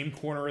the same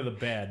corner of the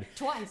bed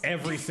Twice.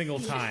 every single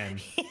time,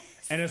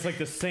 and it's like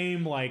the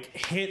same like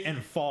hit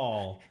and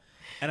fall,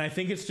 and I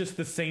think it's just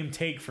the same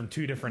take from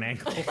two different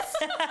angles.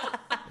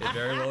 It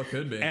very well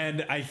could be.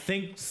 And I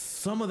think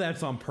some of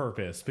that's on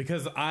purpose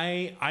because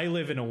I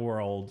live in a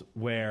world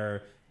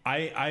where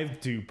I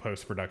do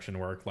post-production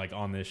work like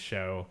on this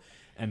show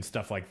and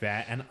stuff like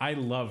that, and I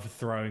love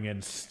throwing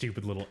in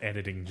stupid little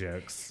editing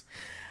jokes.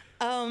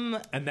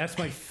 And that's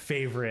my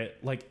favorite.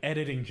 Like,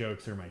 editing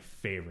jokes are my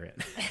favorite.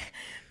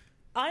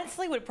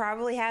 Honestly, what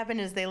probably happened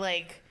is they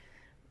like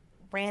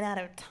ran out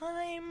of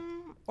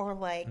time or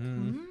like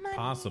money.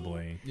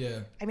 Possibly. Yeah.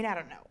 I mean, I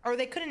don't know. Or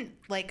they couldn't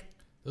like.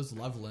 Those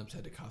lava lamps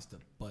had to cost a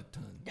butt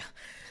ton.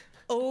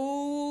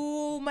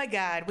 Oh my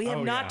God, we have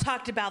Oh, not yeah.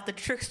 talked about the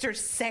trickster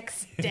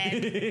sex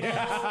den.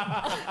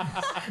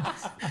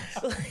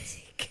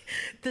 Like,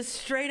 the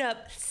straight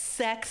up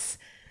sex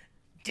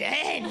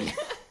den.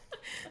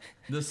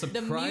 The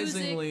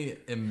surprisingly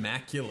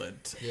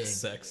immaculate Yeah.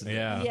 sex.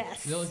 Yeah.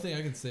 Yes. The only thing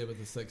I can say about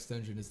the sex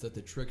dungeon is that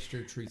the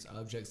trickster treats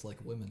objects like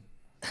women.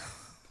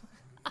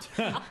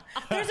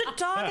 There's a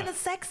dog in the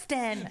sex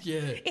den.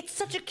 Yeah. It's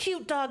such a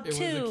cute dog It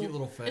too. was a cute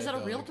little fat Is that a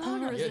dog. real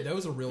dog or is Yeah, it? that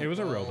was a real It was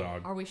a real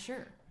dog. Are we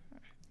sure?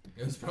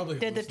 It was probably a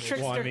Did the hallucination.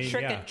 trickster Well, I mean,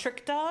 trick yeah. a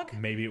trick dog?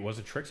 Maybe it was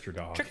a trickster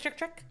dog. Trick, trick,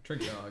 trick. Trick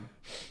dog.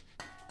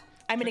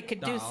 I mean, it could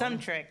do Dog. some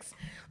tricks.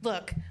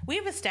 Look,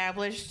 we've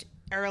established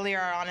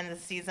earlier on in the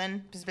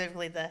season,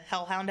 specifically the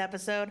Hellhound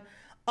episode,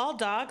 all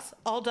dogs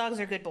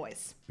are good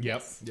boys.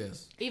 Yep.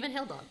 Yes. Even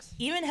hill dogs.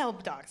 Even hell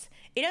dogs.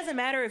 It doesn't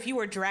matter if you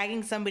were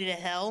dragging somebody to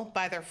hell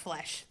by their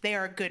flesh. They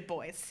are good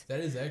boys. That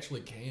is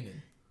actually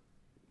canon.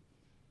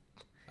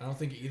 I don't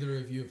think either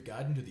of you have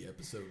gotten to the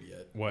episode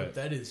yet. What? But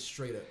that is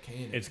straight up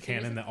canon. It's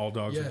canon that all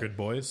dogs are Yeah. good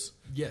boys.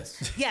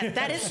 Yes. Yeah,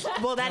 that is true.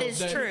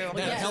 That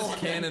That hell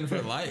canon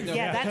for life.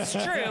 Yeah, that's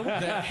true.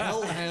 that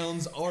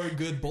hellhounds are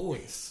good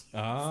boys.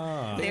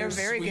 Ah. They're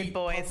very sweet good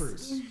boys.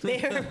 puppers. They're,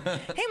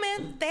 hey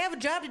man, they have a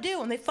job to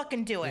do and they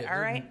fucking do it. Yeah,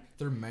 all right,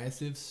 They're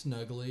massive,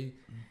 snuggly,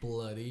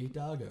 bloody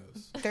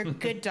doggos. they're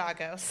good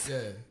doggos.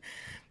 Yeah.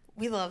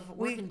 We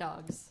Working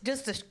dogs.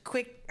 just a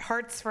quick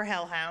hearts for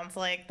hellhounds.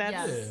 Like that's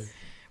Yes. Yeah.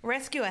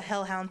 rescue a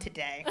hellhound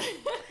today.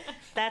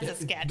 That's a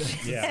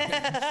sketch.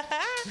 Yeah.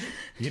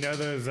 You know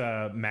those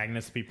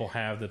magnets people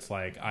have that's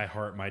like, I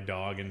heart my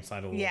dog inside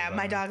a little Yeah,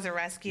 my dog's a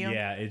rescue.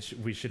 Yeah,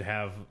 we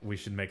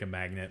should make a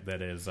magnet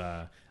that is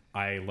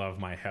I love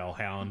my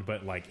hellhound,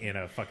 but like in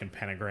a fucking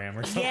pentagram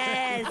or something.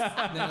 Yes.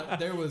 Now,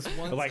 there was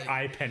once Like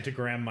I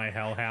pentagram my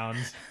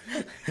hellhounds.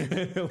 A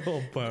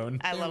little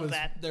bone. I love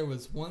that. There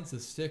was once a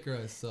sticker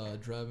I saw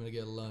driving to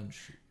get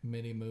lunch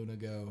many moon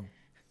ago.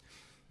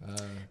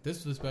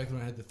 This was back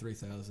when I had the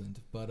 3000,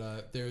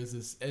 but there was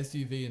this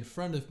SUV in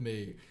front of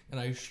me, and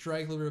I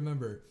strikingly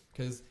remember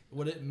because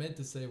what it meant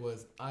to say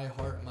was "I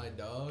heart my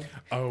dog."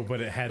 Oh, but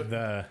it had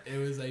the It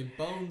was a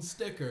bone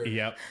sticker.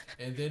 Yep.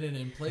 And then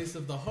in place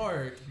of the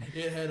heart,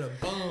 it had a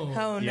bone.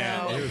 Oh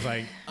Yeah, no. it was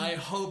like, I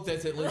hope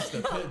that's at least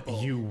a pit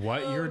bull. you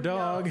what your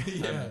dog?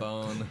 Yeah. A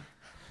bone.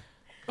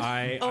 No.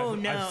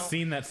 I've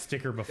seen that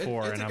sticker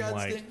before, it's and a I'm God's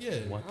like, thing, yeah.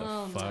 what the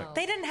Oh, fuck? no.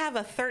 They didn't have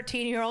a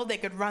 13-year-old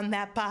that could run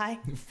that by.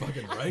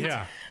 Fucking right.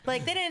 Yeah.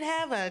 Like they didn't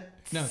have a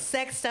No.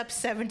 sexed up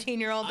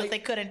 17-year-old that they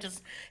couldn't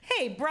just,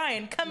 hey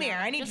Brian, come here.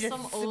 I need Just you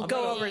some to old go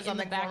lady over in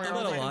something the for me. background.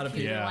 I bet a lot of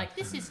computer, people- like,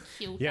 this is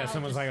cute. Yeah, I'll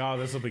someone's just- like, oh,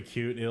 this will be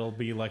cute. It'll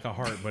be like a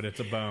heart, but it's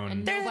a bone.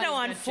 And There's Nobody's no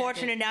gonna check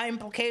unfortunate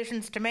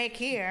implications to make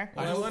here.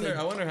 I wonder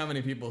how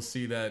many people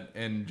see that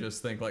and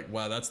just think like,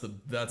 wow,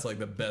 that's like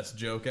the best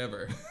joke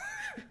ever.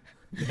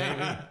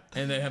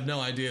 And they have no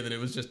idea that it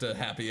was just a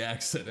happy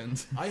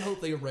accident. I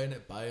hope they ran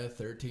it by a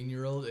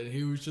 13-year-old, and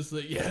he was just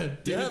like, "Yeah,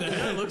 do Yeah, that.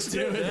 yeah, looks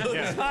good.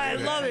 Yeah. I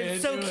love it. Yeah,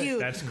 So do it. cute.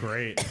 That's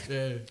great.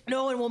 Yeah,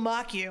 No one will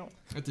mock you.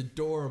 it's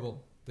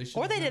adorable."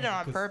 Or they did it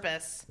on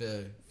purpose.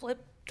 Yeah,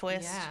 Flip,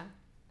 twist. Yeah.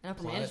 And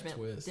upper Plot management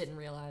twist. didn't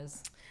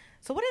realize.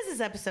 So what has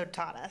this episode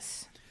taught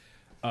us?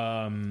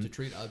 to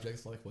treat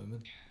objects like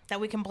women.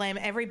 That we can blame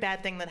every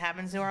bad thing that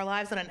happens to our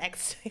lives on an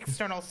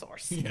external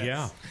source. Yes.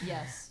 Yeah,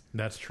 Yes.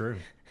 that's true.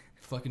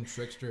 Fucking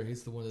trickster.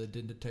 He's the one that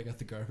didn't take out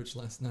the garbage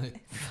last night.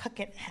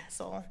 Fucking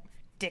asshole.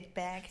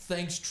 Dickbag.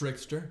 Thanks,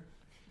 trickster.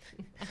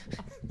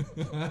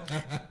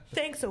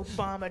 Thanks,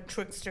 Obama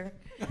trickster.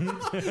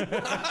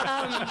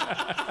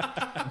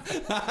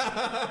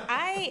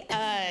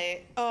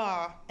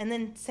 And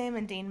then Sam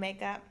and Dean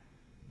make up.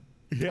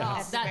 Yeah. Oh,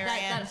 At the very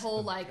that end.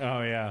 whole like,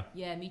 Oh yeah.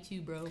 yeah, me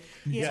too, bro.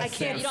 Yeah, I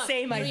can't You don't,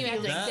 say my you don't even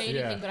have to feelings. say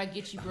anything, Yeah. but I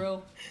get you,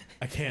 bro.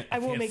 I can't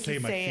won't make say you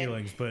my say it.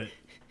 feelings, but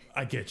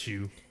I get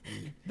you,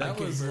 That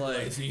was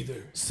like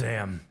either.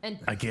 Sam. And-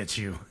 I get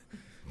you.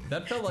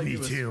 that felt like Me it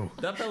was too.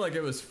 that felt like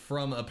it was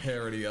from a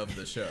parody of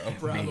the show.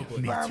 Probably.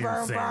 Me Brr, too,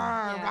 brr, Sam.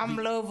 brr. I'm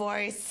low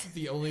voice.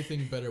 The only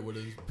thing better would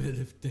have been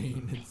if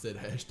Dean had said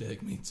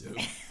hashtag me too.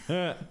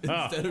 Oh,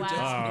 Instead of oh just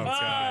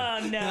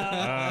God. Oh no.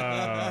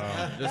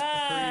 Just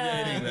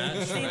predating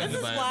that. See, this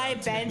is by why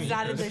about 10 Ben's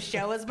not in the years.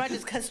 show as much,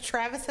 is because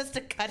Travis has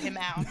to cut him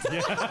out.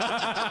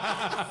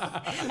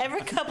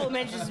 Every couple of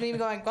mentions me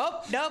going,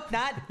 oh, nope, we're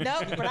not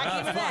keeping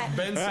that.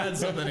 Ben said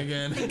something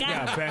again.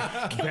 Yeah,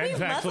 Ben's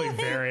we actually muzzle him?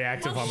 very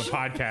active on the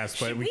podcast,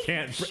 but we we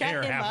can't shut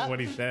air him half up? of what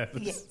he says.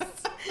 Yes.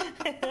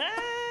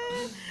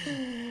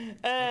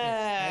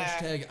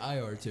 hashtag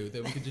IR2,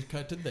 then we could just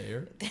cut to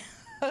there.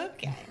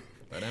 Okay.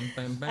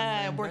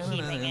 We're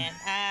keeping it.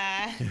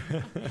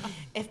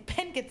 If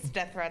Ben gets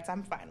death threats,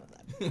 I'm fine with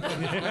it.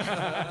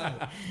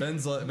 Ben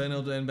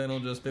will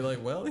just be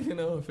like, well, you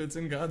know, if it's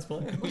in God's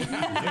plan. Well,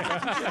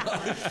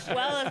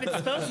 if it's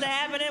supposed to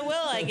happen, it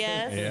will, I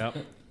guess. Yep.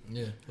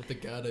 Yeah, let the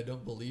God I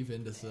don't believe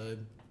in decide.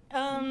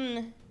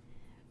 Can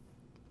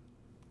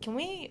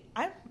we?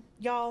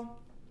 Y'all.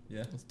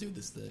 Yeah. Let's do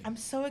this thing. I'm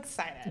so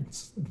excited.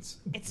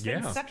 It's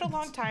been Yeah. such a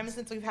long time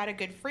since we've had a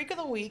good freak of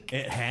the week,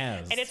 It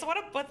has. and it's one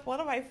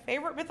of my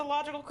favorite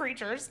mythological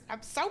creatures.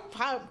 I'm so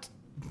pumped.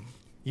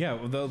 Yeah,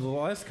 the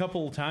last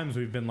couple of times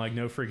we've been like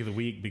no freak of the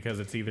week because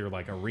it's either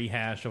like a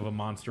rehash of a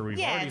monster we've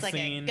Yeah, already it's like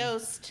seen, a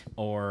ghost,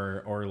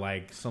 or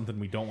like something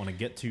we don't want to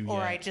get to or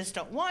yet. I just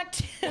don't want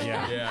to.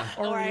 yeah. Yeah.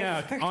 Or I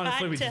yeah, forgot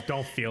honestly, we to- just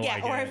don't feel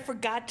like or I it.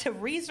 forgot to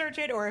research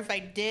it, or if I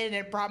did, and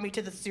it brought me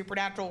to the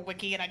Supernatural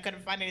wiki, and I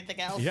couldn't find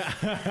anything else. Yeah.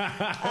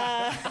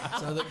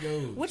 That's how that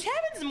goes. Which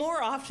happens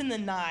more often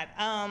than not.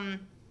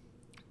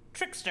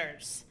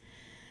 Tricksters.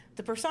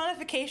 The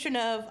personification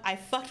of, I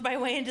fucked my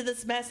way into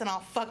this mess and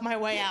I'll fuck my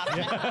way out of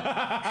it.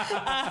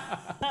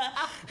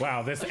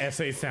 Wow, this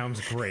essay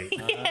sounds great.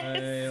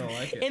 I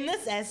like it. In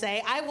this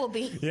essay, I will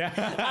be.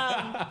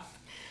 Yeah.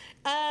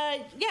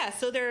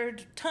 So there are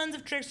tons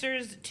of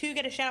tricksters. 2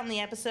 get a shout in the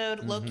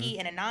episode, Loki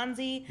and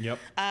Anansi. Yep.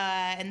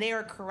 And they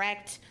are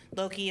correct.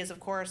 Loki is, of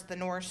course, the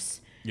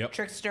Norse Yep.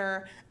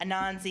 Trickster.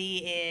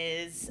 Anansi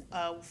is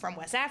from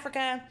West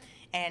Africa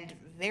and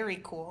very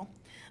cool.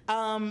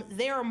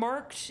 They are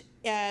marked,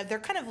 they're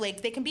kind of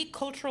like, they can be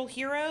cultural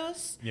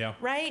heroes, Yeah.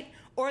 right?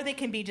 Or they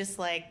can be just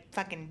like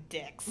fucking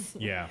dicks.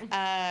 Yeah.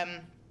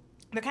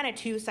 They're kind of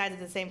two sides of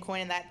the same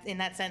coin in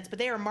that sense, but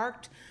they are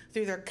marked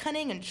through their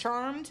cunning and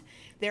charmed.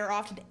 They're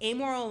often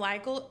amoral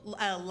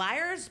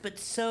liars, but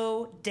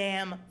so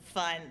damn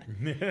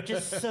fun.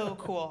 Just so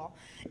cool.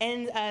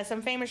 And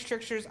some famous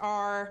tricksters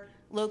are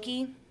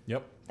Loki.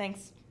 Yep.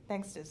 Thanks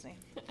Disney.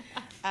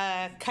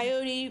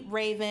 Coyote,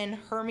 Raven,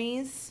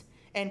 Hermes,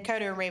 and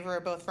Coyote and Raven are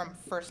both from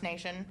First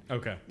Nation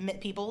Okay.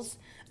 peoples,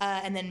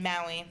 and then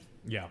Maui.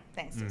 Yeah.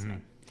 Thanks, Disney.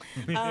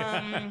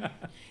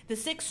 The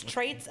 6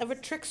 traits of a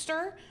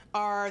trickster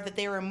are that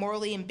they are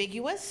morally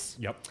ambiguous,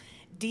 Yep.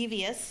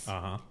 devious,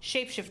 Uh-huh.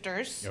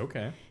 shapeshifters,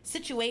 Okay.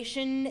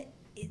 situation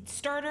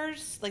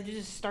starters, like they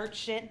just start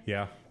shit,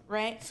 Yeah.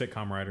 right?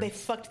 Sitcom writers. They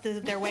fucked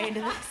their way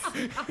into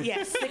this.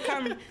 Yes,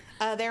 sitcom.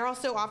 They're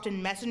also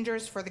often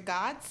messengers for the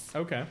gods,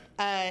 Okay.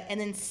 and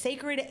then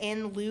sacred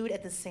and lewd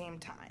at the same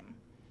time,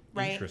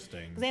 right?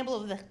 Interesting. Example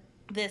of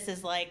this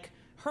is like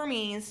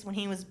Hermes, when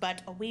he was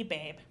but a wee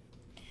babe,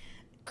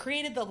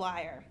 created the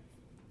lyre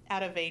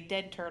out of a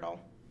dead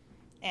turtle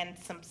and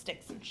some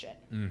sticks and shit.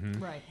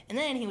 Right. And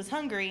then he was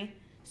hungry,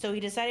 so he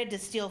decided to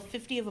steal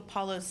 50 of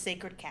Apollo's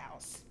sacred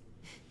cows.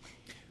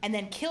 And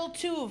then kill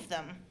 2 of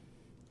them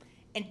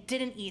and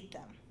didn't eat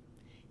them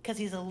because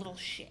he's a little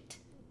shit.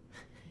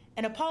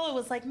 And Apollo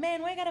was like,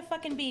 man, why you gotta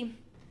fucking be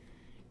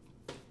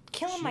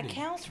killing my Shitty.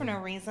 cows for no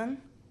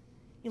reason?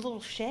 You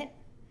little shit.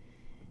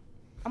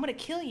 I'm gonna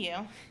kill you.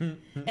 And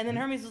then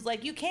Hermes was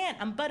like, you can't,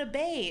 I'm but a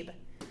babe.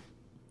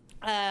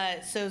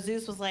 So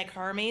Zeus was like,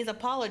 Hermes,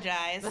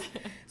 apologize.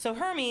 So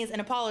Hermes, an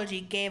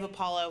apology, gave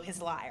Apollo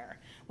his lyre,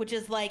 which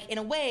is like, in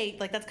a way,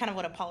 like that's kind of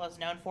what Apollo's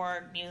known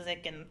for,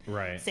 music and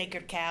Right.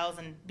 sacred cows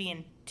and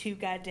being too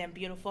goddamn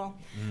beautiful.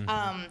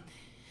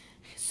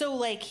 So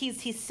like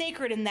he's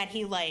sacred in that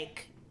he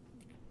like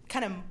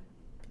kind of,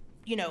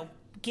 you know,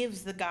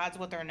 gives the gods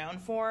what they're known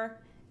for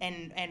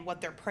and what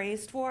they're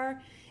praised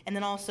for, and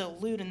then also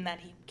lewd in that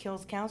he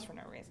kills cows for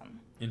no reason,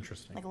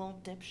 Interesting. like a little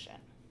dipshit.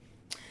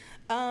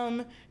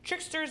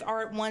 Tricksters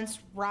are at once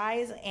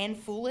wise and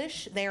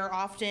foolish. They are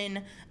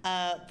often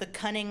the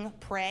cunning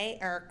prey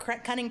or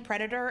cunning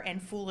predator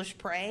and foolish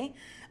prey.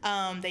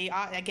 They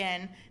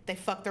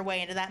fuck their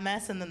way into that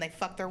mess and then they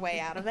fuck their way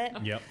out of it.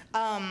 Yep.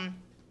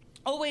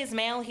 Always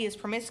male, he is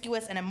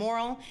promiscuous and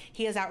immoral.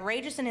 He is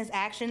outrageous in his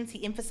actions.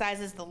 He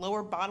emphasizes the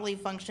lower bodily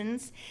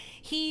functions.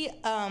 He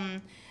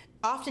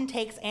often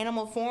takes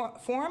animal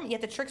form,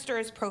 yet the trickster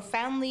is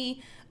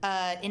profoundly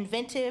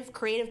inventive,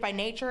 creative by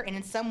nature, and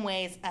in some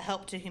ways a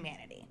help to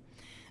humanity.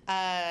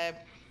 How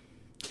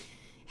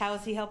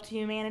has he helped to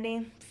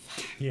humanity?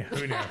 Yeah,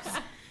 who knows?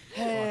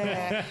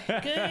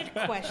 Good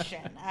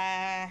question.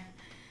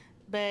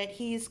 But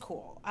he's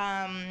cool.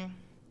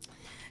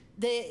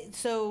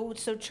 So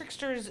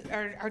tricksters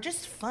are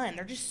just fun.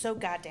 They're just so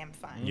goddamn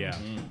fun. Yeah.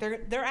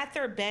 They're at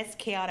their best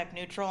chaotic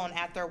neutral and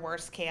at their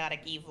worst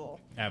chaotic evil.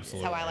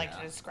 Absolutely. Is how I like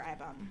to describe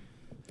them.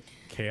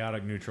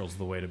 Chaotic neutral's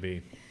the way to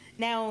be.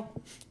 Now,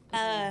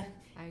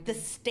 agree. the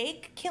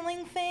stake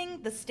killing thing,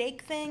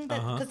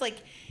 because like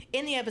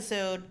in the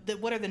episode,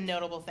 what are the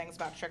notable things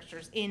about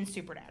tricksters in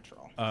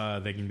Supernatural?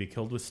 They can be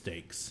killed with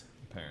stakes.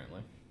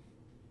 Apparently.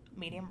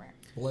 Medium rare.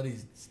 Bloody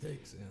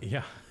stakes. Yeah.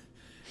 Yeah.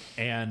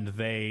 And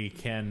they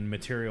can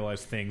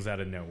materialize things out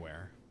of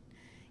nowhere.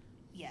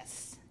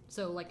 Yes.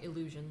 So like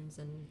illusions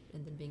and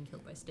then being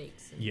killed by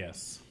stakes. And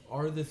Yes.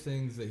 Are the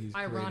things that he's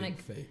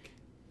Ironic. creating fake?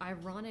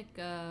 Ironic.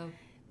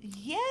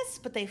 Yes,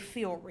 but they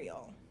feel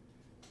real.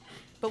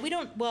 But we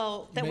don't.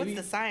 Well, what's Maybe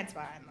the science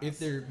behind this? If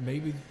they're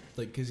maybe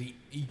like because he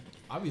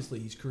obviously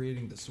he's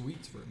creating the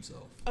sweets for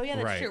himself. Oh yeah,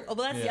 that's Right. true. Oh,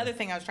 well, that's the Yeah. other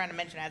thing I was trying to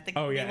mention. I think.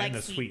 Oh, they yeah, like and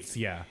the sweets,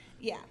 yeah.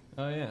 Yeah,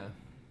 Oh, yeah.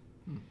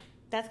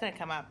 that's gonna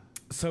come up.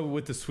 So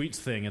with the sweets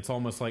thing, it's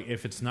almost like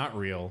if it's not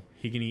real,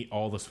 he can eat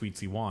all the sweets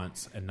he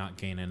wants and not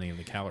gain any of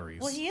the calories.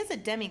 Well, he is a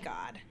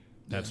demigod,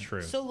 That's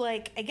true. so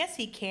like I guess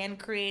he can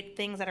create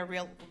things that are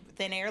real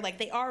thin air. Like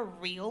they are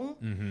real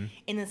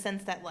in the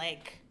sense that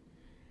like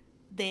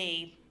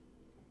they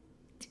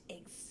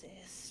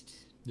exist.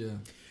 Yeah.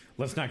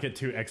 Let's not get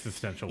too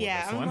existential with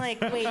Yeah, this I'm one.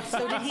 like, wait.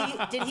 So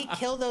did he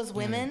kill those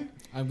women?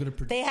 I'm gonna.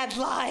 They had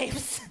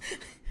lives.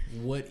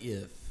 What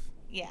if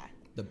Yeah.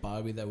 the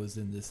Bobby that was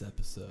in this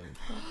episode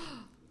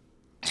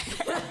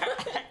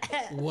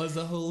was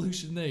a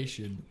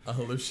hallucination? A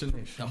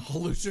hallucination. A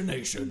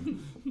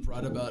hallucination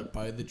brought about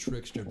by the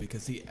trickster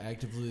because he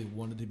actively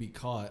wanted to be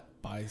caught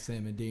by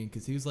Sam and Dean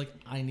because he was like,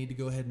 I need to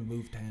go ahead and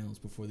move towns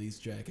before these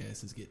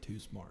jackasses get too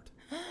smart.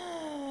 that,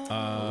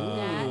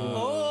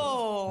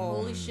 Oh,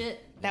 holy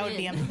shit. that would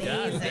be did. amazing.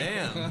 God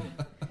damn.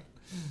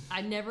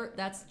 I never.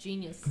 That's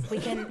genius. We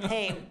can.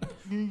 Hey,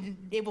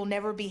 it will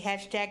never be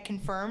hashtag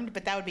confirmed,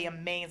 but that would be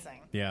amazing.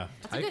 Yeah.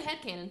 That's a good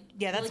headcanon.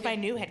 Yeah, that's Really my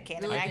good. new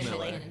headcanon, Really good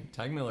actually. Miller. headcanon.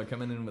 Tag Miller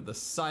coming in with the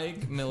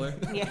psych Miller.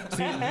 Yeah.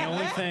 See,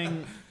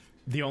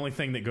 the only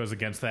thing that goes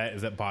against that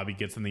is that Bobby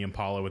gets in the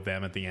Impala with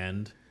them at the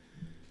end.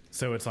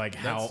 So it's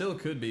like That still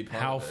could be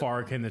part how of it.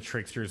 far can the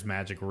trickster's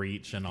magic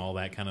reach and all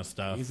that kind of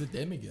stuff. He's a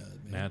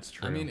demigod, man. That's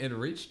true. I mean, it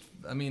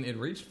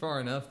reached far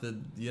enough that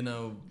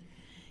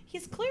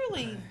He's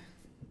clearly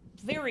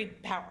very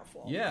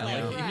powerful. yeah,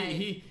 Like, like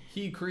Right.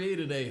 he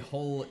created a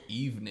whole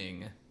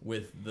evening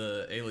with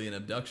the alien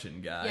abduction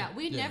guy. Yeah,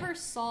 we never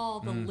saw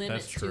the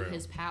limits to true.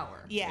 his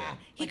power. yeah. Yeah.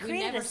 He Like, we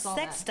created never a saw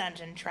sex that.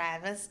 dungeon,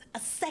 Travis. A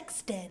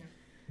sexton.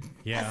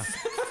 yeah.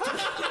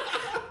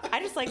 I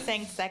just like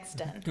saying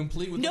sexton.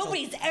 Complete with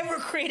Nobody's ever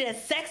created a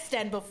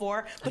sexton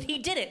before, but he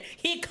did it.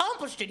 He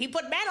accomplished it. He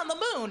put man on the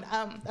moon.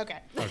 Okay.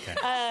 Okay.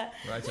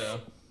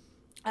 Righto.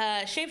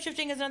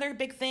 Shapeshifting is another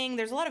big thing.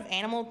 There's a lot of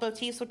animal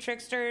motifs with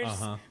tricksters.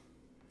 Uh-huh.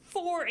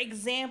 For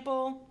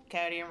example,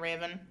 Coyote and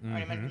Raven.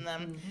 Already mentioned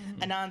them.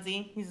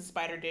 Anansi, he's a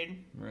spider dude.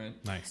 Right.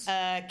 Nice.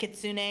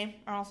 Kitsune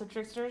are also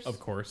tricksters. Of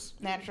course.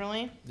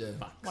 Naturally. Yeah.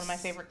 One of my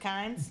favorite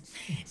kinds.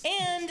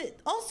 And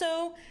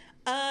also,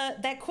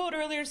 that quote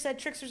earlier said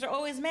tricksters are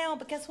always male,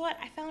 but guess what?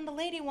 I found a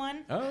lady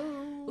one.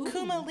 Oh.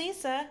 Kuma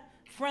Lisa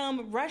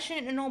from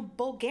Russian and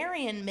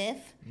Bulgarian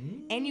myth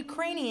and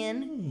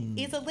Ukrainian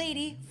is a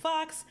lady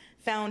fox.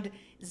 Found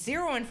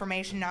zero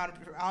information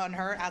on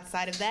her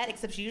outside of that,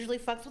 except she usually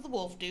fucks with a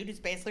wolf dude who's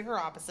basically her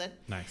opposite.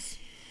 Nice.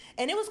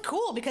 And it was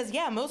cool because,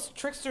 yeah, most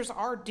tricksters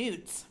are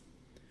dudes.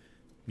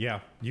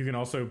 Yeah, you can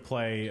also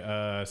play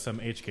some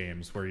H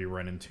games where you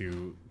run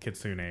into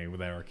Kitsune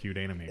with our cute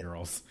anime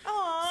girls.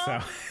 Aww. So,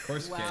 Of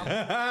course you Wow.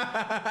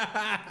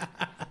 can.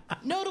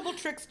 Notable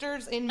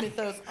tricksters in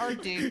mythos are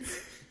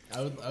dudes.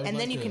 I would And like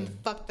then you to, can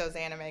fuck those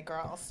anime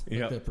girls.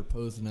 like to yep.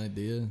 propose an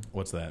idea.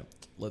 What's that?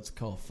 Let's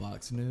call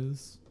Fox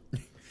News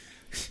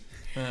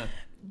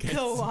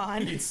Go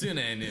on.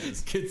 Kitsune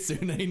news.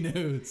 Kitsune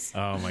News.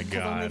 Oh my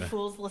Because only god.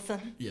 fools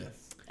listen.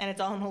 Yes. And it's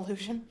all an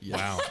illusion. Yes.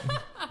 Wow.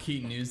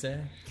 Key news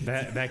there.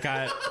 That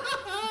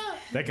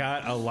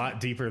got a lot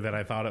deeper than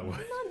I thought it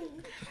would.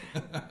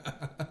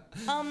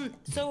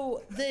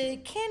 So the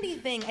candy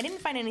thing, I didn't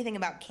find anything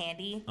about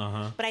candy,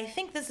 Uh-huh. but I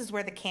think this is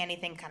where the candy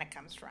thing kind of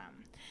comes from.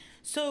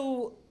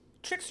 So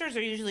tricksters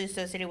are usually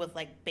associated with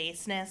like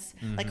baseness.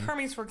 Like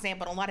Hermes, for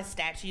example, in a lot of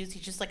statues,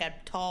 he's just like a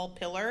tall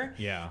pillar.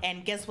 Yeah.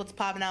 And guess what's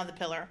popping out of the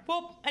pillar?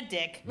 Well, a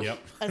dick. Yep.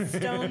 A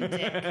stone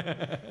dick.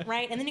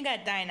 Right? And then you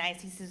got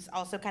Dionysus, who's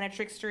also kind of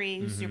trickstery,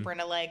 who's super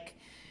into like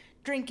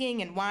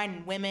drinking and wine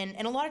and women.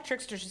 And a lot of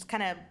tricksters just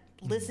kind of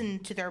listen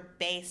to their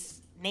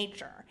base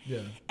nature. Yeah.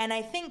 And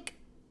I think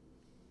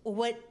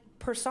what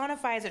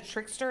personifies a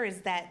trickster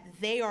is that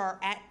they are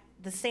at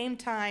the same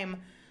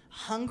time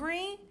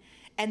hungry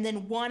and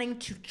then wanting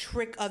to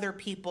trick other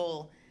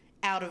people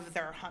out of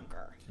their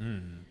hunger.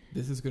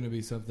 This is going to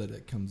be something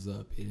that comes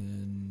up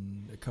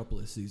in a couple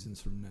of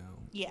seasons from now.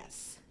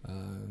 Yes.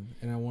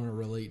 And I want to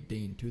relate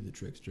Dean to the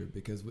trickster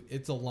because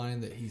it's a line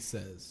that he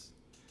says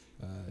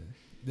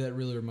that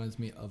really reminds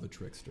me of a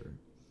trickster.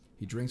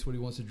 He drinks what he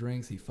wants to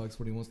drink, he fucks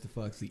what he wants to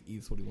fuck, he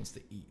eats what he wants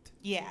to eat,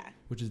 Yeah.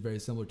 which is very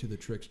similar to the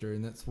trickster.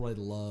 And that's what I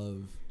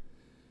love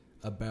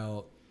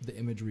about the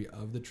imagery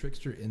of the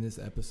trickster in this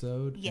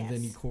episode. Yes. And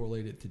then you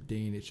correlate it to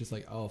Dean. It's just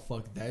like, oh,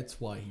 fuck,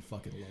 that's why he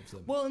fucking loves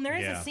him. Well, and there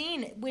is Yeah. a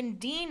scene when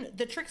Dean,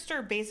 the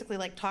trickster, basically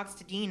like talks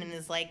to Dean and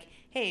is like,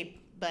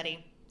 "Hey,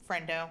 buddy,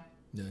 friendo,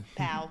 Yeah.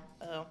 pal,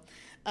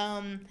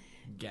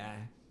 Guy.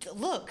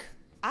 look,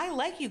 I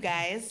like you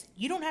guys.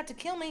 You don't have to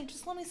kill me.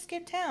 Just let me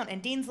skip town."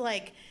 And Dean's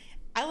like,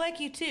 "I like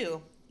you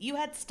too. You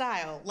had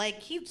style." Like,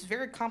 he's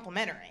very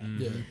complimentary.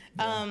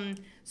 Yeah.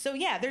 So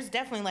yeah, there's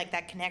definitely like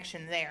that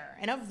connection there.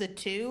 And of the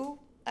two,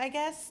 I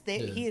guess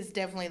he is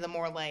definitely the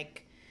more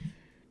like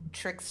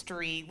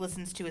trickstery,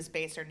 listens to his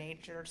baser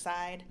nature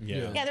side.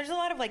 Yeah. Yeah, there's a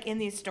lot of like in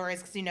these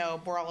stories because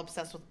we're all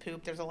obsessed with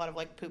poop. There's a lot of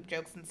like poop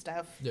jokes and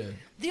stuff. Yeah.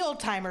 The old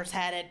timers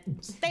had it.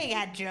 They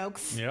had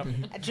jokes. Yep.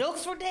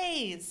 Jokes for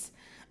days.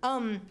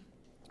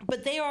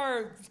 But they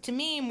are, to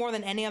me, more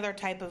than any other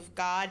type of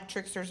god,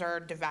 tricksters are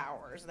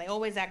devourers. They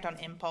always act on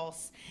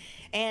impulse,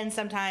 and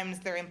sometimes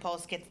their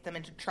impulse gets them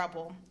into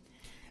trouble.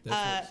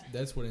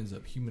 That's what ends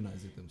up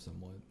humanizing them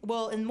somewhat.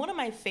 Well, and one of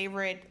my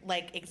favorite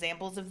like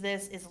examples of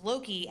this is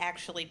Loki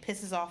actually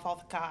pisses off all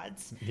the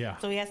gods. Yeah.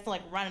 So he has to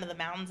like run into the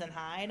mountains and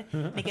hide.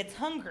 And he gets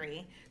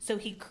hungry, so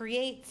he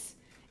creates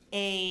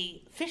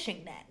a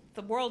fishing net,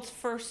 the world's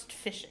first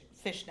fish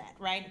net,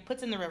 right?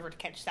 Puts in the river to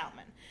catch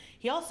salmon.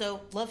 He also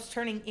loves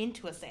turning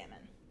into a salmon.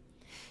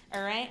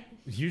 All right.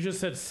 You just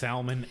said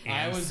salmon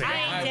and salmon.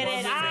 I did it.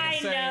 wasn't gonna I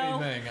say know.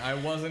 anything. I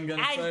wasn't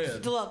gonna say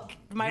it. Look,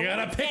 my You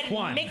gotta words pick get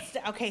one. mixed.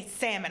 Okay,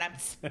 salmon.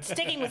 I'm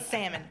sticking with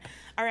salmon.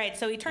 All right,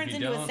 so he turns If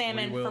you into a don't,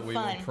 salmon we will, for we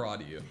fun. will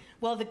prod you.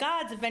 Well, the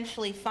gods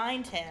eventually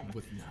find him.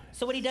 With knives.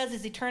 So what he does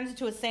is he turns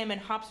into a salmon,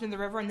 hops into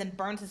the river, and then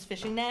burns his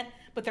fishing net.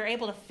 But they're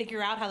able to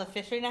figure out how the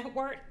fishing net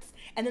works,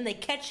 and then they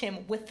catch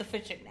him with the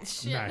fishing net.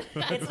 Shit.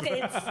 Nice.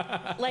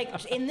 It's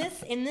like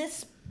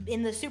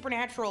in the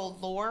supernatural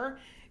lore,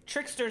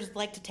 tricksters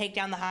like to take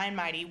down the high and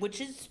mighty,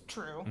 which is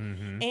true,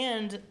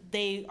 and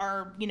they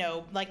are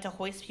like to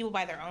hoist people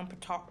by their own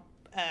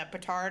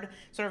petard,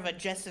 sort of a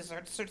just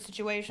desserts sort of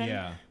situation.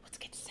 Yeah. Let's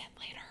get to that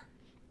later.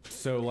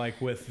 So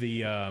like with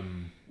the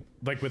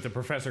like with the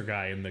professor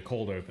guy in the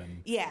cold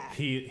open. Yeah.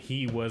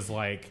 He was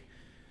like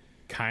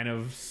kind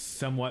of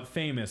somewhat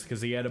famous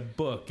because he had a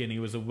book and he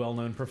was a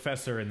well-known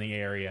professor in the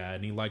area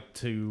and he liked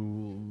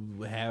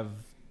to have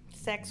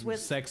sex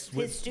with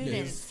his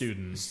students.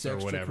 students or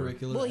whatever.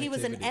 Extracurricular Well, he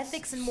was an activities.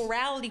 ethics and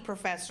morality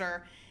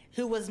professor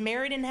who was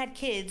married and had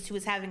kids who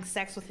was having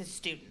sex with his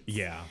students.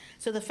 Yeah.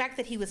 So the fact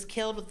that he was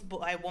killed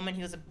by a woman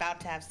he was about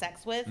to have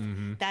sex with,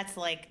 that's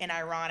like an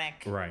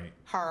ironic Right.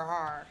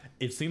 har.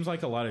 It seems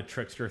like a lot of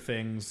trickster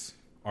things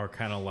are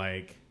kind of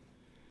like,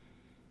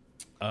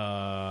 hey,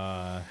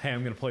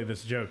 I'm going to play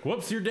this joke.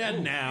 Whoops, you're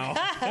dead now.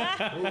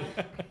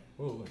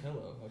 Oh,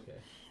 hello. Okay.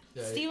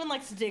 Yeah, Steven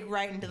likes to dig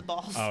right into the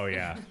balls Oh,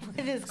 yeah.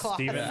 with his claws.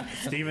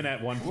 Steven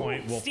at one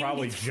point will Steven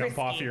probably gets jump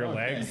off frisky. your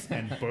legs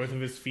and both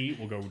of his feet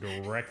will go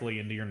directly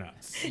into your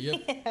nuts.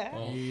 Yep.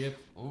 Yep.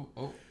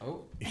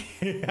 Oh.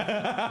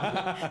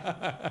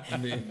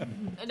 Me.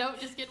 No,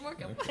 just getting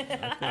work up.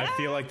 I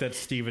feel like that's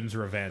Steven's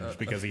revenge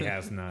because he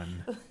has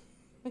none.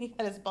 He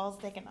had his balls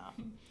taken off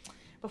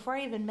before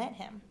I even met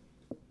him.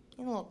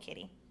 He's a little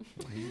kitty.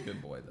 He's a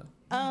good boy,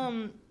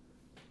 though.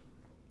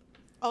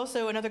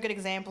 Also, another good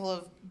example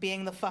of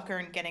being the fucker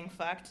and getting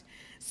fucked.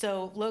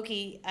 So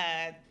Loki,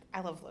 I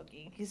love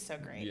Loki. He's so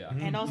great. Yeah.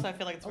 And also, I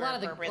feel like it's A very lot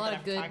of appropriate that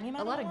I'm talking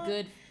about a lot him of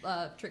good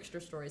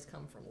trickster stories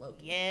come from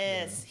Loki.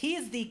 Yes, he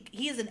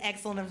is an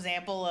excellent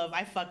example of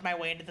I fucked my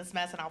way into this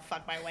mess and I'll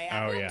fuck my way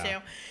out Oh, of it yeah.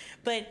 too.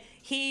 But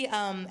he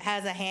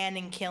has a hand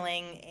in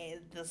killing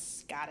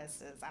this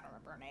goddess's, I don't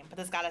remember her name, but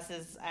this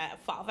goddess's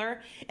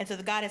father. And so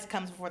the goddess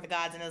comes before the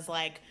gods and is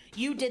like,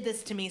 you did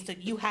this to me, so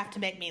you have to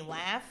make me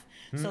laugh.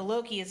 So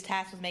Loki is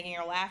tasked with making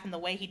her laugh, and the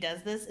way he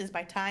does this is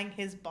by tying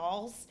his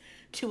balls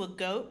to a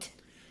goat.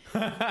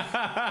 Which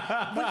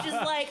is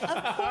like,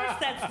 of course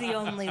that's the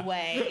only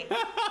way.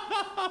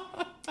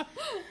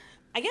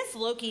 I guess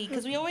Loki,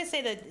 because we always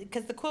say that,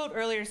 because the quote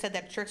earlier said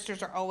that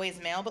tricksters are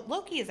always male, but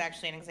Loki is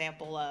actually an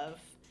example of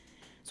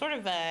sort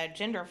of a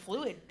gender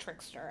fluid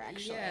trickster,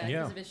 actually. Yeah, Yeah.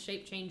 because of his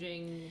shape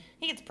changing.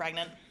 He gets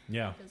pregnant.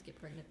 Yeah. He does get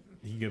pregnant.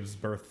 He gives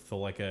birth to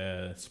like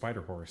a spider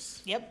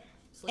horse. Yep.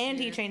 Slip And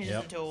he near. changes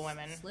Yep. into a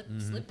woman. Slip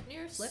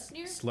near.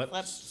 Slippinger.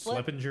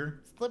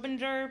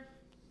 Slippinger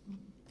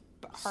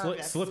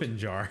harvest. Slippin'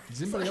 jar.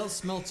 Does anybody else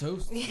smell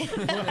toast?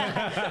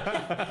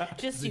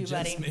 Just Is it you,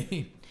 buddy. just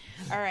me?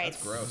 All right.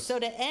 That's gross. So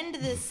to end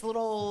this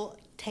little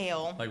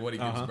tale, Like what he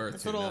gives Uh-huh. birth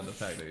It's to, a little- not the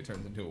fact that he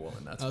turns into a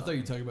woman. That's I thought fine.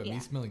 you were talking about Yeah. me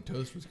smelling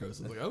toast was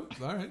gross. I was like, oh,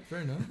 all right,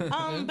 fair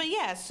enough. but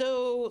yeah,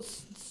 so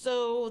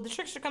the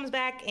trickster comes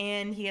back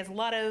and he has a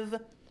lot of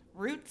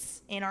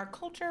roots in our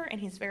culture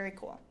and he's very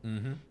cool.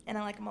 Mm-hmm. And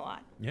I like him a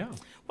lot. Yeah.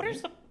 What are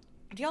some?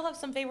 Do y'all have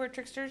some favorite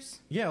tricksters?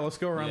 Yeah, let's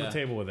go around Yeah. the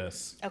table with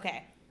this.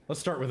 Okay, Let's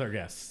start with our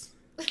guests.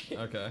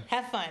 Okay.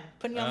 have fun.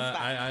 Putting you on the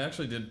spot. I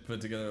actually did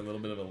put together a little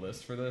bit of a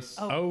list for this.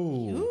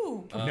 Oh.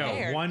 Ooh, No,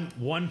 prepared.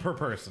 one per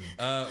person.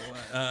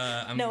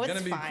 I'm No, it's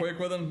gonna be fine. quick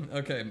with them.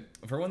 Okay,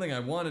 for one thing, I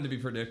wanted to be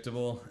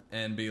predictable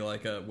and be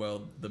like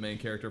the main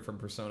character from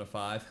Persona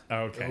 5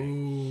 Okay.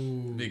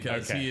 Ooh.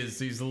 because Okay.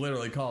 he's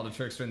literally called a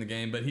trickster in the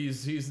game, but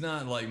he's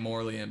not like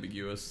morally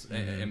ambiguous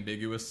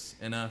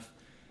enough.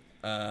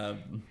 I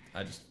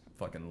just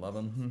fucking love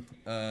him.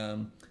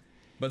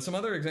 But some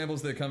other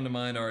examples that come to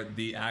mind are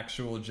the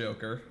actual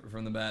Joker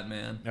from the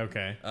Batman.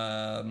 Okay.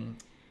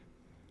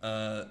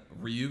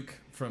 Ryuk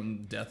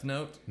from Death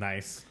Note.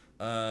 Nice.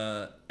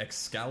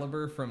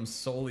 Excalibur from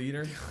Soul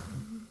Eater.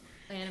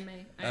 Anime.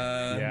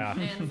 Yeah.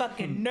 And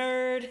Fucking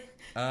nerd.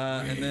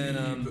 And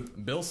then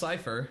Bill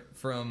Cipher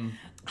from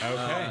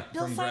Okay.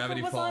 Bill from Cipher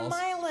Gravity was Falls. on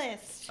my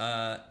list.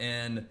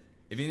 And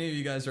if any of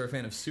you guys are a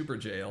fan of Super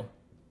Jail,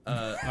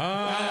 Oh.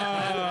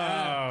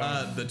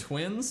 the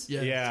twins.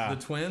 Yeah.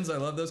 The twins, I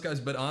love those guys.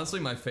 But honestly,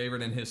 my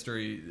favorite in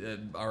history,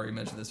 I already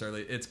mentioned this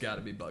earlier, it's got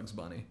to be Bugs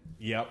Bunny.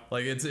 Yep.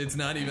 Like it's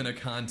not even a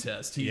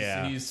contest.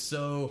 He's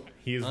so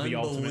He is the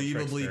ultimate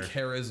unbelievably trickster.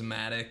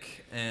 charismatic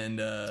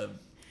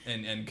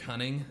and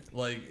cunning.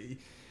 Like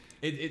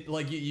it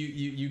like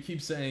you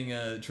keep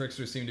saying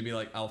tricksters seem to be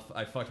like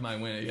I fucked my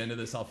way into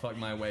this, I'll fuck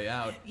my way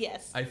out.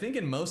 Yes. I think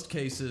in most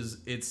cases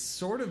it's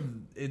sort of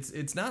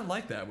it's not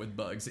like that with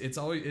Bugs. It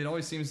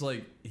always seems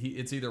like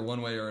it's either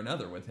one way or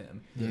another with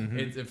him.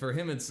 For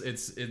him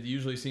it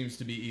usually seems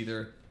to be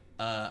either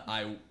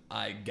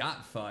I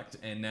got fucked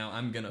and now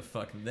I'm gonna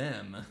fuck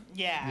them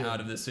Yeah. out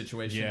of this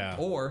situation, Yeah.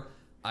 or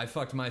I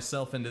fucked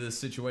myself into this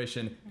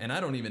situation and I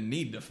don't even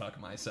need to fuck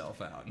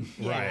myself out.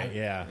 Right.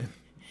 Yeah.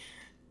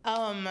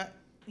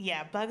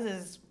 Yeah, Bugs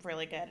is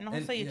really good. And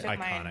also, you yeah. took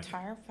my Iconic.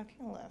 entire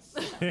fucking list.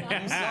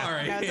 I'm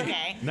sorry. That's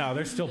okay. No,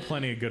 there's still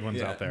plenty of good ones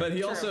Yeah, out there. but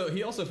he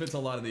True. also fits a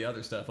lot of the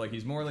other stuff. Like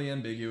he's morally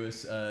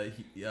ambiguous.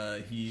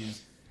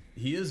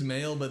 He is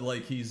male, but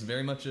like he's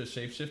very much a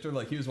shapeshifter.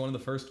 Like he was one of the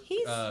first.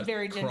 He's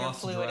very gender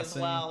fluid as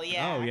cross-dressing, well.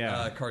 Yeah. Oh,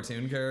 yeah.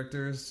 Cartoon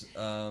characters.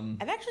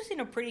 I've actually seen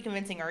a pretty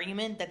convincing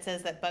argument that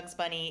says that Bugs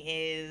Bunny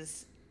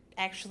is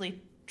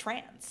actually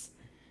trans.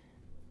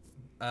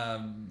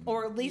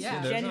 Or at least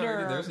Yeah. There's an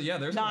gender there's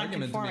an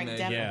argument to be non-conforming, made.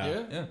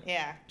 definitely. Yeah. Yeah.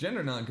 Yeah.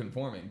 Gender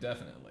non-conforming,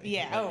 definitely.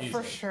 Yeah. Like, Oh, for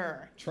easily.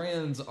 sure.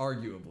 Trans,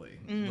 arguably,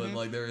 but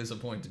like there is a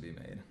point to be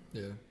made.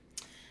 Yeah.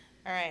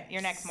 All right,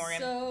 you're next, Morgan.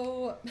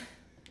 So,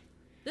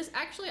 this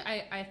actually,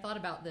 I thought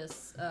about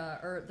this,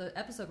 or the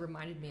episode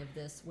reminded me of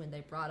this when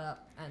they brought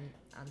up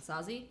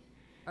Anansi,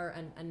 or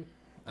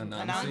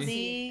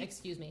Anansi.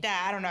 Excuse me.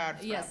 Yeah, I don't know. How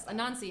to Yes,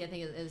 pronounce Anansi, I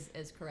think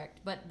is correct.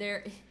 But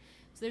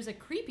there's a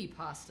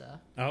creepypasta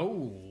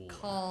Oh.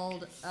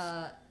 called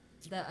the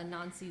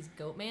Anansi's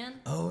Goatman.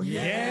 Oh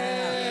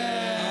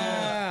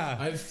Yeah.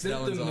 I've sent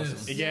That one's them awesome.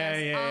 this.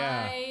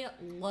 Yeah. I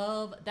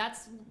love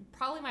that's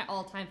probably my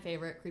all-time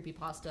favorite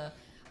creepypasta.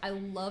 I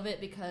love it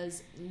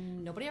because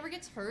nobody ever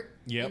gets hurt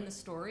Yep. in the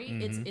story.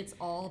 Mhm. It's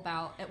all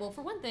about, well,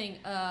 for one thing,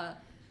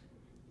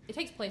 it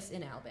takes place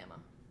in Alabama,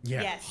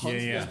 Yeah. Yes.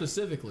 Huntsville Yeah.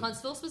 specifically.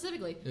 Huntsville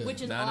specifically, Yeah.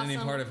 which is Not awesome.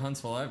 any part of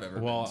Huntsville I've ever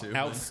Well, been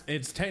to.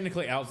 it's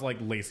technically out like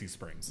Lacey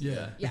Springs.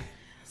 Yeah. Yeah.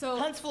 So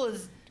Huntsville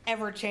is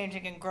ever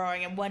changing and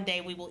growing, and one day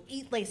we will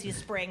eat Lacey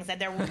Springs,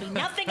 and there will be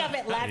nothing of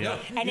it left, Yep.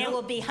 and it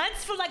will be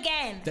Huntsville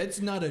again. That's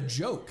not a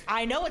joke.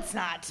 I know it's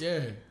not.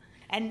 Yeah.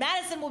 And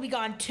Madison will be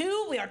gone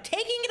too. We are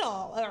taking it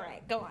all. All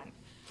right, go on.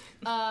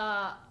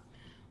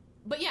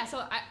 but yeah, so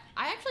I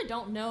actually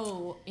don't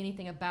know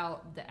anything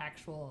about the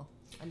actual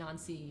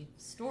Anansi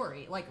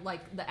story, like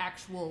the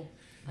actual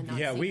Anansi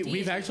Yeah, we've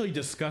deity. actually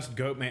discussed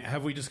Goatman.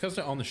 Have we discussed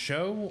it on the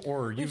show,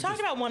 or We've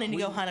talked about wanting to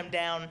go hunt him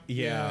down.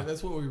 Yeah,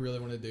 that's what we really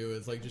want to do.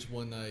 Is like just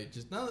one night,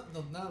 just not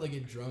like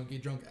get drunk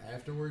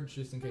afterwards,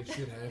 just in case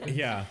shit happens.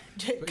 yeah,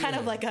 Kind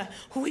of yeah. like a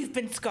we've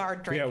been scarred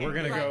yeah. drinking. We're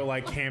gonna go Right.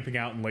 like camping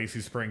out in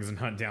Lacey Springs and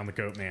hunt down the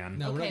Goatman.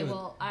 No, we're not Okay, gonna-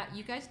 well,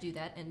 you guys do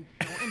that and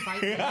don't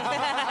invite me.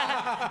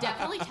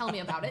 Definitely tell me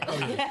about it.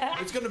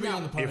 it's gonna be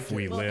on the podcast. If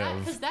we Well, live.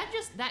 because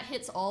that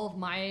hits all of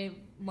my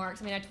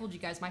marks. I mean, I told you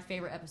guys my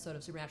favorite episode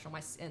of Supernatural,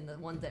 and the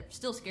one that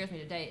still scares me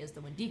today is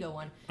the Wendigo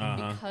one,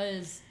 Uh-huh.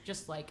 because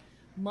just like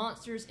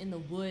monsters in the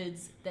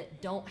woods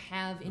that don't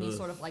have any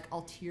sort of like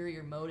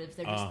ulterior motives.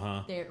 They're just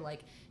Uh-huh. they're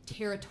like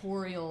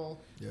territorial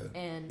Yeah.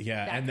 and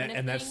Yeah, that and kind of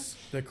thing. that's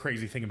the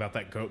crazy thing about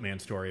that Goatman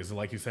story is,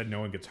 like you said,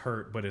 no one gets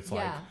hurt, but it's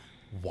like, Yeah.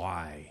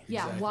 why? Yeah,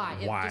 Exactly. why?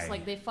 It Why? just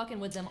like they fucking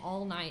with them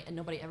all night and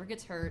nobody ever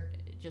gets hurt.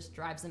 It just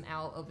drives them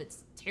out of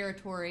its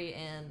territory,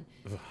 and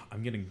Ugh,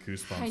 I'm getting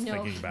goosebumps I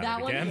know thinking about that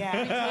it one.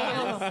 again.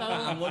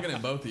 Yeah. I'm looking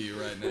at both of you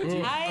right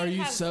now. I Are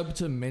you have- sub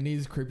to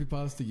Minnie's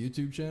creepypasta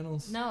YouTube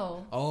channels?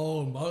 no.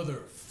 Oh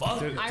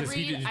motherfucker! Does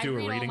he just do a I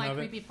read all reading my of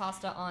it?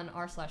 creepypasta on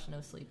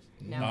r/NoSleep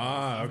now.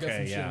 Ah, I've got some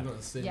okay, shit yeah. I'm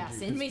gonna send Yeah, you.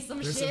 send me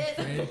some There's shit.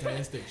 Some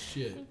fantastic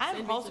shit.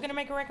 I'm also going to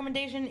make a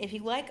recommendation. If you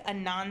like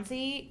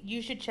Anansi,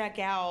 you should check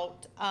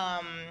out.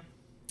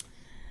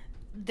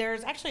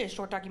 There's actually a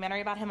short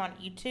documentary about him on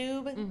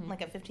YouTube, like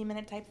a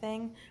 15-minute type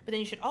thing. But then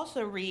you should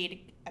also read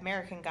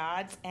American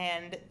Gods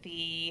and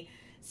the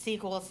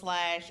sequel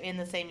 / in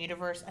the same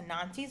universe,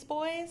 Anansi's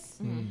Boys,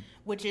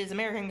 which is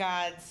American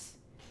Gods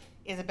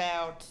is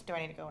about. Do I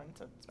need to go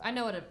into? I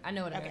know what Okay.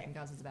 American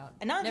Gods is about.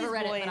 Anansi's Never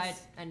read it, but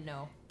Boys- I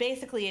know.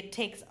 Basically, it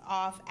takes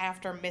off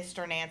after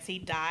Mr. Nancy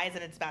dies,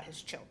 and it's about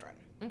his children,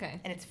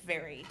 Okay. and it's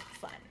very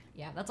fun.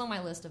 Yeah, that's on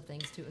my list of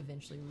things to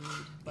eventually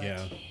read. But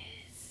Yeah.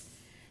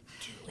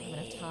 I don't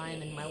have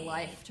time in my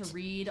life to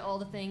read all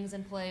the things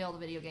and play all the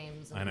video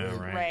games. I know,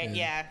 right? Right?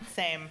 Yeah,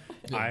 same.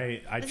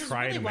 I This is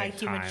try really to why make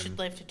humans time. should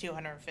live to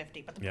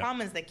 250, but the Yep.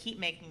 problem is they keep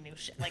making new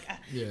shit. Like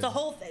Yeah. it's a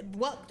whole thing.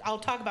 Well, I'll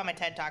talk about my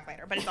TED talk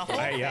later, but it's a whole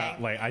thing.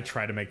 I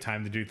try to make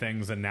time to do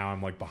things, and now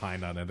I'm like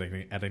behind on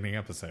editing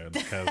episodes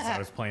because I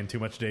was playing too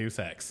much Deus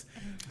Ex.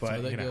 But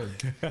So they you know,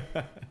 go.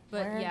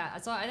 But Word. yeah,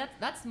 so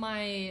that's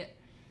my.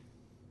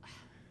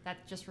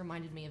 That just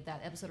reminded me of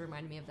that episode.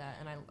 Reminded me of that,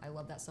 and I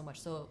love that so much.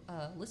 So,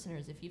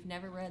 listeners, if you've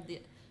never read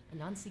the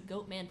Anansi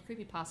Goatman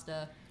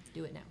creepypasta,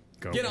 do it now.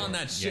 go Get for on it.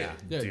 that shit.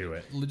 Yeah, do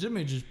it.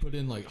 Legitimately, just put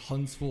in like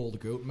Huntsville the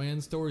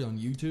Goatman story on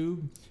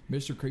YouTube.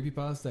 Mr.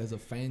 Creepypasta has a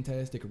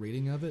fantastic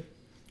reading of it.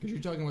 Because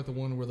you're talking about the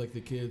one where like the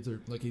kids are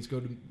like he's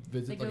go to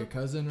visit They like go a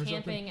cousin or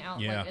camping something.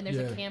 out, Yeah. like, and there's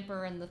Yeah. a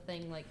camper, and the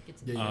thing like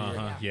gets. Yeah,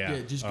 Uh-huh, yeah.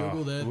 just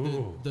Google that.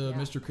 Ooh. The Yeah.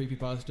 Mr.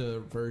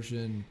 Creepypasta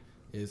version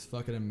is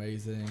fucking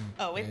amazing.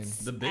 Oh, and it's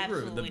The big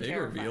absolutely reveal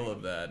terrifying.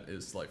 of that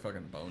is like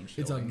fucking bone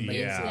chilling. It's amazing.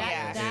 Yeah,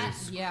 Yeah. That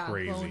it's yeah,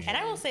 crazy. bone And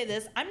I will say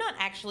this: I'm not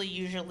actually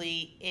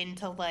usually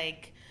into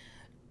like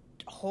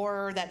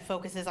horror that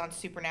focuses on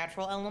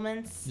supernatural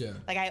elements. Yeah.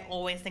 Like I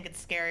always think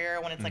it's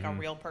scarier when it's like a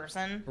real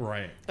person.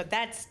 Right. But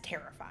that's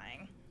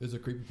terrifying. There's a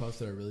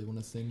creepypasta I really want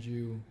to send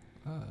you,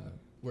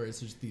 where it's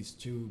just these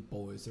two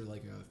boys. They're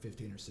like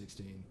 15 or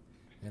 16,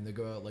 and they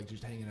go out like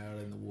just hanging out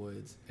in the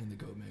woods, and the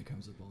goat man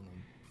comes up on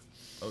them.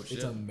 Oh shit.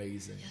 It's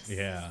amazing.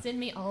 Yeah. Send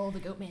me all the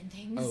Goatman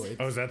things. Oh, it's,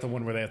 Oh, is that the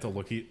one where they have to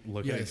look at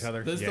yes. each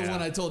other? That's Yeah. the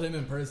one I told him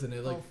in person.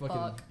 It like Oh, fucking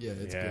fuck. yeah,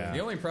 it's Yeah. The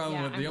only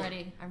problem yeah,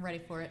 with I'm ready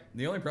for it.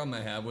 the only problem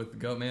I have with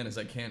Goatman is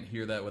I can't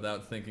hear that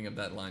without thinking of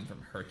that line from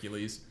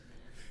Hercules.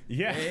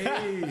 Yeah.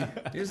 Hey,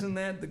 isn't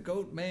that the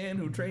goat man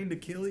who trained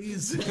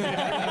Achilles?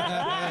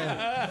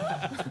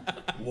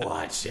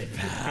 Watch it,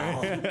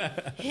 pal.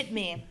 Hit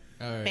me.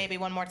 All right. maybe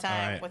one more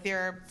time All right. with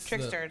your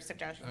trickster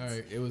suggestions. All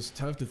right, it was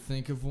tough to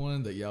think of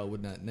one that y'all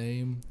would not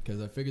name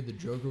because I figured the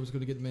Joker was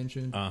going to get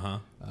mentioned. Uh-huh.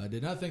 I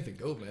did not think the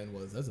Goatman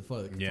was. That's a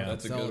fun. Yeah,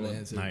 that's a good solid one.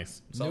 answer.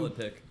 Nice. Solid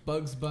Knew pick.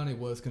 Bugs Bunny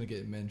was going to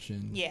get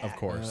mentioned. Yeah. Of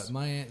course.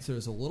 My answer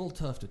is a little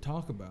tough to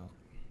talk about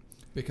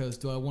because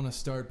do I want to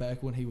start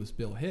back when he was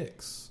Bill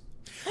Hicks?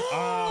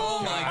 Oh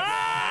my god.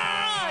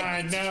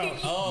 I know.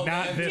 Oh,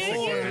 Not man. this Did you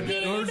one.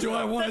 hear Or do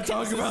I want to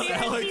talk about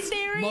conspiracy Alex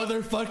theory?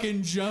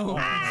 motherfucking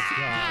Jones?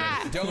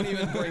 Don't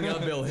even bring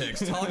up Bill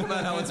Hicks. Talk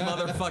about how it's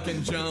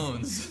motherfucking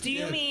Jones. Do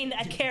you mean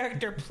a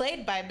character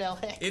played by Bill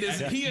Hicks? It is.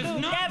 He is Who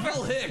not never,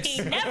 Bill Hicks.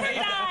 He never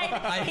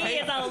died. He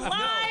is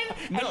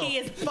alive, No, and he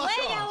is fuck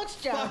playing off. Alex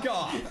Jones. Fuck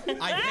off.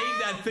 I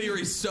hate that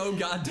theory so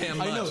goddamn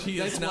much. I know. He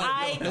That's is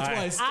why. not. That's why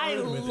I I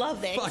started with it.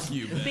 love it. Fuck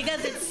you.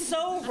 Because it's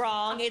so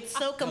wrong. It's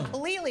so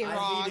completely I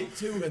wrong. hate it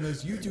too, and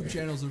those YouTube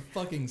channels are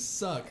fucking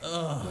suck.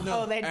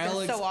 Oh,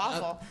 they're so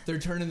awful. they're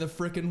turning the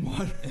frickin'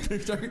 water. They're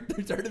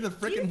turning the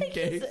frickin' think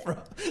gay he's- from.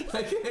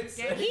 I can't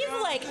say.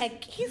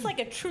 He's like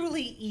a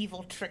truly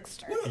evil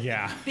trickster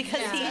Yeah. because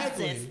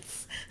Exactly. he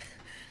exists.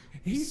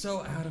 He's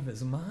so out of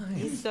his mind.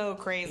 He's so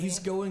crazy. He's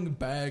going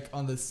back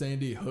on the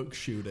Sandy Hook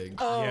shooting.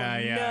 oh, Yeah,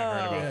 I heard no.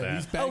 about yeah, that.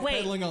 he's Oh,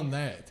 wait. backpedaling on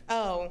that.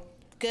 Oh,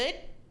 good?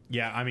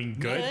 Yeah, I mean,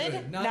 good.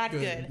 Good? Not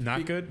good.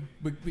 Not good?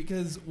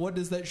 Because what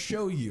does that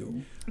show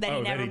you? That Oh,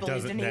 he that never he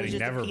believed doesn't- in. He that was he just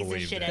never a piece of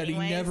believed shit it. That he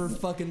anyways. never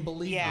fucking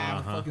believed Yeah.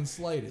 in the fucking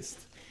slightest.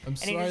 I'm And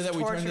he sorry just that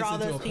we turned tortured this all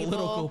into a those people.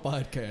 political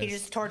podcast. He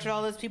just tortured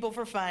all those people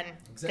for fun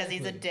because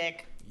he's a Exactly.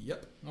 dick.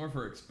 Yep. Or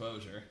for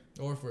exposure.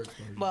 Or for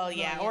exposure. Well,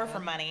 yeah, Oh, or yeah. for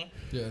money.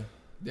 yeah.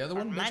 The other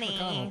one, Mitch money.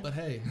 McConnell, but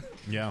hey.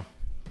 Yeah.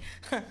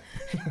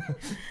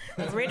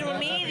 Riddle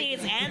me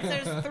these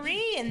answers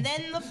 3, and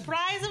then the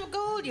prize of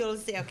gold. You'll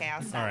see. Okay,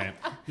 I'll stop. All right.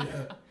 Yeah.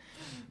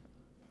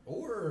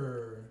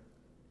 Or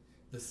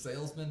the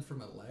salesman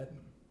from Aladdin.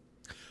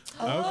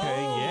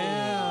 Okay,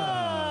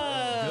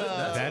 yeah.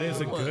 Oh, That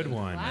is a good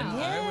one. Wow.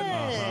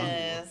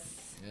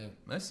 yes. Yeah.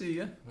 I see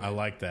ya. I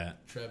like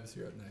that. Travis,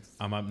 you're up next.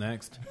 I'm up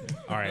next.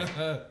 All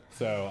right.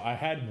 So I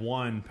had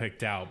one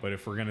picked out, but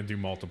if we're going to do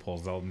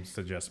multiples, I'll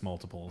suggest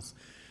multiples.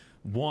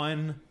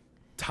 One,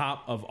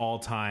 top of all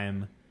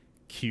time,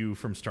 Q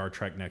from Star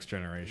Trek Next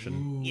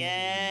Generation.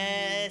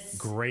 Yes.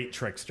 Great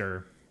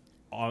trickster.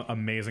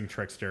 Amazing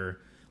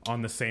trickster.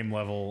 On the same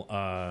level,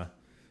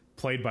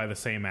 played by the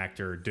same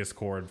actor,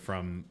 Discord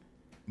from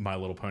My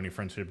Little Pony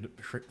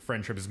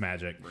Friendship is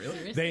Magic.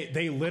 Really?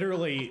 They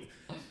literally,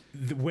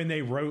 when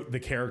they wrote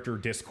the character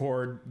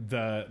Discord,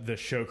 the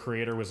show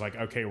creator was like,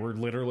 okay, we're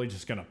literally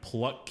just going to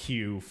pluck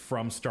Q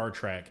from Star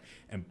Trek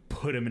and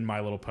put him in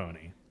My Little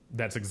Pony.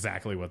 That's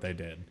exactly what they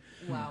did.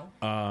 Wow.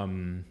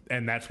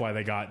 And that's why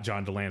they got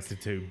John Delancey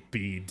to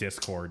be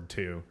Discord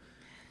too.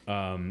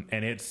 And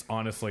it's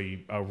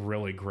honestly a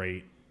really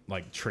great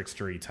like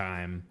trickstery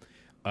time.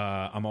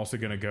 I'm also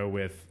going to go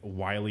with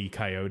Wile E.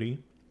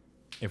 Coyote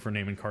if we're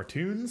naming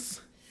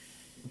cartoons.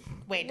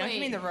 Wait, don't you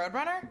Wait. mean the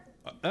Roadrunner?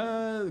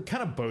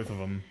 Kind of both of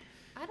them.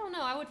 I don't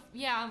know. I would,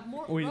 yeah,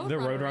 more. Wait, the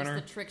Roadrunner?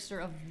 is the trickster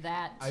of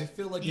that. I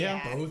feel like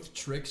Yeah. they're both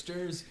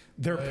tricksters.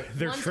 They're One's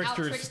out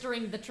tricksters.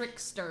 trickstering the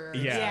trickster.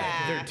 Yeah,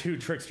 Yeah. they're two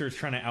tricksters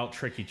trying to out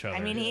trick each other. I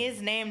mean, he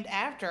is named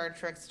after a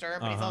trickster,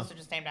 but he's Uh-huh. also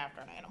just named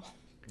after an animal.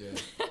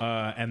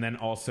 Yeah. And then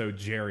also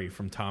Jerry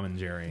from Tom and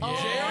Jerry.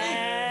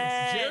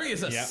 Jerry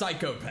is a Yep.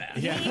 psychopath.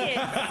 He is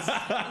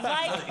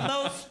like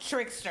most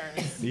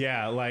tricksters.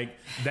 Yeah, like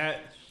that.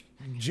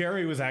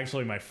 Jerry was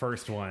actually my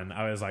first one.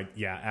 I was like,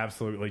 yeah,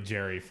 absolutely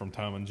Jerry from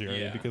Tom and Jerry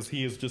Yeah. because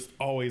he is just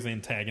always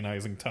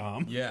antagonizing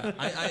Tom. Yeah,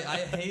 I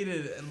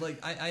hated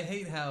like I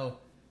hate how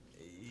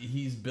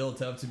he's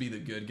built up to be the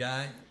good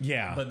guy.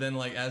 Yeah. But then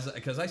like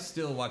because I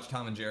still watch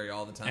Tom and Jerry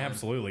all the time.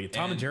 Absolutely.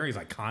 Tom and Jerry's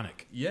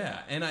iconic. Yeah,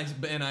 and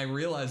I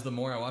realized the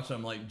more I watch it,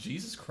 I'm like,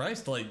 Jesus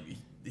Christ, like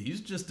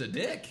he's just a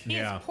dick. He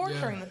Yeah. is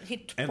torturing.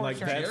 He And, like,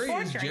 torturing.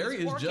 that's- Jerry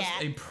is Poor just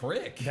cat. a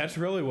prick. That's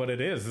really what it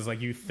is. Is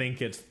like you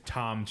think it's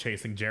Tom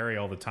chasing Jerry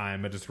all the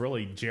time, but it's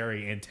really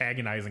Jerry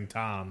antagonizing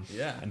Tom.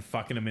 Yeah. And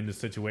fucking him into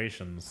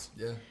situations.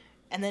 Yeah.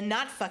 And then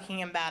not fucking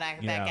him back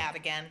Yeah. out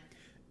again.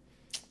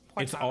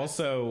 Poor It's Thomas.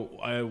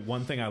 also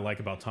one thing I like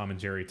about Tom and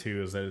Jerry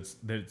too is that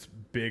it's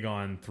big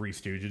on Three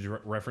Stooges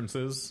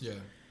references. Yeah.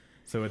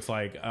 So it's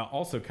like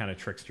also kind of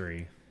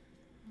trickstery.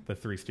 The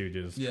Three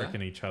Stooges Yeah.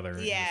 tricking each other.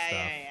 and Yeah, stuff.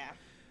 yeah, yeah.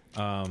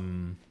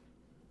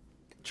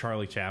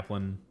 Charlie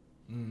Chaplin.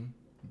 Mm-hmm.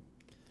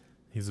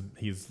 He's a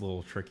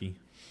little tricky,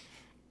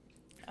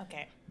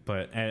 Okay.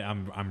 but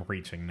I'm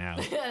reaching now.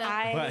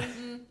 I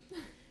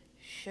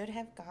should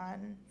have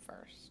gone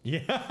first. Yeah,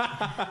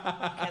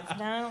 Because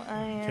now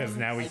I am because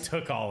now we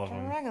took all of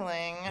them.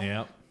 struggling.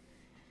 Yep.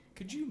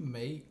 Could you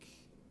make?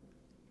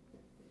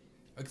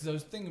 Because I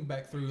was thinking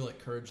back through like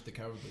Courage the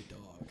Cowardly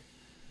Dog.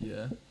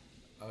 Yeah.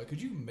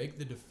 Could you make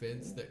the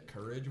defense that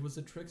Courage was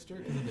a trickster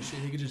because of the shit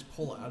he could just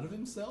pull out of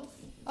himself?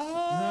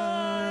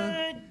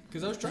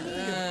 Because I was trying to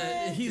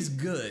think of. He's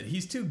good.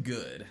 He's too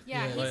good.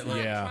 Yeah, Yeah. he's not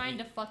Yeah. trying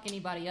to fuck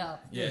anybody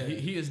up. Yeah,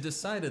 he is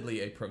decidedly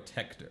a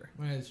protector.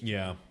 Well, it's true.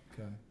 Yeah.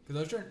 Okay. Because I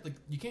was trying, like,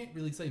 you can't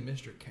really say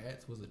Mr.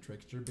 Katz was a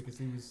trickster because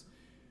he was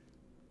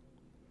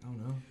I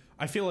don't know.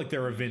 I feel like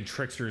there have been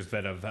tricksters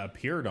that have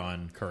appeared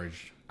on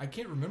Courage. I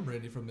can't remember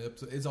any from the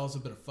episode. It's also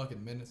been a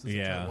fucking minute since I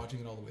Yeah. tried watching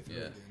it all the way through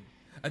Yeah. again.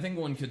 I think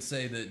one could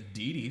say that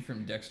Dee Dee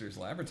from Dexter's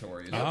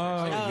Laboratory is Oh,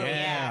 yeah.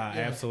 yeah,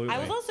 Yeah. absolutely. I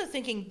was also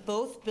thinking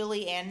both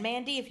Billy and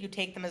Mandy if you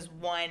take them as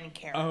one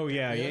character. Oh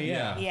yeah.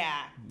 Yeah.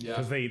 Yeah.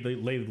 Because they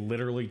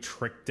literally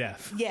trick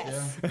death.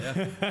 Yes.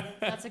 Yeah,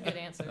 That's a good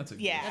answer. that's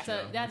a Yeah. That's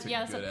a that's a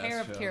good-ass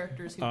pair of show.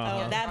 characters who. Oh,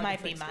 yeah, that are might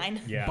the be trickster.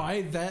 mine. Yeah.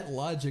 By that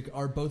logic,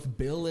 are both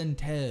Bill and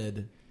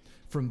Ted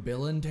from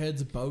Bill and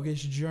Ted's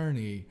Bogus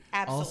Journey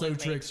Absolutely.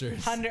 also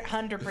tricksters?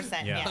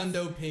 100%. Yeah. Yes.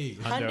 Hundo P.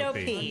 Hundo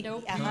P. P.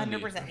 Hundo P.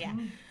 100%. Yeah.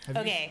 Have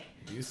Okay.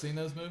 Have you seen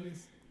those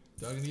movies?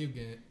 Talking to you,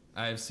 Gant.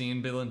 I have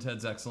seen Bill and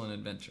Ted's Excellent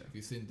Adventure. Have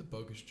you seen The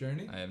Bogus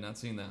Journey? I have not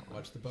seen that one.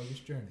 Watch The Bogus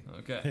Journey.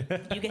 Okay.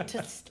 You get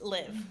to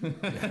live.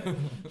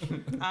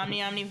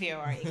 Omni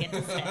viewer. You get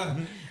to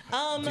stay.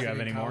 Do you have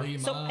any more?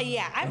 So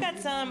yeah, I've got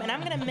some, and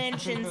I'm gonna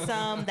mention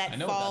some that I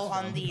know fall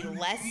what that's on the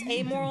less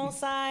amoral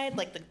side,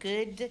 like the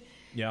good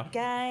Yeah.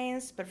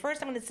 guys. But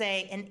first, I'm gonna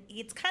say, and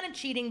it's kind of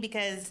cheating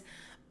because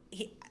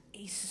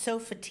he's so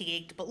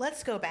fatigued. But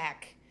let's go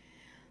back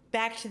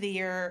to the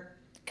year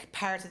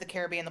Pirates of the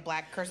Caribbean, the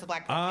Curse of the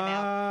Black Pearl came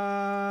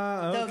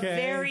out. The Okay.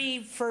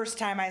 very first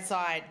time I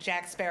saw it,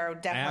 Jack Sparrow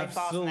definitely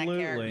falls in that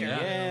Absolutely. character.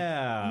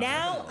 Yeah.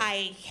 Now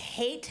I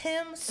hate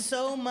him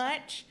so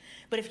much.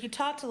 But if you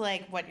talk to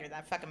what year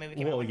that fucking movie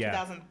came out, Well, like yeah.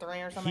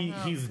 2003 or something.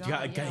 He's God,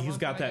 got yeah, he's long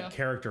got time that ago.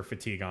 character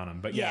fatigue on him.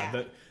 But yeah,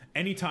 Yeah.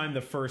 anytime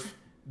the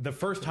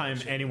first time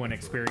anyone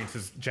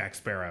experiences Jack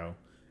Sparrow,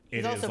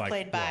 He's it also is like,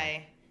 played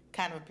by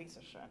kind of a piece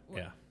of shit. wow.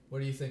 Yeah.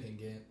 What are you thinking,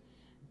 Gant?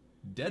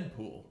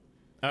 Deadpool.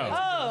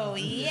 Oh. Oh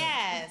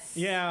yes.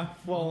 Yeah.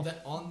 Well.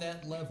 On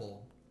that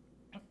level,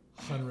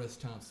 Hunter S.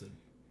 Thompson.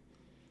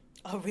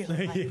 A real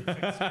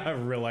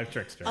life. Real life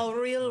trickster. A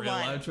real Real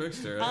one. life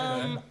trickster.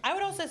 Okay. I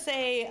would also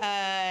say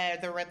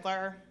the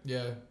Riddler,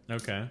 Yeah.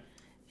 Okay.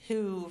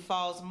 who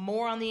falls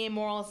more on the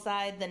immoral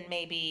side than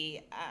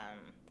maybe,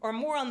 or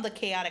more on the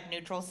chaotic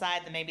neutral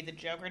side than maybe the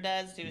Joker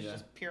does, who's Yeah.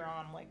 just pure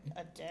on like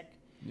a dick,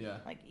 Yeah.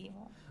 like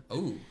evil.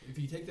 Oh. If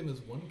you take them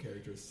as one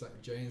character,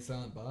 Jay and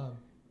Silent Bob,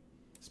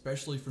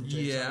 especially from Jay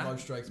and Yeah. Silent Bob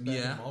Strikes Back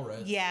Yeah. and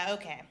Mallrats. Yeah.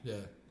 Okay. Yeah.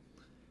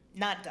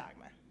 Not Dogma.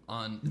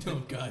 On Oh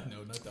God,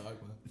 no, not Dogma.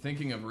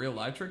 thinking of real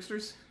life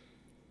tricksters,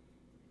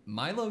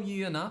 Milo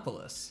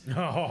Yiannopoulos.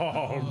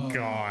 Oh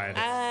God.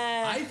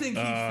 I think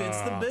he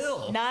fits the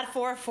bill. Not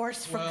for a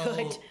force for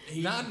good.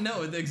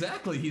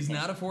 Exactly. He's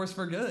not a force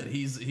for good.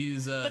 He's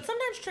But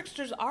sometimes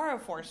tricksters are a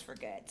force for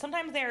good.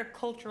 Sometimes they're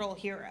cultural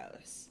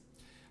heroes.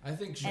 I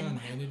think Sean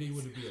Hannity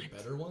would be a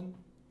better one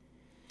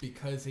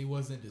because he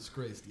wasn't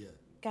disgraced yet.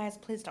 Guys,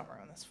 please don't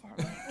ruin this for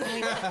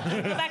me.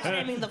 Go back to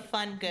naming the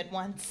fun, good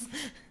ones.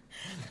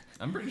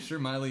 I'm pretty sure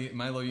Milo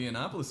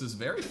Yiannopoulos is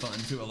very fun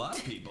to a lot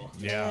of people.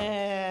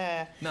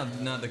 Yeah.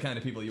 Not the kind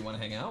of people you want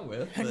to hang out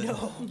with. But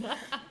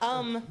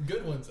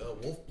Good ones.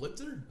 Wolf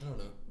Blitzer? I don't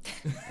know.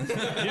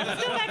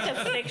 Let's go back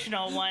to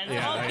fictional ones.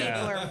 Yeah, All people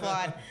yeah. are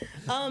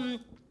flawed.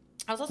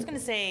 I was also going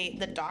to say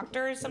the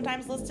Doctor is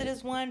sometimes listed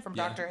as one from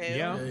Yeah. Doctor Who.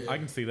 Yeah. Yeah. I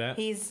can see that.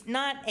 He's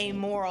not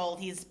amoral.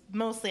 He's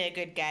mostly a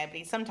good guy, but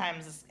he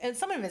sometimes, in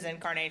some of his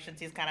incarnations,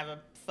 he's kind of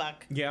a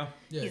fuck. Yeah.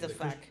 Yeah, He's a the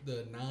fuck.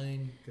 The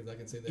 9, because I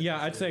can say that.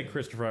 Yeah, I'd say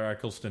Christopher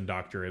Eccleston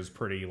Doctor is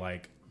pretty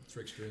like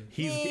Trickster.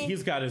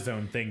 he's got his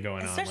own thing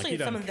going on. Especially Like, he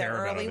some doesn't of the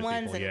care about early other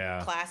ones people. in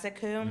Yeah. classic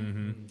Who.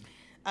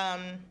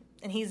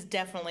 And he's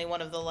definitely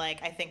one of the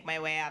I think my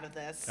way out of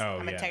this. Oh,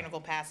 I'm a yeah. technical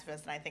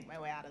pacifist, and I think my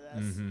way out of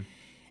this.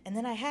 And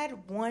then I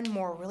had one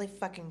more really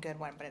fucking good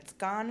one, but it's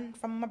gone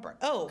from my brain.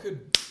 Oh,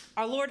 Could.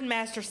 our Lord and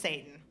Master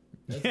Satan.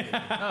 That's good.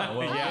 oh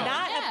well, Yeah.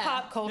 Not yeah. a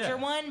pop culture Yeah.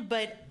 one,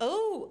 but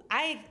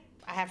I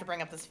have to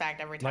bring up this fact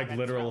every time. Like it's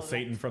literal relevant.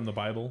 Satan from the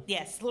Bible.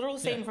 Yes, literal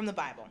Satan from the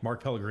Bible.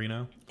 Mark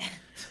Pellegrino.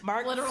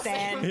 Mark Literal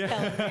Stan Satan.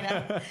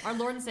 Pellegrino. Our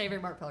Lord and Savior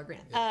Mark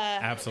Pellegrino.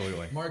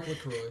 Absolutely. Mark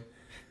LaCroix.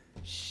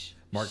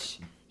 Mark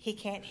He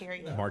can't hear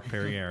you. Mark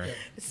Perrier.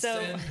 So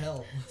Stan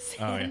Hell.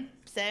 Oh yeah.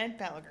 San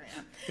Pellegrino.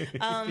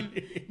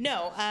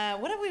 No,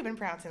 what have we been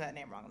pronouncing that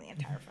name wrong the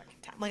entire fucking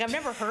time? Like, I've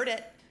never heard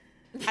it.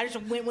 I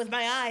just went with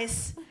my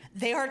eyes.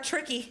 They are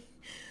tricky.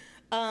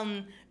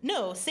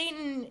 No,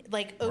 Satan,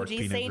 like OG Mark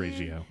Pinot Satan,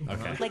 Grigio.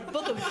 Okay. like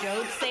Book of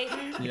Job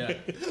Satan, yeah.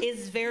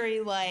 is very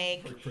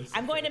like,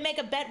 I'm going to make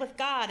a bet with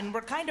God, and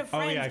we're kind of Oh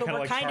friends, yeah, but kind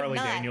we're of like kind Charlie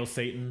of not. Daniels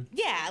Satan.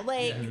 Yeah,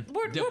 like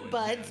we're Definitely,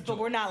 buds, yeah, but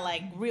we're not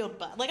like real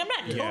buds. Like, I'm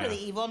not totally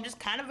Yeah. evil. I'm just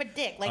kind of a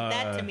dick. Like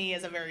that to me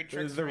is a very The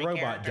trickstery robot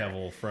character.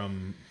 devil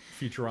from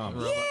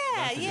Futurama.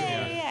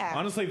 Yeah.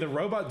 Honestly, the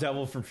robot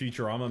devil from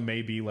Futurama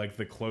may be like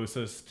the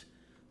closest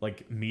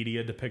like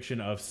media depiction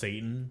of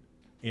Satan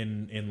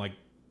in like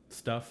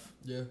stuff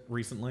Yeah.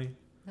 recently.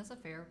 That's a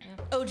fair.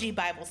 Yeah. OG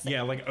Bible Satan.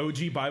 Yeah, like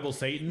OG Bible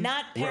Satan.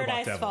 Not robot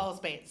Paradise devil. Falls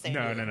Satan.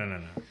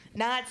 No.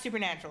 Not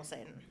supernatural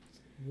Satan.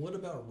 What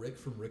about Rick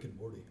from Rick and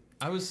Morty?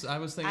 I was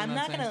thinking. I'm that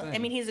not same gonna. thing. I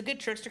mean, he's a good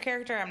trickster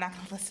character. I'm not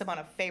gonna list him on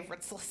a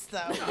favorites list though.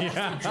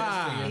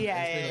 Yeah.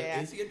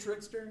 Yeah. Is he a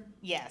trickster?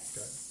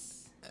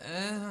 Yes.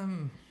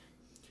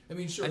 I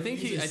mean, sure. I think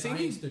he-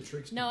 the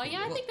tricks. No, people.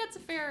 yeah, I think that's a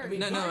fair. I mean,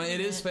 No, it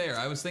argument. is fair.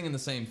 I was thinking the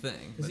same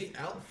thing. Because but- he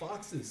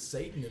outfoxes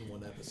Satan in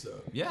one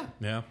episode. yeah,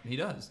 Yeah. he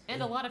does.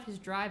 And a lot of his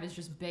drive is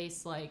just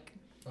based like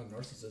On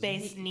narcissism.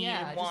 Base need,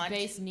 yeah, want. just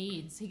base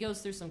needs. He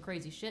goes through some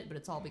crazy shit, but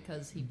it's all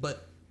because he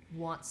But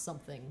wants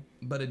something.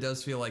 But it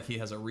does feel like he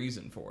has a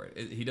reason for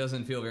it. He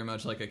doesn't feel very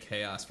much like a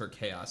chaos for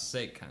chaos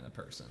sake kind of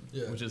person,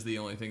 Yeah. which is the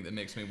only thing that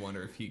makes me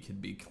wonder if he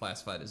could be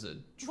classified as a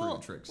true Well-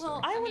 trickster.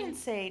 well, I I wouldn't mean-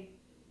 say.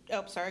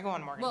 Oh, sorry. Go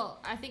on, Morgan.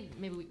 Well, I think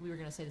maybe we were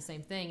gonna say the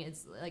same thing.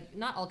 It's like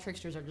not all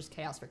tricksters are just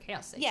chaos for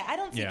chaos sake. yeah, I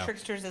don't see Yeah.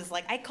 tricksters as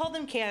like I call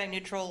them chaotic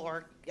neutral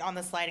or on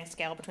the sliding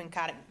scale between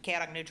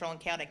chaotic neutral and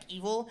chaotic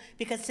evil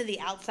because to the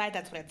outside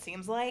that's what it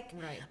seems like.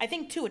 Right. I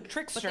think to a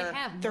trickster,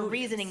 have their motives.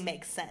 reasoning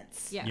makes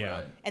sense. Yeah. Yeah.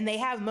 Right. And they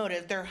have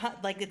motive. They're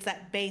like it's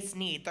that base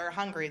need. They're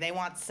hungry. They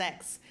want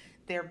sex.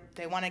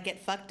 They want to get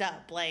fucked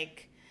up.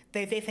 Like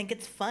they think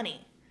it's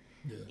funny.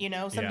 Yeah. You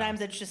know, sometimes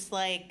it's just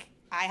like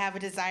I have a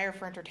desire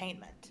for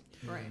entertainment.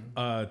 Right.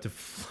 To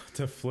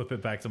flip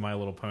it back to My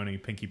Little Pony,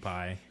 Pinkie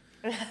Pie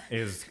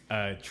is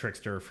a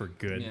trickster for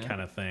good Yeah. kind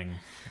of thing.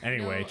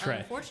 Anyway, No,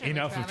 unfortunately,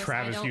 enough of I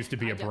Travis don't- used to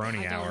be a I don't- brony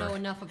I don't know hour.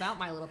 enough about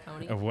My Little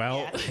Pony. Well,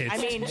 Yeah. it's, I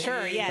mean,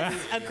 sure, yes,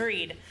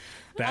 agreed.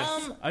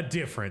 that's a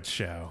different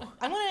show.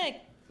 I want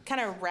to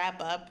kind of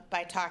wrap up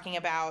by talking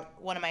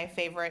about one of my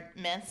favorite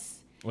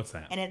myths, What's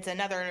that? and it's a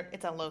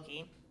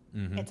Loki.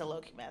 It's a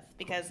Loki myth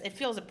because it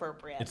feels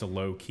appropriate. It's a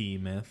low key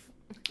myth.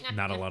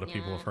 Not a lot of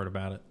people have heard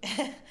about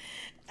it.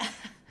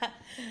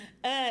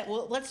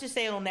 Well, let's just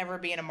say it'll never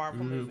be in a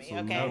Marvel movie,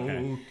 okay?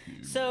 Okay.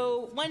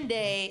 So one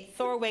day,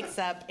 Thor wakes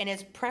up and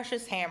his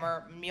precious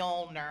hammer,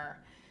 Mjolnir,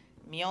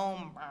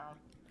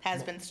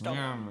 has been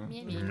stolen.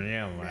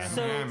 Yeah, well,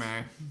 So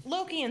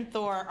Loki and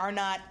Thor are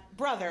not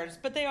brothers,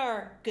 but they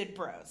are good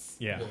bros.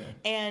 yeah.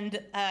 And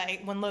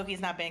when Loki's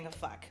not being a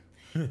fuck.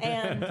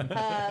 And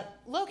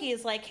Loki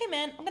is like, hey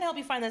man, I'm gonna help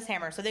you find this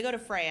hammer. So they go to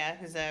Freya,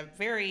 who's a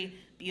very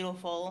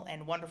beautiful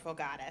and wonderful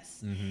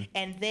goddess.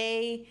 And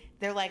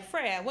they're like,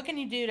 Freya, what can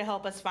you do to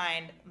help us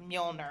find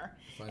Mjolnir?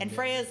 And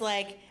Freya's Mjolnir.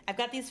 like, I've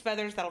got these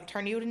feathers that'll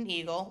turn you into an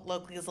eagle.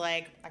 Loki's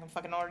like, I can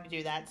fucking already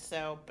do that,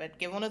 but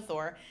give one to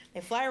Thor. They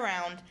fly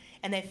around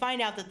and they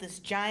find out that this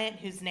giant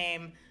whose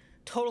name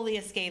totally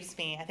escapes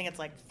me. I think it's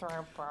like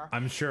Thurper.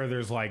 I'm sure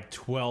there's like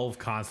 12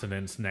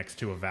 consonants next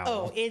to a vowel.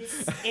 Oh,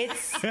 it's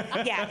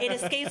yeah, it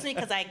escapes me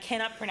because I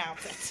cannot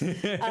pronounce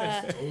it.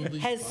 Totally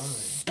Has fine.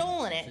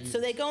 stolen it. So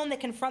they go and they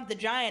confront the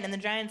giant, and the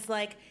giant's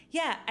like,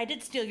 yeah, I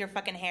did steal your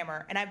fucking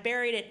hammer, and I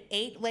buried it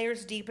 8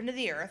 layers deep into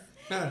the earth,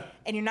 and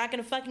you're not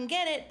gonna fucking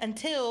get it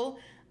until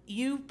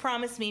you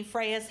promise me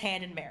Freya's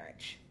hand in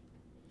marriage.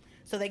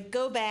 So they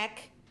go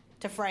back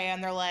to Freya,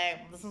 and they're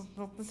like, this is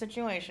what the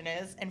situation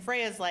is. And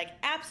Freya's like,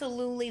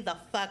 absolutely the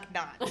fuck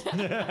not.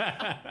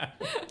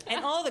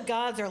 And all the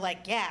gods are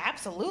like, yeah,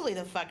 absolutely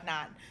the fuck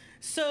not.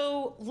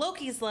 So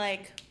Loki's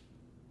like,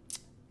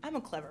 I'm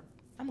a clever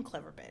bitch. I'm a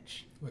clever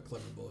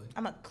boy.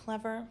 I'm a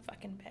clever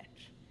fucking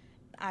bitch.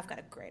 I've got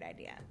a great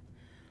idea.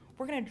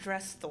 We're gonna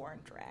dress Thor in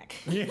drag.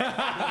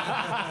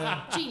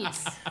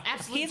 Genius.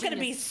 Absolute He's gonna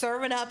be genius.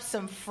 serving up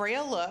some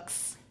Freya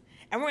looks,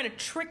 and we're gonna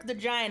trick the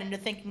giant into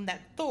thinking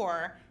that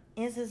Thor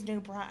is his new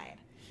bride.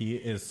 He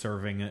is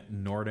serving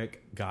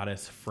Nordic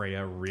goddess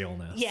Freya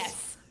realness.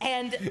 Yes.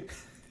 And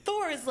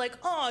Thor is like,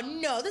 oh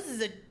no, this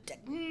is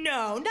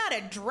not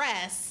a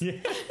dress.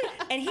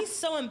 And he's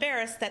so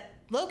embarrassed that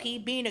Loki,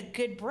 being a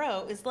good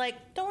bro, is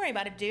like, don't worry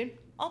about it, dude.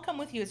 I'll come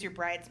with you as your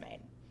bridesmaid.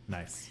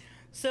 Nice.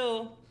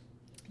 So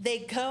they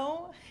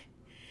go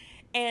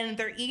and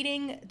they're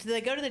eating.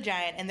 They go to the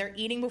giant and they're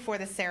eating before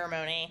the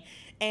ceremony.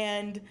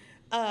 And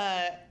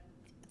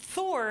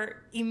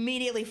Thor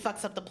immediately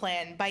fucks up the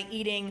plan by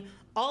eating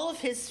all of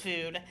his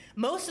food,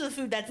 most of the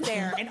food that's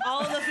there, and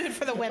all of the food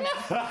for the women.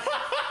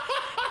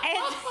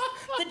 And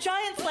the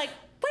giant's like,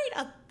 wait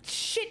a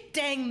shit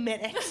dang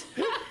minute.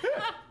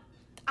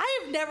 I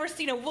have never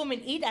seen a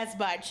woman eat as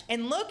much.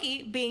 And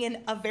Loki, being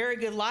a very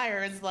good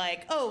liar, is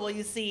like, oh, well,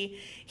 you see,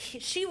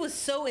 she was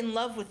so in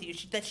love with you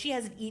that she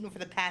hasn't eaten for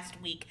the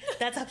past week.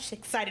 That's how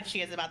excited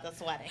she is about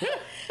this wedding.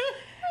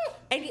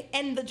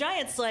 And the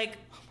giant's like,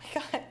 oh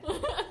my God,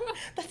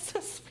 that's so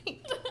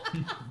sweet.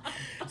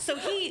 So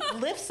he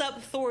lifts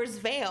up Thor's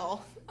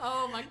veil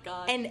Oh my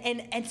god.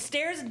 and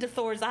stares into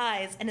Thor's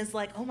eyes and is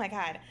like, oh my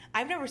God,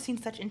 I've never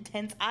seen such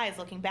intense eyes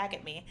looking back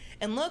at me.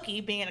 And Loki,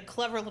 being a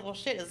clever little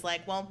shit, is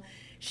like, well,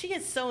 she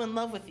is so in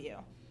love with you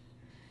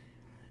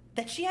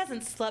that she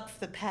hasn't slept for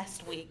the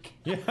past week.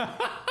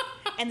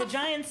 And the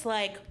giant's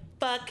like,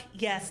 fuck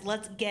yes,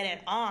 let's get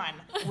it on.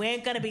 We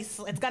ain't gonna be,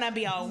 it's gonna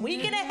be a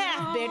week and a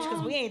half, bitch,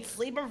 because we ain't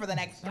sleeping for the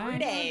next 3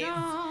 days.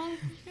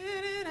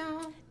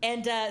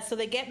 And so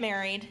they get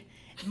married.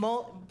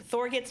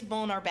 Thor gets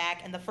Mjolnir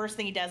back, and the first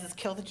thing he does is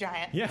kill the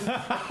giant.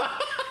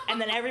 And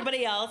then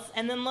everybody else,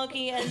 and then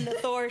Loki and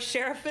Thor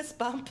share a fist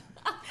bump.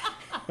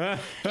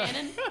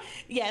 Canon?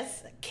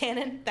 Yes,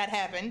 canon, that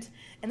happened.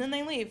 And then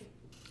they leave.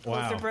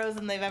 Wow. Closer bros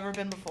than they've ever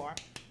been before.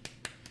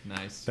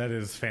 Nice. That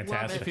is It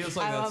fantastic. feels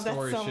like I that love that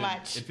story so should.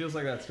 much. It feels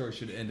like that story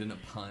should end in a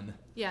pun.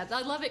 Yeah,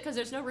 I love it because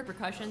there's no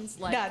repercussions.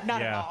 Like No,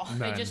 not at Yeah. all.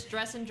 they None. just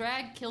dress and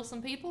drag, kill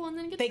some people, and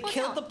then get They the fuck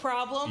killed out. the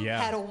problem,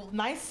 Yeah. had a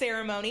nice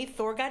ceremony.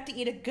 Thor got to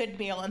eat a good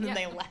meal, and then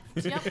they left.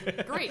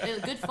 Yep, great.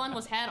 Good fun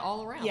was had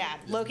all around. Yeah,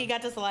 Loki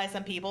got to slice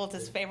some people. It's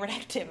his favorite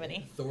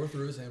activity. Thor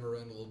threw his hammer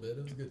around a little bit.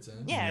 It was a good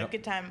time. Yeah, Yep.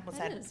 good time was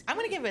That had. is I'm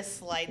gonna give a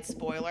slight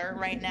spoiler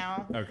right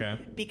now Okay.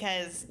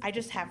 because I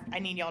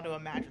need y'all to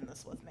imagine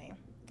this with me.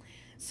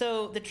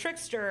 So the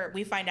trickster,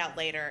 we find out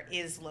later,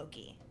 is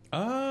Loki.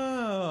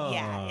 Oh.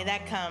 Yeah,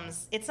 that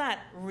comes. It's not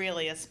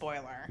really a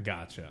spoiler.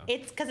 Gotcha.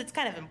 It's because it's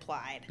kind of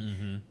implied.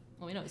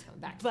 Well, we know he's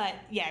coming back. But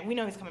yeah, we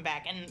know he's coming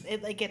back, and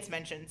it gets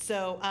mentioned.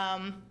 So,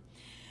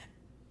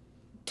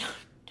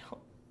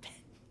 don't,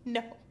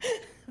 no,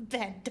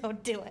 Ben,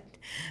 don't do it.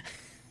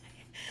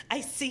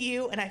 I see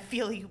you and I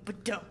feel you,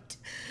 but don't.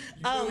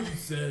 You know what you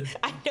said.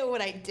 I know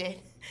what I did.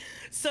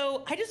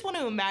 So I just want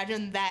to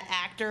imagine that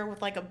actor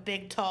with like a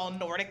big, tall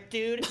Nordic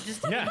dude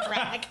just in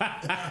drag,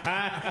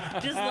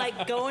 just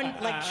like going,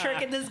 like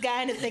tricking this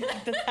guy into thinking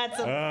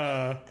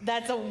that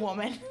that's a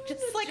woman,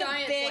 just like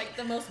Giant, a big, like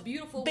the most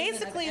beautiful. woman I've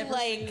basically ever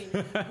like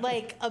seen.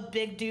 like a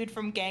big dude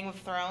from Game of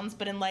Thrones,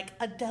 but in like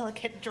a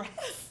delicate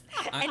dress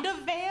and a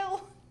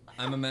veil.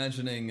 I'm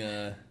imagining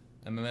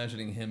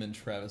him and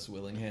Travis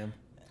Willingham.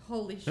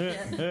 Holy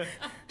shit.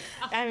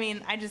 I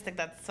mean, I just think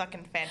that's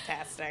fucking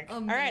fantastic. All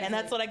right, and Amazing.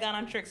 that's what I got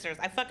on tricksters.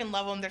 I fucking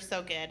love them. They're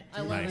so good.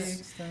 I love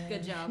Nice. it.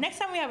 Good job. Next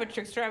time we have a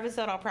trickster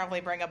episode, I'll probably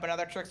bring up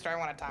another trickster I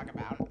want to talk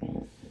about.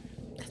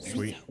 'Cause they're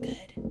Sweet. so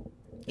good.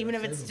 Even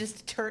if it's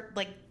just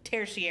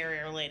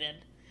tertiary related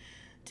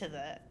to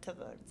the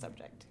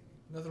subject.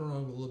 Nothing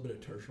wrong with a little bit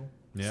of tertial.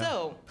 Yeah.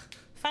 So,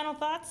 final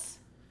thoughts,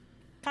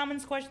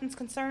 comments, questions,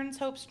 concerns,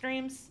 hopes,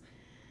 dreams,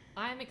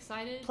 I'm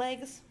excited.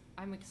 plagues.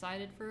 I'm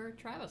excited for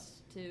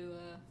Travis to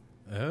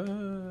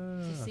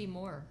Uh, see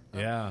more.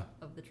 yeah.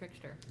 Of the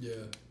trickster. Yeah.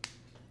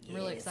 I'm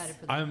really Yes. excited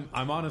for that.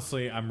 I'm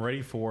honestly I'm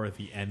ready for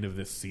the end of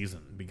this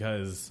season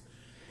because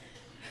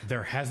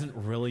there hasn't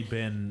really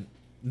been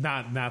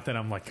not that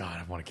I'm like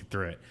God I want to get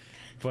through it,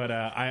 but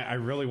I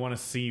really want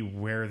to see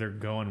where they're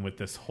going with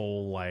this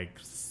whole like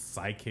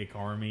psychic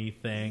army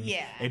thing.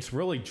 Yeah. It's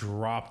really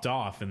dropped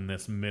off in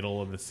this middle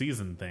of the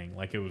season thing.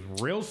 Like it was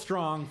real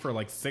strong for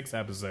like 6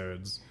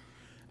 episodes.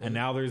 And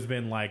now there's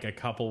been like a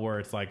couple where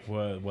it's like,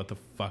 what the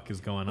fuck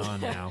is going on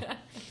now?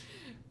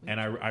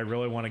 And I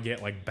really want to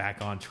get like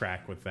back on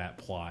track with that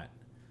plot.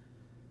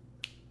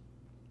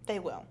 They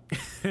will.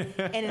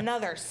 In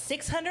another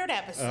 600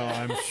 episodes.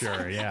 Oh, I'm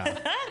sure. Yeah.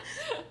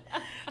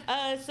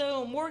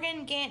 So,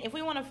 Morgan, Gant, if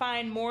we want to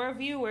find more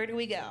of you, where do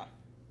we go?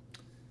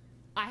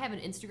 I have an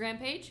Instagram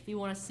page if you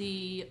want to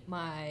see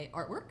my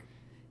artwork.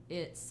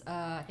 It's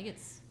I think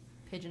it's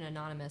Pigeon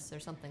Anonymous or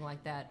something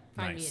like that.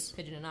 Find me Nice. at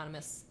Pigeon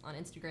Anonymous on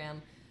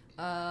Instagram.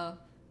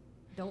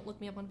 Don't look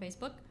me up on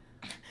Facebook.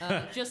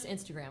 Just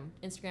Instagram.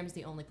 Instagram is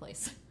the only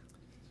place.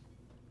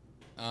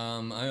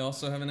 I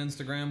also have an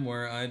Instagram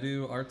where I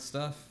do art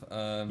stuff.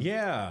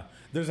 Yeah.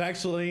 There's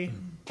actually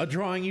a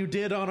drawing you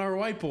did on our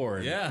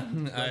whiteboard. Yeah,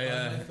 on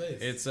my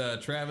face.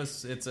 it's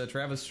Travis. It's a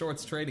Travis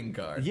Shorts trading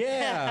card.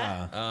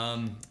 Yeah.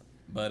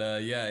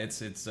 But yeah,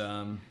 it's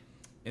Instagram.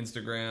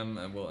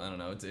 Well, I don't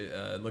know. It's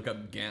look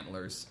up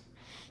Gantlers.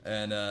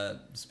 And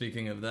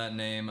speaking of that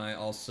name, I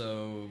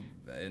also,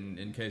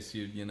 in case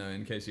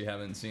you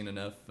haven't seen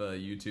enough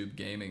YouTube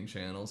gaming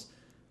channels,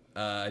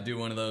 I do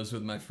one of those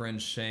with my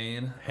friend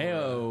Shane.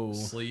 Heyo.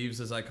 Sleeves,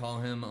 as I call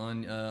him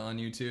on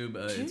YouTube.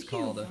 It's you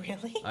called.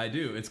 really? I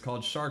do. It's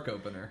called Shark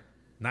Opener.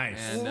 Nice.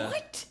 And,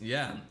 What?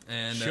 Yeah,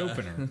 and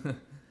Shopener.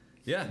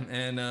 yeah,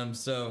 and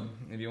so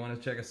if you want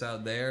to check us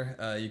out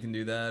there, you can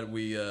do that.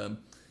 We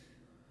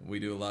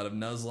do a lot of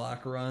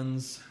Nuzlocke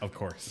runs, Of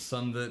course.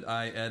 some that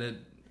I edit,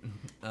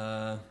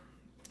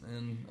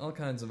 and all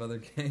kinds of other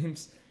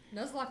games.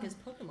 Nuzlocke is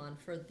Pokemon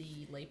for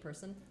the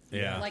layperson.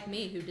 Yeah. Like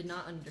me, who did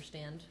not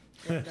understand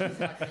what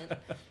Nuzlocke meant.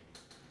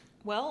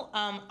 Well,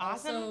 awesome.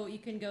 Also, you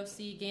can go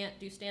see Gant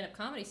do stand-up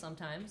comedy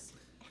sometimes.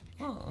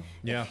 Oh,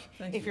 Yeah.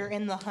 thank If you. you're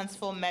in the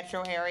Huntsville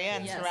metro area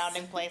and Yes.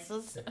 surrounding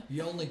places.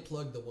 You only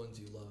plug the ones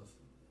you love.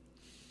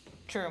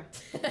 True.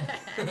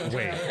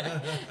 Wait.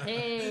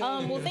 Hey.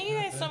 Well, thank you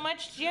guys so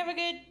much. Did you have a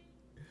good...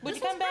 Would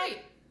This you come was back?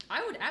 great.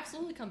 I would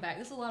absolutely come back.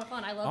 This is a lot of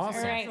fun. I love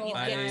Awesome. All right,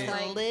 Supernatural. you and get I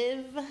to like-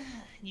 live.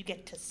 You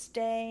get to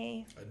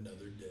stay.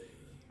 Another day.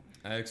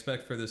 I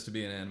expect for this to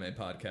be an anime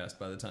podcast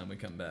by the time we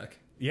come back.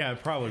 Yeah,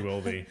 it probably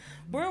will be.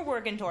 We're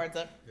working towards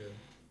it. Good.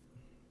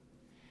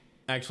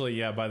 Actually,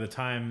 yeah, by the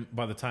time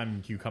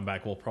you come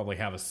back, we'll probably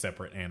have a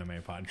separate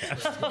anime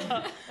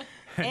podcast.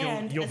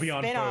 And you'll a be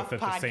on spin-off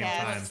both at the same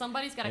podcast. time.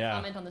 Somebody's got to Yeah.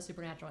 comment on the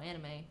Supernatural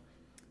anime.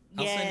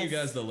 I'll send you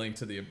Yes. guys the link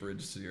to the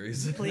abridged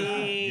series.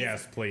 Please.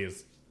 Yes,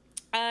 please.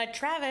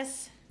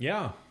 Travis,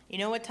 Yeah. you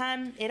know what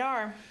time it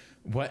are.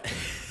 What?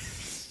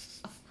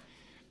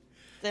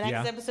 The next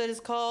Yeah. episode is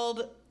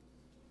called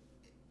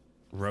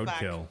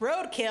Roadkill.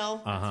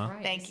 Roadkill. Uh-huh.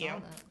 Right, Thank I saw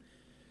you.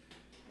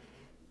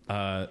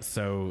 that.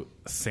 So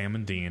Sam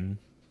and Dean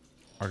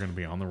are going to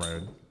be on the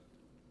road,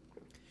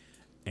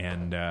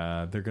 and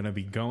they're going to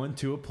be going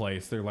to a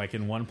place. They're like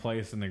in one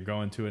place, and they're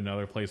going to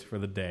another place for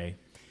the day.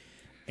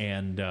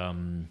 And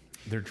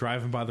they're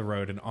driving by the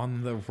road, and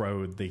on the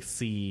road they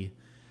see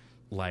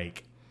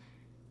like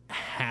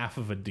half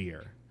of a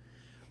deer,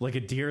 like a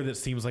deer that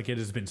seems like it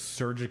has been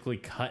surgically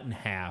cut in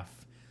half,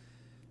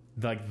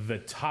 like the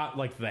top,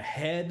 like the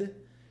head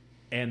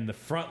and the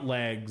front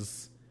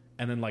legs,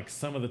 and then like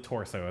some of the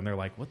torso. And they're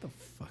like, what the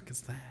fuck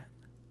is that?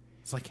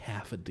 It's like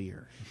half a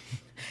deer.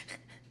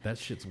 That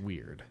shit's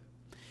weird.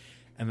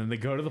 And then they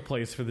go to the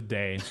place for the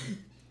day,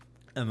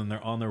 and then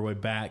they're on their way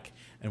back,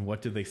 and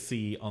what do they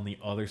see on the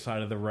other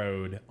side of the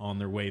road on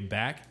their way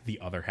back? The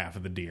other half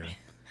of the deer.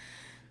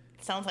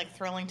 Sounds like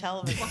thrilling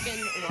television.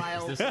 Fucking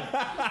wild. Is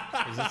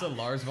this a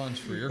Lars von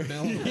Trier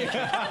film?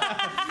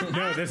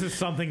 No, this is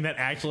something that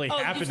actually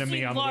happened to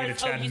me on the way to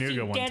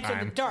Chattanooga one Dance in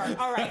time. the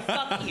dark. All right,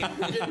 fuck you.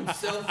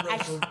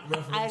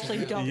 Self-referential. I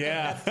actually don't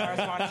Yeah. think that's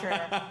Lars von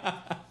Trier.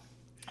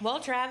 Well,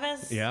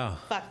 Travis. Yeah.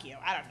 Fuck you.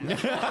 I don't know.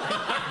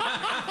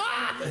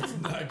 That's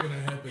not going to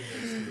happen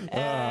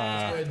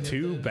next week.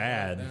 Too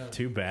bad.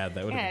 Too bad.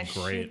 That would Yeah, have been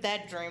shoot great.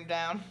 that dream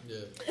down.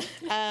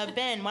 Yeah.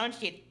 Ben, why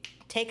don't you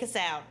take us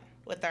out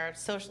with our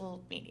social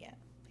media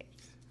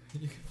pages?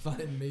 You can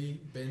find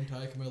me, Ben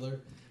Teichmiller,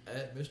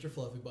 at Mr.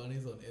 Fluffy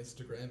Bunnies on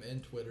Instagram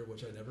and Twitter,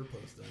 which I never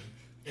post on.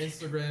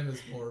 Instagram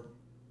is more...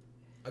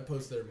 I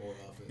post there more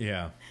often.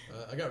 Yeah.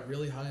 I got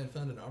really high and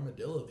found an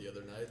armadillo the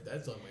other night.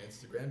 That's on my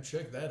Instagram.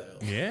 Check that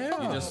out.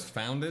 Yeah. You just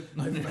found it?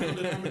 I found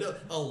an armadillo.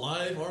 A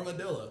live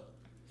armadillo.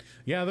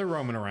 Yeah, they're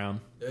roaming around.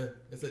 Yeah,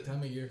 it's that time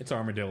of year. It's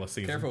armadillo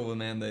season. Careful,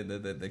 man. They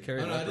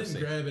carry I leprosy.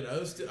 didn't grab it. I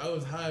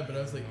was high, but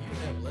I was like, you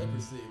have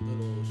leprosy,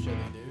 little Shelly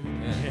dude.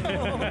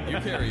 Yeah. You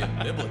carry a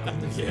biblical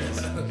disease.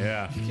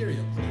 Yeah. You carry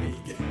a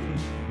plague.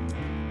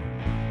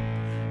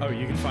 Oh,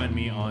 you can find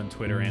me on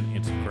Twitter and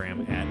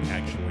Instagram at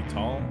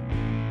actuallytall.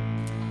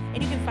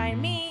 And you can find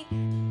me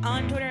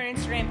on Twitter and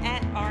Instagram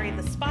at Ari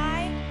the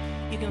Spy.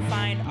 You can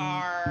find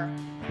our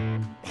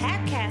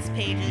Habcast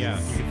pages. Yeah,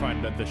 you can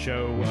find the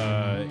show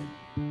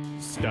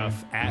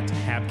stuff at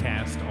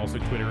Habcast, also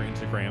Twitter,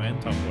 Instagram,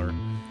 and Tumblr.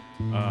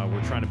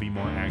 We're trying to be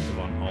more active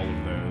on all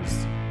of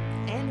those.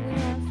 And we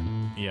have.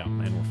 Yeah,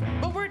 and we're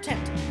fun. But we're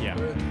attempting. Yeah.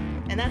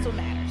 And that's what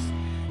matters.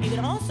 You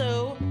can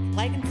also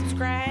like and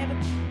subscribe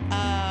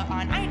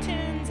on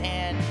iTunes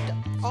and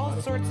all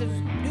sorts of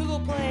Google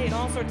Play and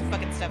all sorts of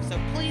fucking stuff. So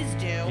please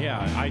do.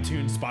 Yeah,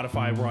 iTunes,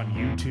 Spotify, we're on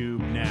YouTube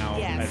now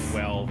Yes. as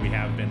well. We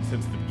have been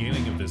since the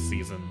beginning of this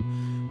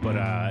season. But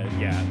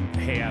yeah,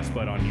 Hey Ass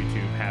Bud on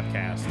YouTube,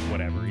 Habcast,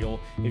 whatever.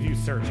 If you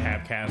search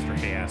Habcast or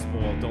Hey Ass,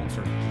 well, don't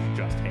search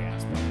just Hey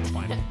Ass Bud. You'll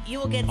find You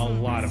will get a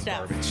some lot of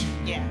stuff. garbage.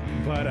 Yeah.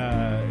 But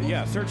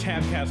yeah, search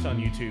Habcast on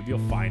YouTube. You'll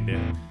find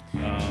it.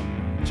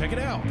 Check it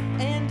out.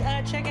 And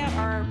check out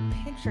our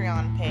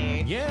Patreon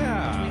page.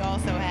 Yeah. We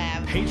also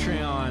have.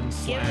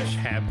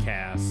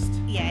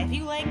 Patreon/Habcast. Yeah, if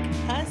you like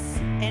us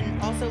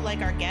and also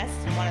like our guests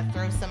and want to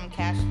throw some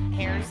cash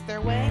hairs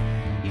their way,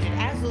 you should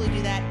absolutely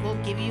do that. We'll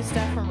give you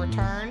stuff in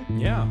return.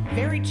 Yeah.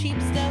 Very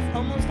cheap stuff,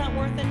 almost not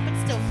worth it, but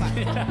still fun.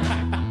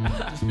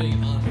 Just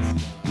being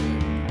honest.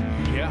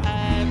 Yeah.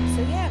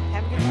 So yeah,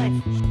 have a good life.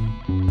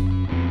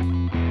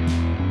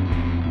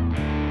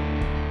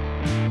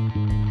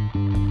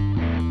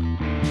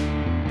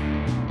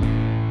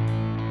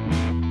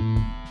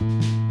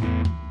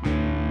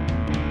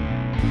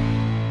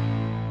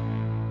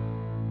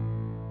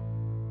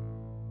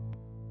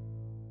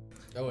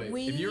 Oh, wait.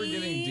 If you were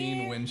giving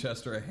Dean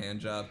Winchester a hand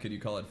job, could you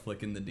call it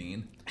flicking the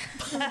Dean?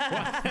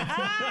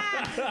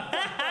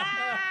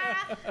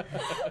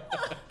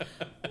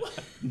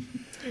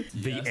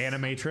 The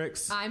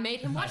Animatrix. I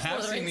made him I watch have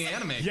Lord of the seen the Rings.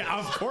 anime. Yeah,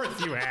 of course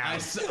you I,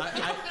 have.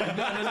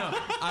 no.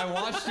 I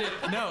watched it.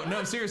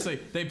 No, seriously.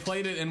 They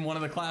played it in one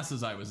of the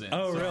classes I was in.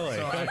 Oh, really?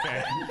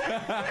 Okay.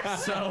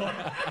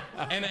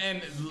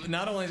 And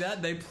not only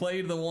that, they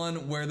played the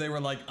one where they were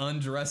like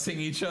undressing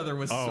each other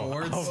with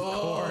swords. Of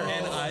course.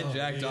 And I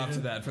jacked off to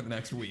that for the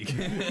next week.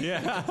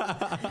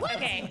 Yeah.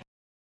 Okay.